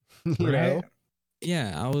Police." You know?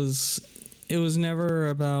 Yeah, it was never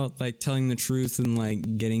about like telling the truth and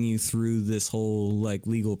like getting you through this whole like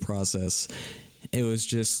legal process. It was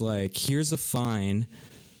just like, here's a fine,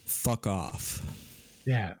 fuck off.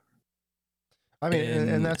 Yeah. I mean,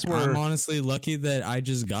 and that's where I'm honestly lucky that I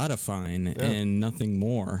just got a fine and nothing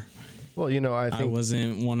more. well, you know, I I think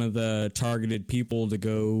wasn't one of the targeted people to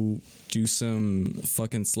go do some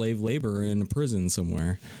fucking slave labor in a prison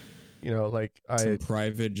somewhere, you know, like some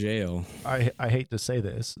private jail. I hate to say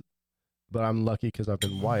this, but I'm lucky because I've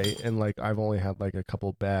been white and like I've only had like a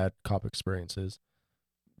couple bad cop experiences.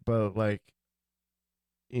 But like,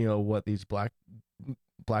 you know what these black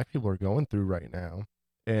people are going through right now,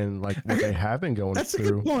 and like what they have been going That's a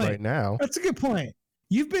through good point. right now. That's a good point.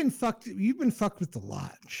 You've been fucked with a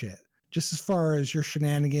lot of shit. Just as far as your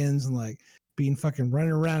shenanigans and like being fucking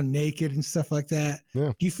running around naked and stuff like that. Yeah.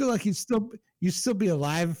 Do you feel like you'd still be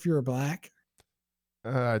alive if you were black?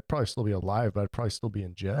 I'd probably still be alive, but I'd probably still be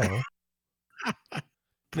in jail.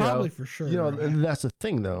 Probably for sure. You know, right? and that's the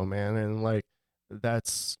thing though, man, and like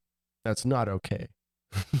that's not okay.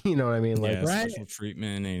 You know what I mean? Like, Yeah, right. special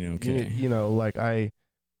treatment ain't okay. you know, like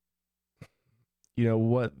you know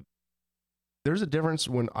what? There's a difference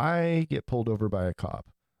when I get pulled over by a cop.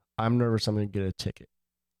 I'm nervous I'm going to get a ticket,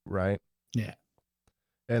 right? Yeah.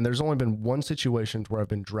 And there's only been one situation where I've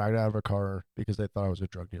been dragged out of a car because they thought I was a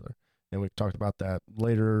drug dealer. And we talked about that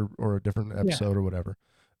later or a different episode or whatever.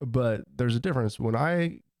 But there's a difference. When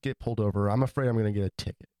I get pulled over, I'm afraid I'm going to get a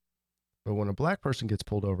ticket. But when a black person gets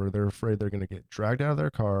pulled over, they're afraid they're going to get dragged out of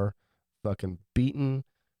their car, fucking beaten,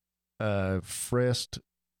 frisked,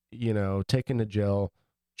 you know, taken to jail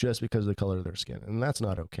just because of the color of their skin. And that's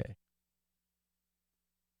not okay.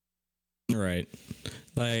 Right.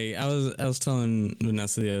 Like I was telling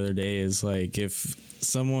Vanessa the other day is like if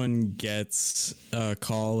someone gets a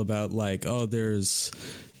call about like, oh, there's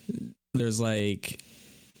like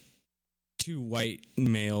 2 white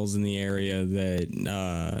males in the area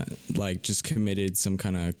that like just committed some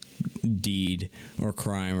kind of deed or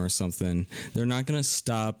crime or something, they're not gonna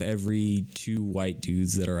stop every 2 white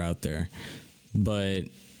dudes that are out there. But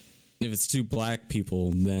if it's 2 black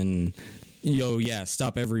people, then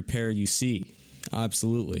stop every pair you see.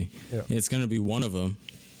 Absolutely. Yeah. It's going to be one of them.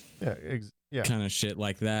 Yeah. Kind of shit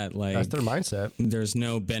like that. Like That's their mindset. There's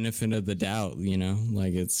no benefit of the doubt, you know?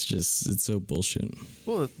 Like it's so bullshit.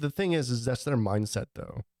 Well, the thing is that's their mindset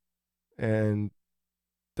though. And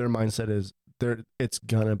their mindset is it's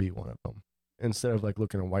gonna be one of them. Instead of like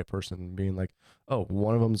looking at a white person and being like, oh,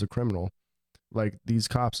 one of them's a criminal. Like these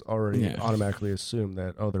cops already automatically assume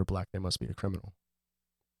that, oh, they're black, they must be a criminal.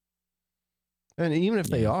 And even if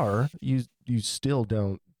they are, you still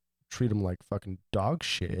don't treat them like fucking dog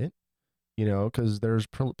shit, you know, because there's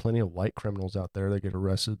plenty of white criminals out there that get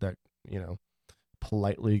arrested that, you know,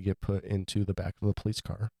 politely get put into the back of a police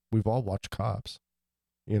car. We've all watched Cops,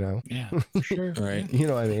 you know? Yeah, for sure. Right. You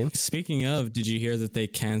know what I mean? Speaking of, did you hear that they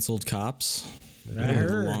canceled Cops? I One of the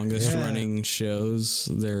heard, longest running shows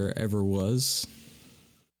there ever was.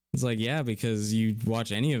 It's like, yeah, because you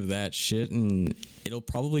watch any of that shit and it'll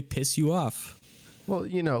probably piss you off. Well,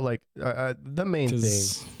 you know, like the main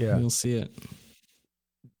thing, you'll see it.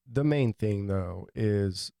 The main thing though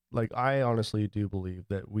is like, I honestly do believe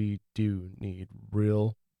that we do need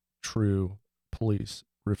real, true police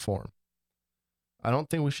reform. I don't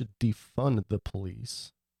think we should defund the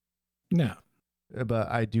police. No. But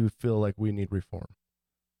I do feel like we need reform.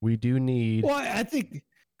 We do need. Well, I think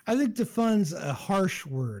defund's a harsh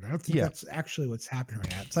word. I don't think that's actually what's happening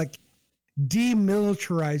right now. It's like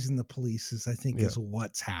demilitarizing the police is, I think, is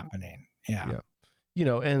what's happening. Yeah. You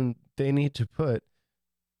know, and they need to put,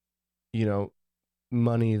 you know,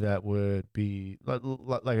 money that would be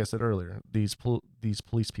like I said earlier. These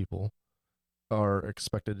police people are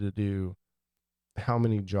expected to do how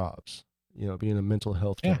many jobs? You know, being a mental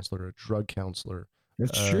health counselor, a drug counselor.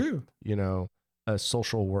 That's true. You know, a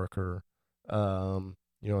social worker, you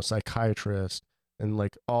know, a psychiatrist, and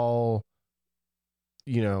like all,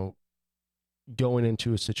 you know, going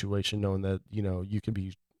into a situation knowing that, you know, you could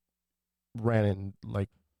be ran in like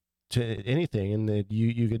to anything and that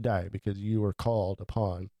you could die because you were called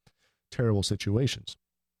upon terrible situations.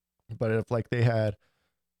 But if like they had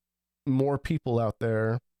more people out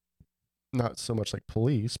there, not so much like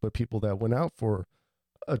police, but people that went out for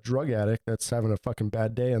a drug addict that's having a fucking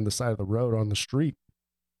bad day on the side of the road on the street,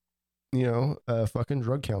 you know, a fucking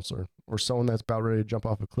drug counselor or someone that's about ready to jump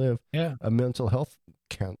off a cliff, a mental health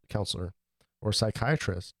counselor or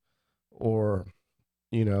psychiatrist or,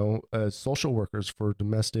 you know, social workers for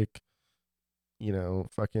domestic, you know,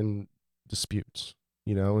 fucking disputes,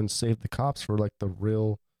 you know, and save the cops for like the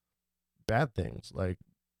real bad things. Like,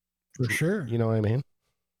 for sure. You know what I mean?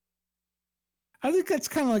 I think that's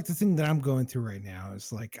kind of like the thing that I'm going through right now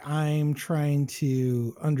is like, I'm trying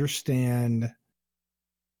to understand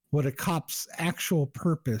what a cop's actual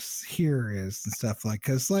purpose here is and stuff like,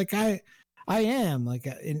 cause like I I am like,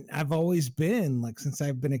 and I've always been like since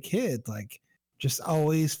I've been a kid, like just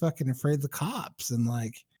always fucking afraid of the cops, and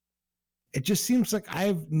like it just seems like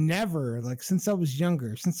I've never like since I was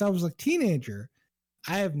younger, since I was like teenager,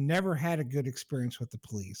 I have never had a good experience with the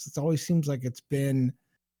police. It always seems like it's been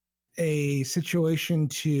a situation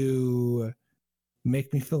to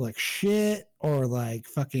make me feel like shit or like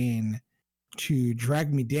fucking to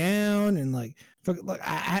drag me down and like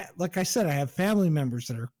like I said, I have family members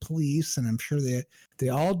that are police, and I'm sure they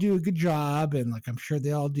all do a good job, and like I'm sure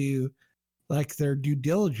they all do like their due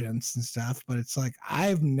diligence and stuff. But it's like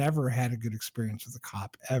I've never had a good experience with a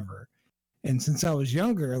cop ever, and since I was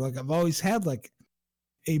younger, like I've always had like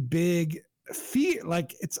a big fear.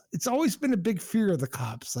 Like it's always been a big fear of the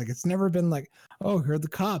cops. Like it's never been like, oh, here are the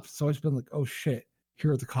cops. It's always been like, oh shit,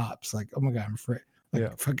 here are the cops. Like, oh my god, I'm afraid. Like,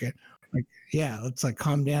 Yeah. fucking, like, yeah, let's like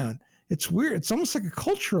calm down. It's weird. It's almost like a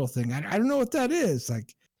cultural thing. I don't know what that is.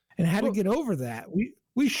 Like, and how Well- to get over that.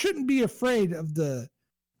 We shouldn't be afraid of the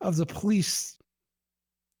police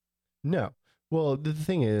No. Well, the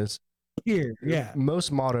thing is, here. Yeah.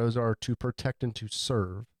 most mottos are to protect and to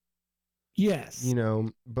serve. Yes. You know,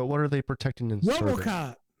 but what are they protecting and serving?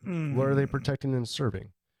 RoboCop. What are they Mm. protecting and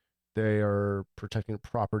serving? They are protecting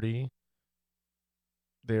property.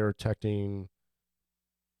 They are protecting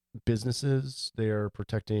businesses. They are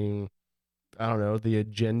protecting, I don't know, the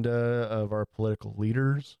agenda of our political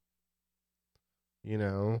leaders. You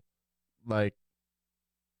know, like,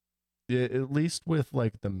 at least with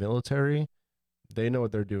like the military, they know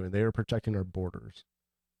what they're doing. They are protecting our borders.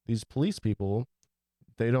 These police people,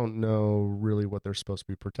 they don't know really what they're supposed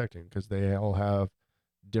to be protecting because they all have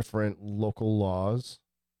different local laws.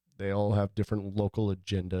 They all have different local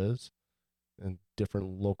agendas and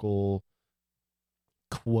different local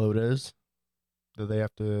quotas that they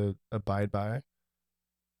have to abide by.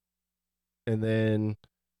 And then,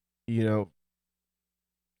 you know,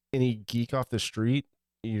 any geek off the street,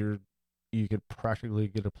 you could practically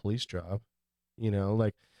get a police job. You know,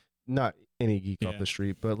 like not any geek off Yeah. the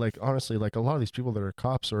street, but like honestly, like a lot of these people that are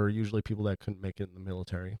cops are usually people that couldn't make it in the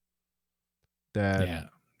military. That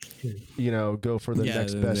Yeah. you know, go for the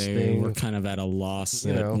next best they thing. were kind of at a loss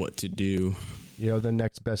You at know. what to do. You know, the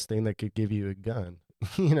next best thing that could give you a gun.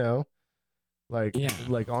 You know, like Yeah.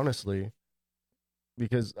 like honestly,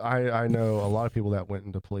 because I know a lot of people that went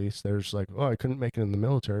into police. They're just like, oh, I couldn't make it in the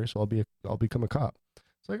military, so I'll become a cop.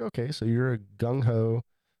 It's like, okay, so you're a gung ho,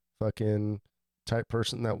 fucking type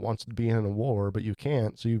person that wants to be in a war, but you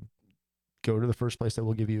can't, so you go to the first place that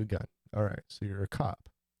will give you a gun. All right, so you're a cop.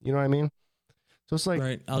 You know what I mean? So it's like,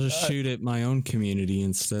 Right. I'll just shoot at my own community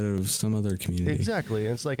instead of some other community. exactly.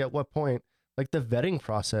 And it's like, at what point, like the vetting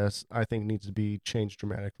process, I think needs to be changed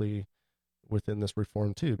dramatically within this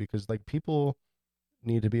reform too, because like people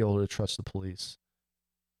need to be able to trust the police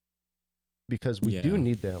because we do Yeah.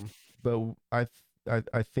 need them. But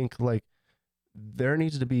I think like there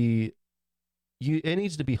needs to be it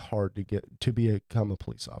needs to be hard to become a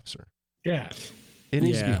police officer. Yeah. It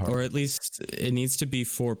needs to be hard. Or at least it needs to be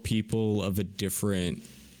for people of a different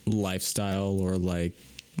lifestyle, or like,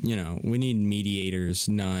 you know, we need mediators,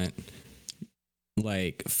 not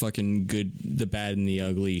like fucking good, the bad and the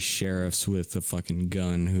ugly sheriffs with a fucking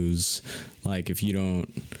gun who's like, if you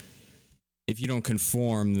don't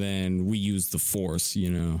conform, then we use the force, you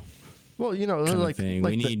know, Well, you know, kind like, of thing.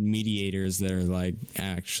 like We the- need mediators that are like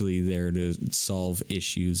actually there to solve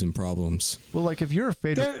issues and problems. well, like if you're a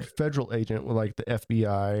There- federal agent with like the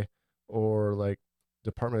FBI or like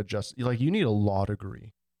Department of Justice, like you need a law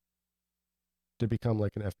degree to become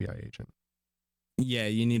like an FBI agent. Yeah,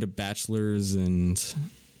 you need a bachelor's, and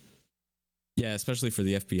yeah, especially for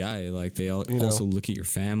the FBI, like they You know. also look at your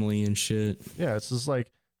family and shit. Yeah, it's just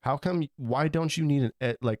like, why don't you need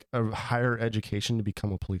like a higher education to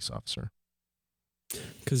become a police officer?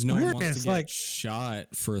 Because no one Yeah, wants to it's get like-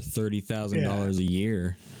 shot for $30,000 a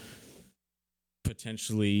year,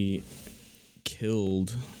 potentially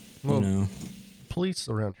killed. Well, you know. police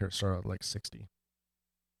around here start at like 60.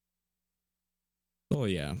 Oh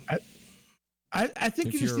yeah. I think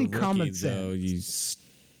If you just you're a need common rookie, though, sense. you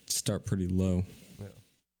start pretty low.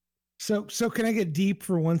 So can I get deep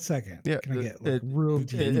for 1 second? Yeah, Can I get like, real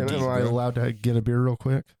deep? Am deep, I bro. allowed to get a beer real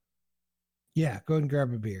quick? Yeah, go ahead and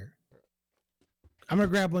grab a beer. I'm gonna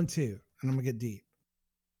grab one too, and I'm gonna get deep.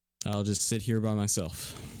 I'll just sit here by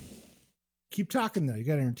myself. Keep talking though. You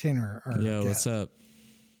got to entertain our Yo, guest. what's up?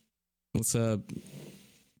 What's up,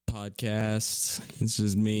 podcast? This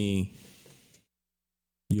is me,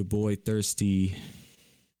 your boy Thirsty,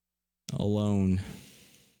 alone.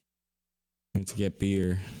 Went to get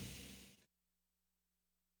beer.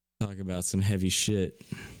 Talk about some heavy shit.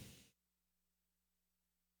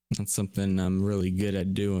 That's something I'm really good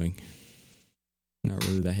at doing. Not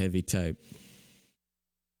really the heavy type.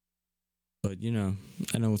 But, you know,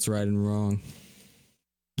 I know what's right and wrong.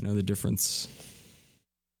 I know the difference.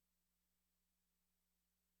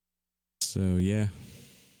 So, yeah.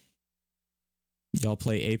 Y'all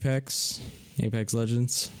play Apex? Apex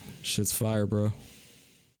Legends? Shit's fire, bro.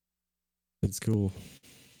 It's cool.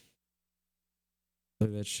 Play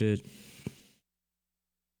that shit.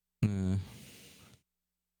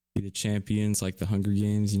 Be the champions like the Hunger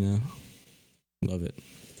Games, you know? Love it.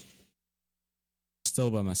 Still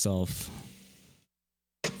by myself.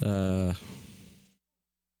 It's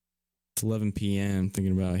 11 p.m.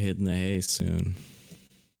 Thinking about hitting the hay soon.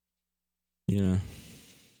 You know,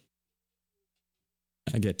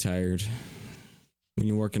 I get tired. When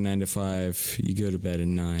you work a 9 to 5, you go to bed at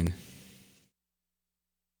 9.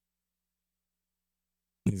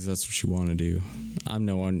 At least that's what you want to do. I'm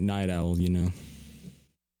no night owl, you know.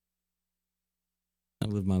 I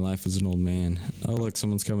live my life as an old man. Oh, look,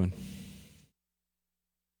 someone's coming.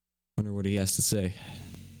 Wonder what he has to say.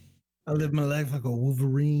 I live my life like a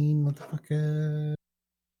Wolverine, motherfucker.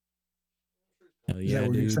 Hell Is yeah, that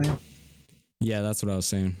what you're dude. saying? Yeah, that's what I was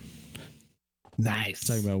saying. Nice.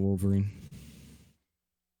 Talking about Wolverine.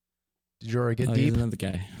 Did you already get Oh, deep? here's another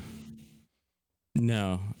guy.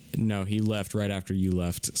 No, he left right after you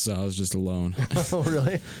left, so I was just alone. Oh,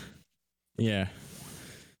 really? Yeah.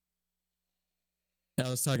 I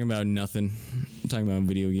was talking about nothing. Talking about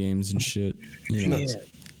video games and shit. You know, Yeah.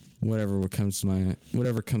 whatever comes to my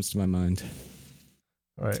mind.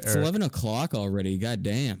 All right, It's Eric. 11 o'clock already. God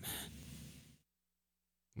damn.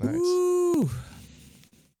 Nice. Woo!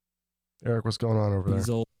 Eric, what's going on over there? These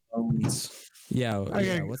old bones. Yeah, I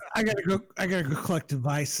yeah. gotta, I gotta go. I gotta go collect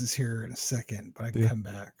devices here in a second, but I can Yeah. come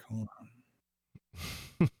back. Hold on.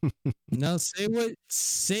 No,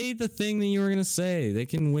 say the thing that you were gonna say. They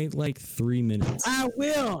can wait like 3 minutes. I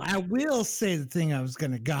will say the thing I was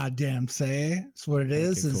gonna goddamn say. It's what it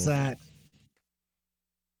is. Okay, Is cool. that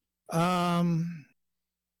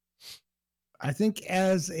I think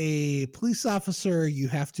as a police officer, you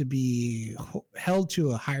have to be held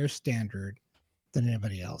to a higher standard than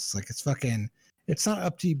anybody else. Like it's not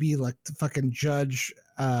up to you be like the fucking judge,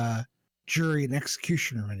 jury, and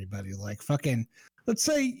executioner or anybody. Like fucking, let's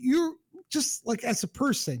say you're just like as a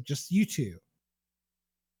person, just you two.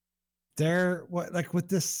 There, what like with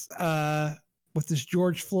this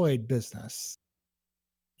George Floyd business,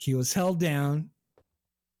 he was held down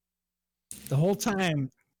the whole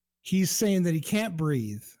time. He's saying that he can't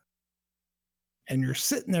breathe. And you're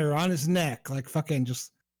sitting there on his neck, like fucking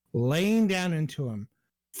just laying down into him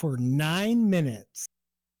for 9 minutes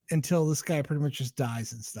until this guy pretty much just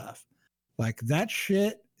dies and stuff. Like that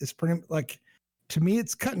shit is pretty like, to me,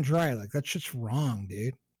 it's cut and dry. Like that shit's wrong,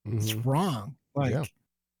 dude. It's Mhm. wrong. Like Yeah,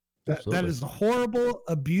 that absolutely. is a horrible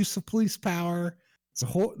abuse of police power. It's a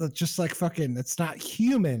whole, that's just like fucking, that's not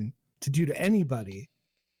human to do to anybody.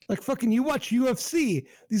 Like fucking, you watch UFC,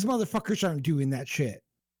 these motherfuckers aren't doing that shit.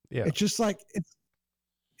 Yeah. It's just like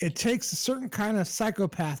it takes a certain kind of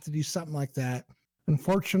psychopath to do something like that.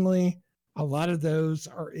 Unfortunately, a lot of those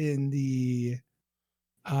are in the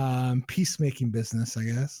peacemaking business, I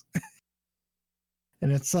guess.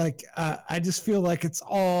 And it's like I just feel like it's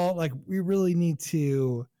all like we really need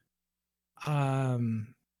to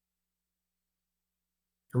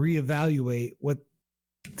reevaluate what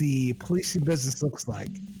the policing business looks like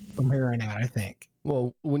from here on out, I think.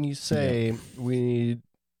 Well, when you say we need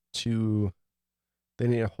to, they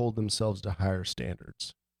need to hold themselves to higher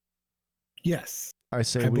standards. Yes, I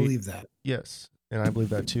say I we, believe that. yes, and I believe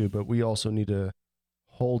that too. But we also need to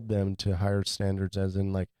hold them to higher standards, as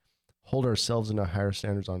in like hold ourselves into higher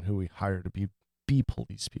standards on who we hire to be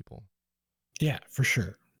police people. Yeah, for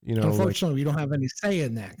sure. You know, like, Unfortunately, we don't have any say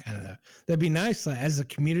in that kind of. That'd be nice, like, as a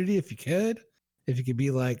community, if you could be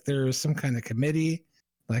like there's some kind of committee,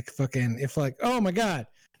 like fucking, if like, oh my god,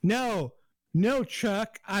 no,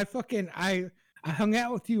 Chuck, I hung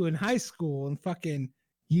out with you in high school and fucking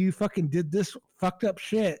you fucking did this fucked up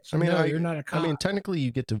shit. So no, you're not a cop. I mean, technically,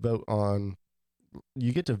 you get to vote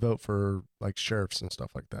for like sheriffs and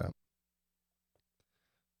stuff like that.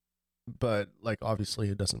 But like, obviously,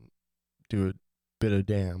 it doesn't do a bit of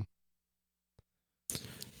damn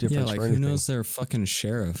difference Yeah, like for who anything. knows their fucking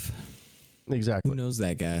sheriff? Exactly. Who knows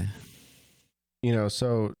that guy? You know,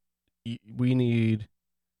 so we need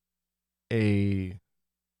a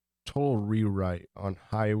total rewrite on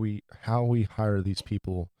how we hire these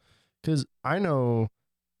people, because I know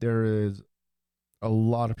there is a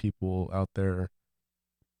lot of people out there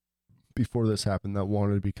before this happened that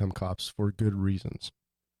wanted to become cops for good reasons,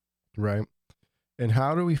 right? And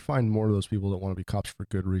how do we find more of those people that want to be cops for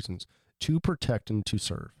good reasons, to protect and to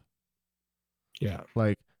serve? Yeah.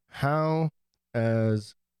 Like, how,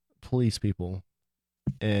 as police people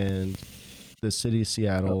and the city of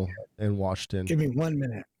Seattle and Washington, Give me 1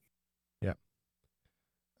 minute.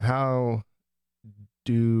 how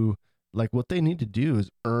do, like, what they need to do is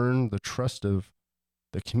earn the trust of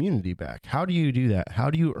the community back. How do you do that? How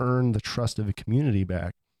do you earn the trust of a community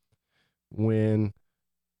back when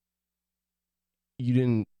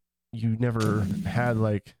you never had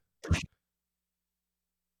like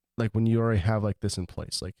when you already have like this in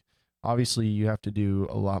place? Like, obviously you have to do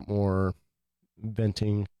a lot more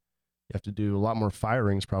venting. You have to do a lot more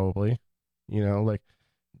firings probably, like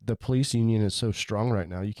the police union is so strong right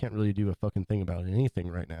now. You can't really do a fucking thing about anything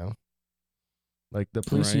right now. Like the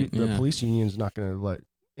police, the police union is not going to let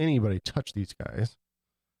anybody touch these guys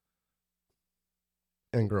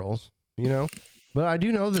and girls, But I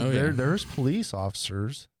do know that there's police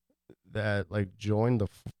officers that like joined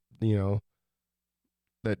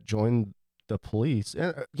that joined the police.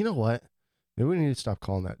 And you know what? Maybe we need to stop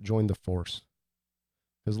calling that join the force,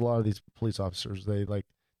 because a lot of these police officers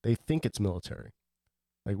they think it's military.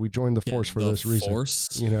 Like, we joined the force for this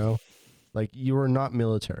reason. Like, you are not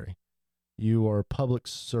military. You are public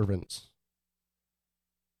servants.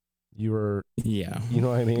 You are, you know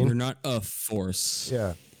what I mean? You're not a force.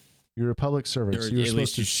 Yeah. You're a public servant. Or so you're at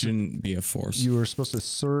least you to, shouldn't be a force. You are supposed to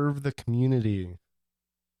serve the community.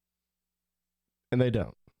 And they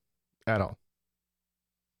don't at all.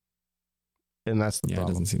 And that's the problem.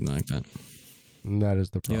 It doesn't seem like that. And that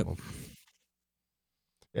is the problem.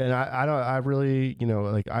 And I really,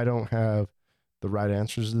 I don't have the right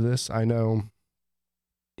answers to this. I know,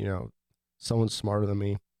 someone smarter than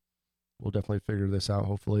me will definitely figure this out,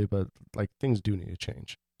 hopefully, but like, things do need to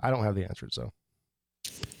change. I don't have the answers though.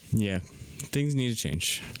 Yeah, things need to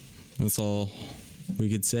change. That's all we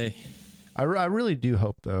could say. I really do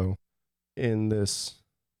hope though, in the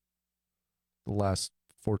last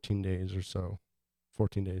 14 days,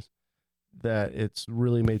 that it's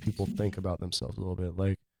really made people think about themselves a little bit.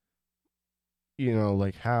 Like,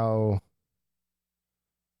 like how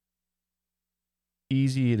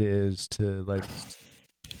easy it is to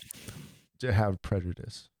have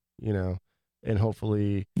prejudice, and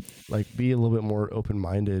hopefully like be a little bit more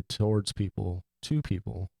open-minded towards people, to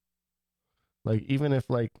people. Like, even if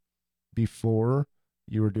like before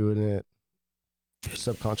you were doing it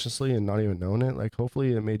subconsciously and not even knowing it, like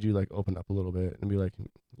hopefully it made you like open up a little bit and be like,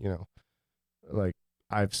 like,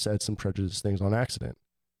 I've said some prejudiced things on accident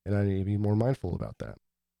and I need to be more mindful about that,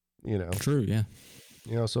 True. Yeah.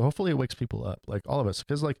 So hopefully it wakes people up, like all of us,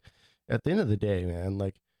 because like at the end of the day, man,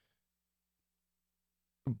 like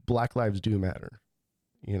Black lives do matter,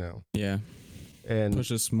 Yeah. and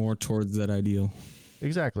push us more towards that ideal.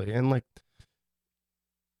 Exactly. And like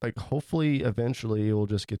hopefully eventually it will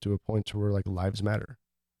just get to a point to where like lives matter,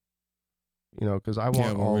 because I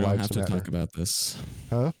want all lives to matter. Talk about this,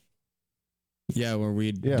 huh? Yeah, where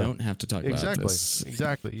we don't have to talk about this.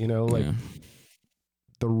 Exactly.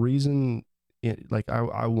 The reason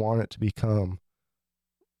I want it to become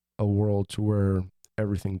a world to where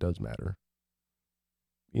everything does matter.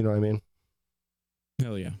 You know what I mean?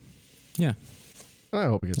 Hell yeah. Yeah. I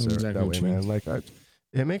hope it gets there exactly that way, man. Like,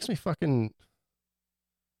 it makes me fucking,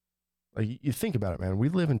 like, you think about it, man. We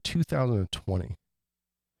live in 2020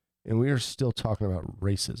 and we are still talking about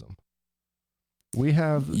racism. We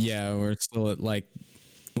have, we're still at like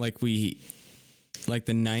the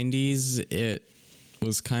 90s. It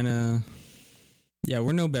was kind of,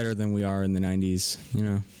 we're no better than we are in the 90s,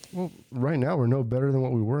 Well, right now we're no better than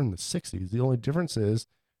what we were in the 60s. The only difference is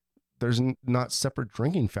there's not separate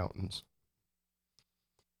drinking fountains.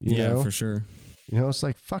 You know? For sure. It's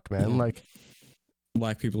like, fuck, man. Like,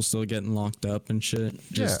 Black people still getting locked up and shit,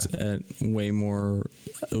 just at way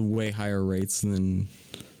higher rates than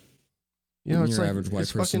it's your like, average white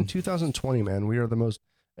it's person. fucking 2020, man. We are the most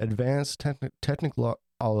advanced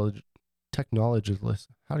technologist.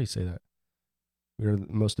 How do you say that? We are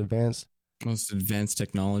the most advanced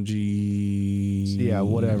technology. Yeah,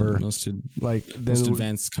 whatever. Most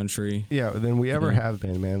advanced country. Yeah, than we ever have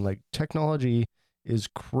been, man. Like, technology is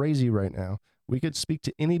crazy right now. We could speak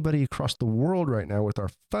to anybody across the world right now with our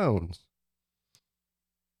phones.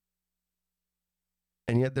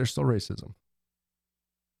 And yet there's still racism.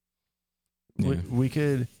 Yeah. We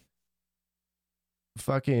could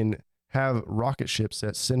fucking have rocket ships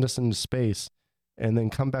that send us into space and then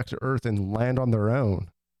come back to Earth and land on their own.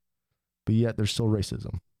 But yet there's still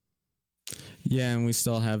racism. Yeah, and we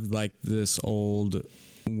still have like this old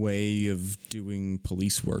way of doing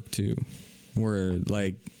police work too. Where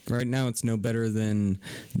like right now it's no better than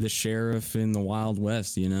the sheriff in the Wild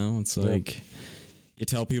West, you know? It's like you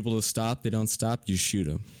tell people to stop, they don't stop, you shoot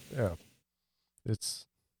them. Yeah.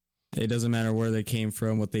 It doesn't matter where they came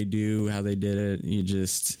from, what they do, how they did it.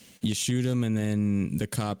 You shoot them, and then the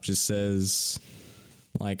cop just says,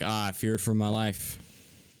 like, I feared for my life.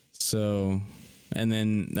 So, and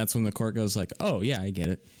then that's when the court goes like, oh yeah, I get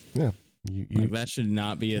it. Yeah. Like, that should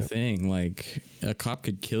not be a thing. Like, a cop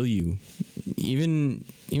could kill you, even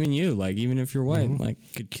you. Like, even if you're white, like,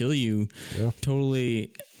 could kill you,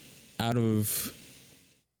 totally out of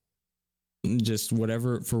just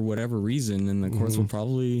whatever, for whatever reason, and the courts will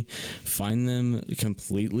probably find them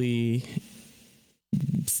completely,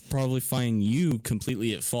 probably find you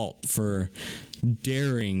completely at fault for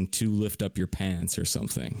daring to lift up your pants or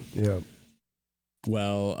something. Yeah.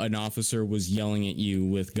 Well, an officer was yelling at you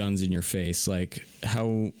with guns in your face. Like,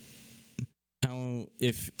 how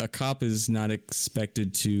if a cop is not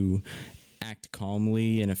expected to act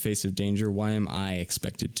calmly in a face of danger, why am I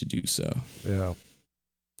expected to do so? Yeah.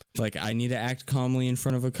 Like, I need to act calmly in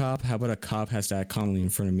front of a cop. How about a cop has to act calmly in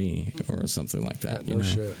front of me or something like that? No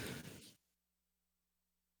shit.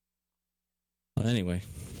 Well, anyway.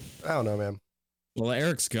 I don't know, man. Well,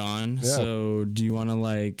 Eric's gone. Yeah. So do you want to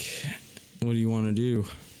what do you want to do?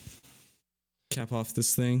 Cap off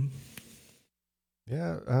this thing?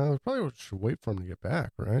 Yeah. Probably should wait for him to get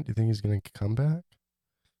back, right? Do you think he's going to come back?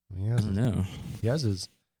 I mean, I don't know. He has his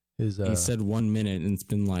He said 1 minute and it's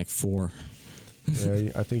been like 4. Yeah,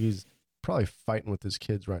 I think he's probably fighting with his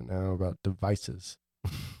kids right now about devices.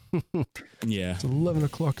 Yeah. It's 11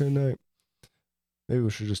 o'clock at night. Maybe we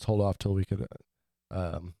should just hold off till we could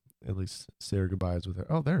at least say our goodbyes with her.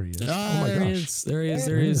 Oh, there he is. Oh my there gosh. he is. There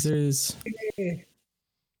he is.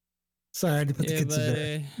 Sorry, I had to put the kids to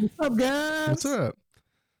bed. What's up, guys? What's up?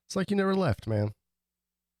 It's like you never left, man.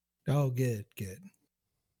 Oh, good.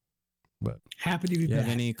 But Happy to be You back. have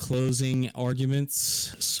any closing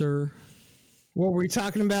arguments, sir? What were we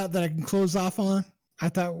talking about that I can close off on? I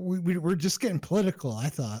thought we were just getting political. I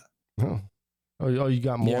thought. oh, you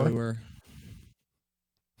got more? Yeah, we were.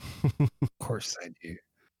 Of course I do.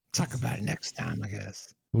 Talk about it next time, I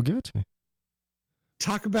guess. Well, give it to me.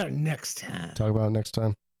 Talk about it next time. Talk about it next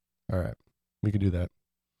time. All right. We could do that.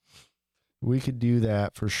 We could do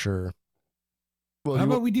that for sure. Well, How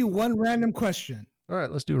about we do one random question all right,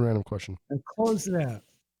 let's do a random question. and close it out?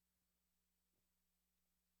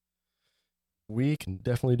 We can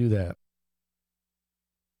definitely do that.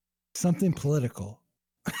 Something political.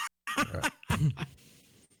 All right.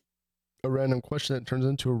 A random question that turns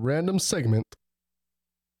into a random segment.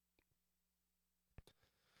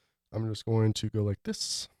 I'm just going to go like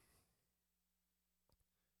this.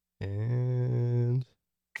 And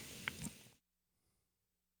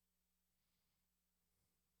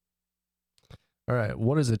all right,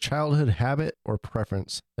 what is a childhood habit or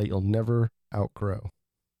preference that you'll never outgrow?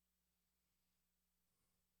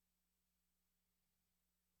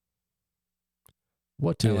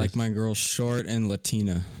 What I is? like my girl short and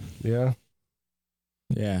Latina. Yeah,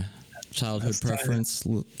 Yeah. Childhood That's tight. preference.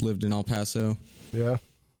 Lived in El Paso. yeah.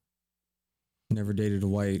 Never dated a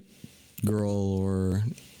white girl or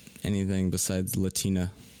anything besides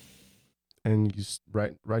Latina. And you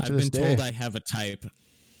right to I've this been day. told I have a type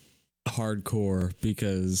hardcore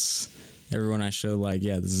because everyone I show, like,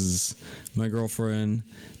 yeah, this is my girlfriend,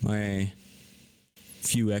 my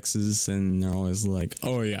few exes, and they're always like,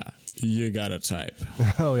 oh yeah, you got a type.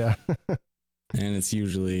 Oh yeah. And it's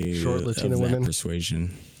usually Short of Latina that women?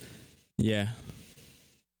 persuasion. Yeah,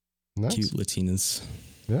 Nice. cute Latinas.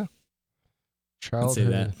 I'd Childhood. say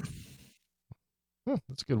that. Oh,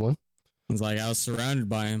 that's a good one. It's like I was surrounded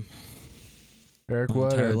by him Eric, my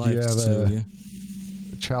what? entire Do life. you have So, a yeah.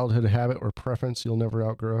 childhood habit or preference you'll never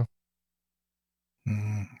outgrow?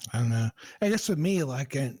 I don't know. I guess with me,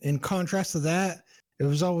 like in contrast to that, it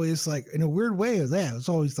was always like in a weird way of that. It was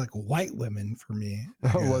always like white women for me.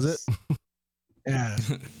 I Oh, was guess. Yeah.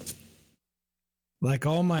 Like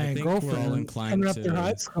all I my think we're all girlfriends inclined coming up to- through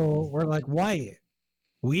high school were like white.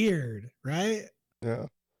 Weird, right? Yeah.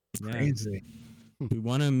 Yeah. Crazy. We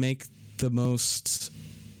want to make the most,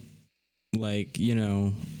 like, you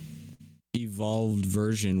know, evolved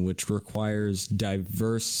version, which requires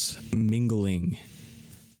diverse mingling.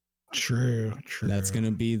 True. That's going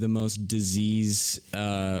to be the most disease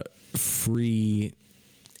free,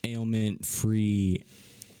 ailment free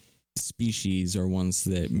species are ones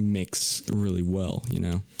that mix really well, you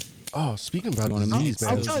know? Oh, speaking about You wanna disease, mix man.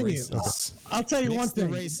 I'll those tell you. races. I'll tell you Mix one the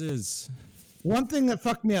thing. races. One thing that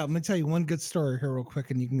fucked me up. I'm gonna tell you one good story here real quick,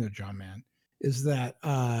 and you can go, John, man. Is that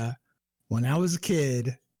when I was a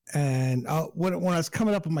kid And when I was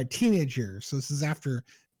coming up in my teenage years, so this is after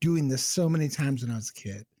doing this so many times when I was a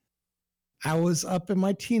kid. I was up in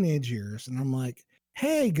my teenage years, and I'm like,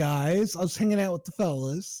 "Hey guys," I was hanging out with the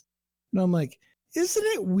fellas, and I'm like, "Isn't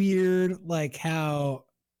it weird, like how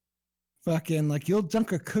fucking like you'll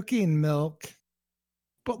dunk a cookie in milk,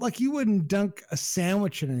 but like you wouldn't dunk a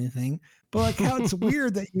sandwich in anything, but like how it's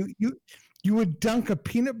weird that you would dunk a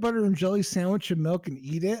peanut butter and jelly sandwich in milk and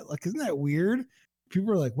eat it? Like, isn't that weird?"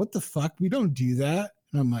 People are like, "What the fuck? We don't do that."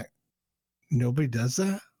 And I'm like, "Nobody does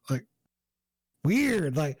that?" Like,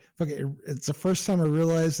 weird. Like, fucking, it's the first time I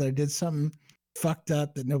realized that I did something fucked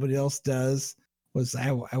up that nobody else does. Was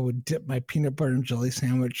I would dip my peanut butter and jelly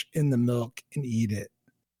sandwich in the milk and eat it.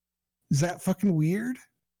 Is that fucking weird?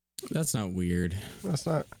 That's not weird. That's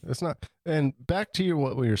not. It's not. And back to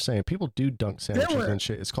what we were saying. People do dunk sandwiches were- and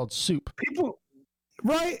shit. It's called soup. People,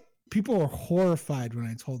 right? People were horrified when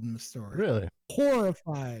I told them the story. Really?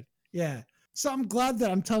 Horrified. Yeah. So I'm glad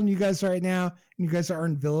that I'm telling you guys right now, and you guys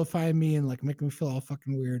aren't vilifying me and like making me feel all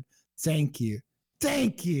fucking weird. Thank you.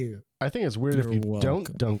 Thank you. I think it's weird if You're you welcome.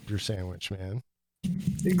 don't dunk your sandwich, man.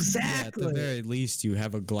 Exactly. Yeah, at the very least, you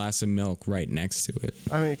have a glass of milk right next to it,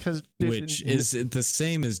 I mean, because which is the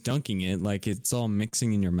same as dunking it. Like it's all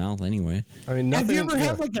mixing in your mouth anyway. I mean, Have nothing. you ever yeah.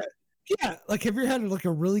 had like have you ever had like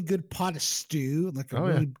a really good pot of stew, like a Oh,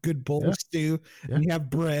 yeah. really good bowl Yeah. of stew, Yeah. and you have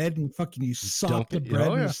bread and fucking you sop dunk the it. bread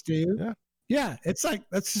Oh, in yeah. the stew? Yeah. Yeah, it's like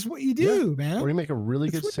that's just what you do, man. Or you make a really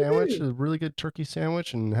That's good what you sandwich, do. a really good turkey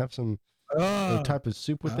sandwich, and have some Oh, type of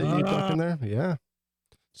soup with it. You dunk in there. Yeah.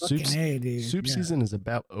 fucking A, dude. Soup Yeah. season is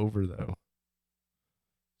about over though.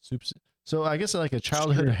 So I guess like a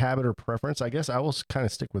childhood Sure. habit or preference, I guess I will kind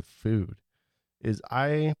of stick with food. Is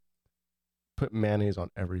I put mayonnaise on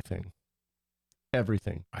everything.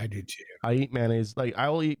 Everything. I do too. I eat mayonnaise. Like I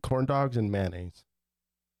will eat corn dogs and mayonnaise.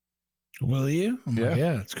 Will you? I'm like,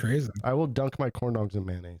 Yeah. yeah, it's crazy. I will dunk my corn dogs in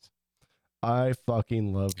mayonnaise. I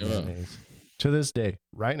fucking love Ugh. mayonnaise. To this day,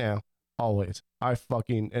 right now, always. I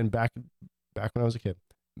fucking and back when I was a kid,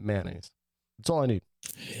 mayonnaise. That's all I need.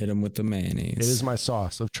 Hit them with the mayonnaise. It is my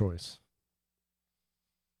sauce of choice.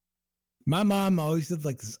 My mom always did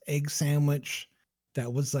like this egg sandwich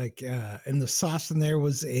that was like, and the sauce in there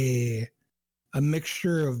was a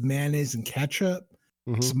mixture of mayonnaise and ketchup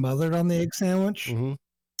Mhm. smothered on the egg sandwich. Mhm.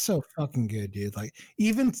 So fucking good, dude. Like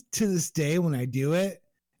even to this day when I do it,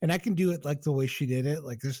 and I can do it like the way she did it,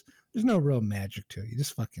 like there's no real magic to it. You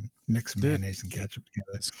just fucking mix Dude. mayonnaise and ketchup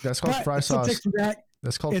together. That's called But fry it still sauce. takes me back.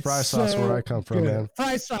 That's called It's fry sauce where so I come from, good. man.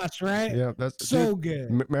 Fry sauce, right? Yeah, that's So dude,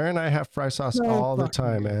 good. Mary and I have fry sauce So all the fucking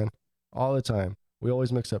time, good. man. All the time. We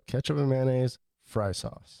always mix up ketchup and mayonnaise, fry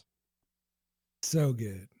sauce. So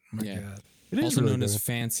good. Oh my Yeah. God. It is also really known good. as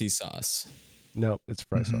fancy sauce. No, it's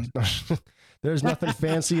fry Mhm. sauce. There's nothing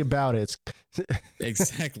fancy about it.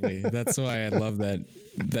 Exactly. That's why I love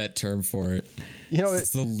that term for it. You know,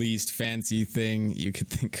 It's the least fancy thing you could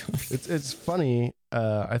think of. it's funny.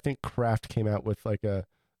 I think Kraft came out with like a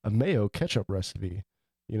mayo ketchup recipe,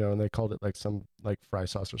 you know, and they called it like some like fry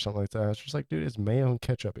sauce or something like that. It's just like, dude, it's mayo and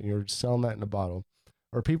ketchup, and you're selling that in a bottle.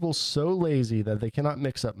 Are people so lazy that they cannot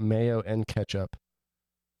mix up mayo and ketchup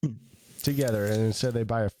together, and instead they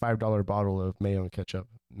buy a $5 bottle of mayo and ketchup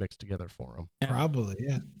mixed together for them? Probably,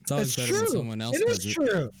 yeah. It's always It's better true. when someone else It does is it.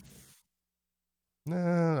 true. No,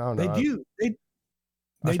 I don't They know. do. I've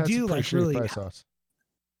They had do some pretty like shitty really. fry sauce.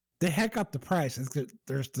 They heck up the price.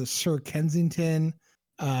 There's the Sir Kensington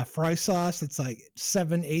fry sauce. It's like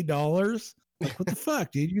 $7-8. Like what the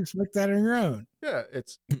fuck, dude? You just make that on your own. Yeah,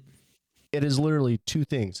 it is literally two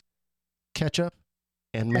things: ketchup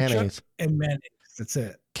and Ketchup mayonnaise. and mayonnaise. That's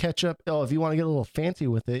it. Ketchup. Oh, if you want to get a little fancy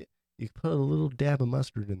with it, you can put a little dab of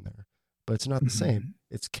mustard in there, but it's not the same. Mhm.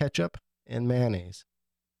 It's ketchup and mayonnaise.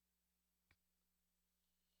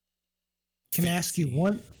 Can I ask you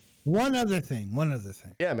one other thing? One other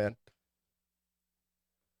thing. Yeah, man.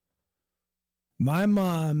 My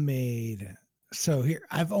mom made so here.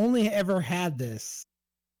 I've only ever had this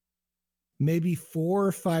maybe 4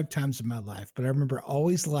 or 5 times in my life, but I remember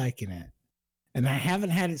always liking it, and I haven't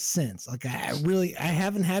had it since. Like I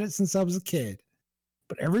haven't had it since I was a kid.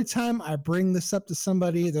 But every time I bring this up to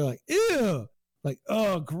somebody, they're like, "Ew!" Like,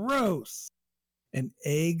 "Oh, gross." An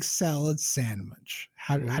egg salad sandwich.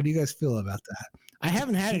 How do you guys feel about that? I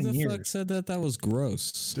haven't had it Who in the fuck years. said that was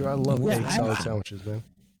gross? Dude, I love Yeah, egg salad I- sandwiches, man.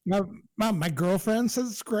 My girlfriend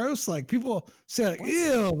says it's gross. Like people say, like,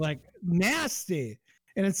 ew, like nasty.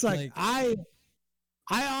 And it's like, I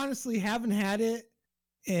honestly haven't had it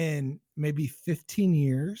in maybe 15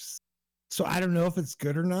 years. So I don't know if it's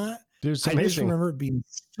good or not. Dude, it's I just amazing. remember it being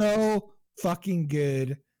so fucking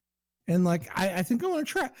good. And like, I think I want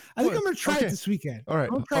to try. I think I'm gonna try Okay. it this weekend. All right.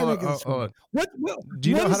 I'm gonna try to make it this hold on. weekend. What? Do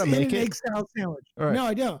you know what how is to in make an it? egg salad sandwich? All right. No,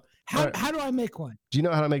 I don't. How All right. how do I make one? Do you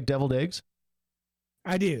know how to make deviled eggs?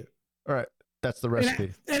 I do. All right. That's the And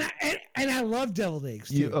recipe. I love deviled eggs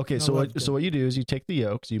too. You okay? I So love what you do is you take the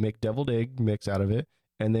yolks, you make deviled egg mix out of it,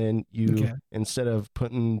 and then you Okay. instead of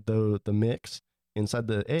putting the mix inside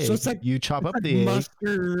the egg, it's like- you chop up like the egg.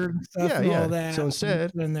 mustard and stuff Yeah, and yeah. all that. So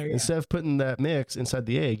instead- in there, yeah. Instead of putting that mix inside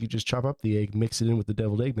the egg, you just chop up the egg, mix it in with the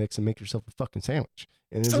deviled egg mix, and make yourself a fucking sandwich.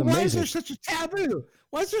 And it's So why is amazing. there such a taboo?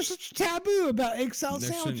 Why is there such a taboo about egg salad There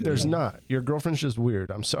shouldn't sandwiches? There's not. Your girlfriend's just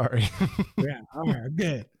weird. I'm sorry. Yeah, all right,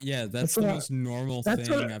 good. Yeah, that's That's the what I- most normal that's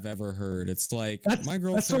thing what- I've ever heard. It's like That's- my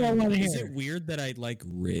that's what I girlfriend. wanna Is hear. it weird that I like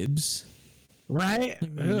ribs? Right? Ugh.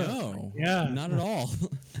 No, Yeah. not at all.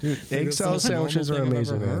 Dude, egg It's the salad most normal sandwiches are thing I've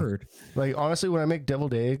amazing, ever man. heard. Like honestly, when I make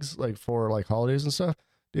deviled eggs, like for like holidays and stuff,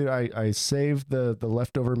 dude, I save the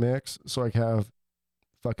leftover mix so I can have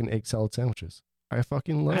fucking egg salad sandwiches. I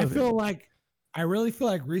fucking love I it. feel like I really feel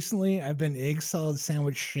like recently I've been egg salad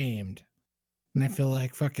sandwich shamed, and I feel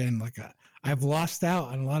like fucking like I've lost out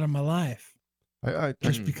on a lot of my life I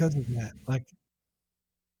just Mm. because of that. Like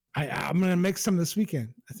I'm gonna make some this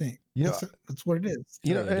weekend. I think You know- that's what it is.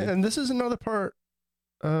 you know, Yeah, dude. and this is another part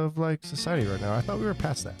of like society right now. I thought we were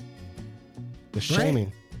past that. The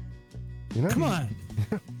shaming. You know? Come on,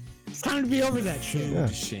 it's time to be over that shit. Yeah.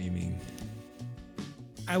 Shaming.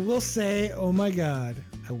 I will say, oh my God,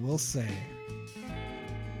 I will say,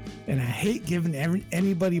 and I hate giving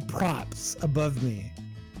anybody props above me.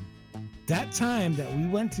 That time that we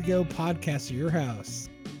went to go podcast at your house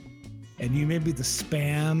and you made me the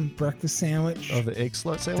spam breakfast sandwich, Oh, the egg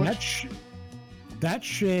slut sandwich. that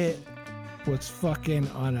shit was fucking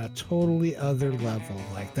on a totally other level.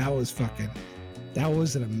 Like that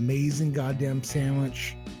was an amazing goddamn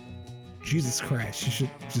sandwich. Jesus Christ, you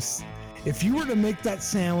should just, if you were to make that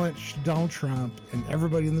sandwich, Donald Trump and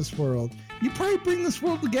everybody in this world, you'd probably bring this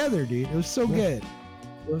world together, dude. It was so good.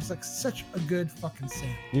 It was like such a good fucking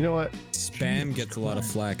sandwich. You know what? Spam Jesus gets a lot of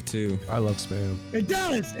Christ. flack too, I love spam. It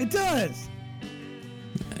does. It does.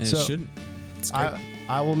 and So, it shouldn't. It's great.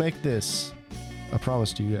 I will make this a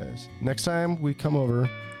promise to you guys. Next time we come over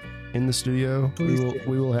in the studio, Please do.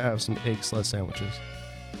 we will have some egg slut sandwiches.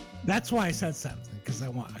 That's why I said something because I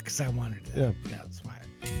wanted to. Yeah. That's why.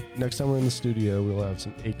 Next time we're in the studio, we'll have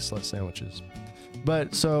some egg slut sandwiches.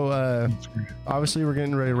 But so obviously we're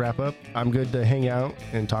getting ready to wrap up. I'm good to hang out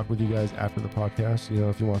and talk with you guys after the podcast. You know,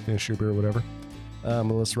 if you want to finish your beer or whatever. But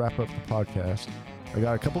let's wrap up the podcast. I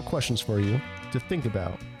got a couple questions for you to think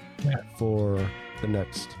about Yeah. for the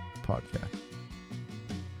next podcast.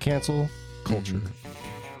 Cancel culture.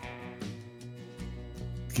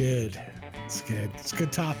 Good. It's good. It's a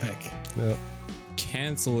good topic. Yep.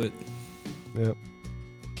 Cancel it. Yep.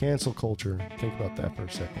 Cancel culture. Think about that for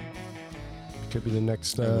a second. Could be the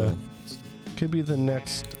next. I will. Could be the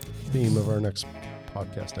next theme of our next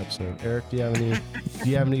podcast episode. Eric, do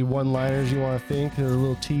you have any one-liners you want to think or a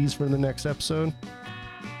little tease for the next episode?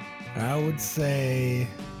 I would say,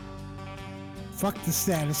 fuck the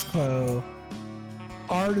status quo.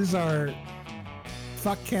 Art is art.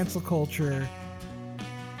 Fuck cancel culture.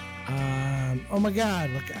 Oh my God!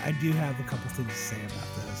 Look, I do have a couple things to say about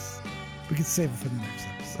this. We can save it for the next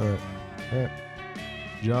episode. All right. All right.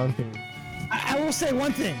 John. I will say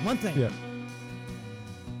one thing. Yeah.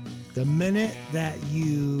 The minute that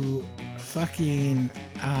you fucking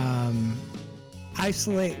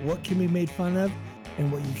isolate what can be made fun of and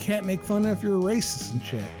what you can't make fun of, you're a racist and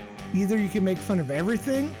shit. Either you can make fun of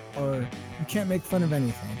everything or you can't make fun of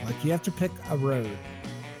anything. Like you have to pick a road.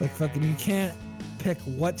 Like fucking you can't pick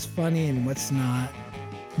what's funny and what's not.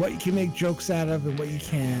 What you can make jokes out of and what you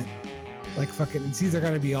can't. Like fucking it's either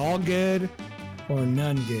gotta be all good or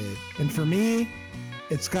none good. And for me,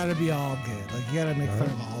 it's gotta be all good. Like you gotta make fun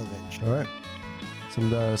of all of it. All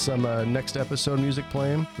right. Some next episode music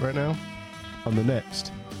playing right now on the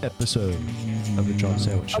next episode of the John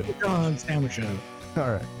Sandwich Show. John Sandwich Show.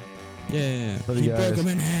 All right. Yeah. For the He broke guys. him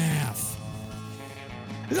in half.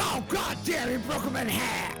 Oh god damn! He broke him in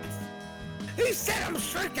half. He set him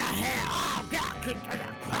straight to hell. Oh god!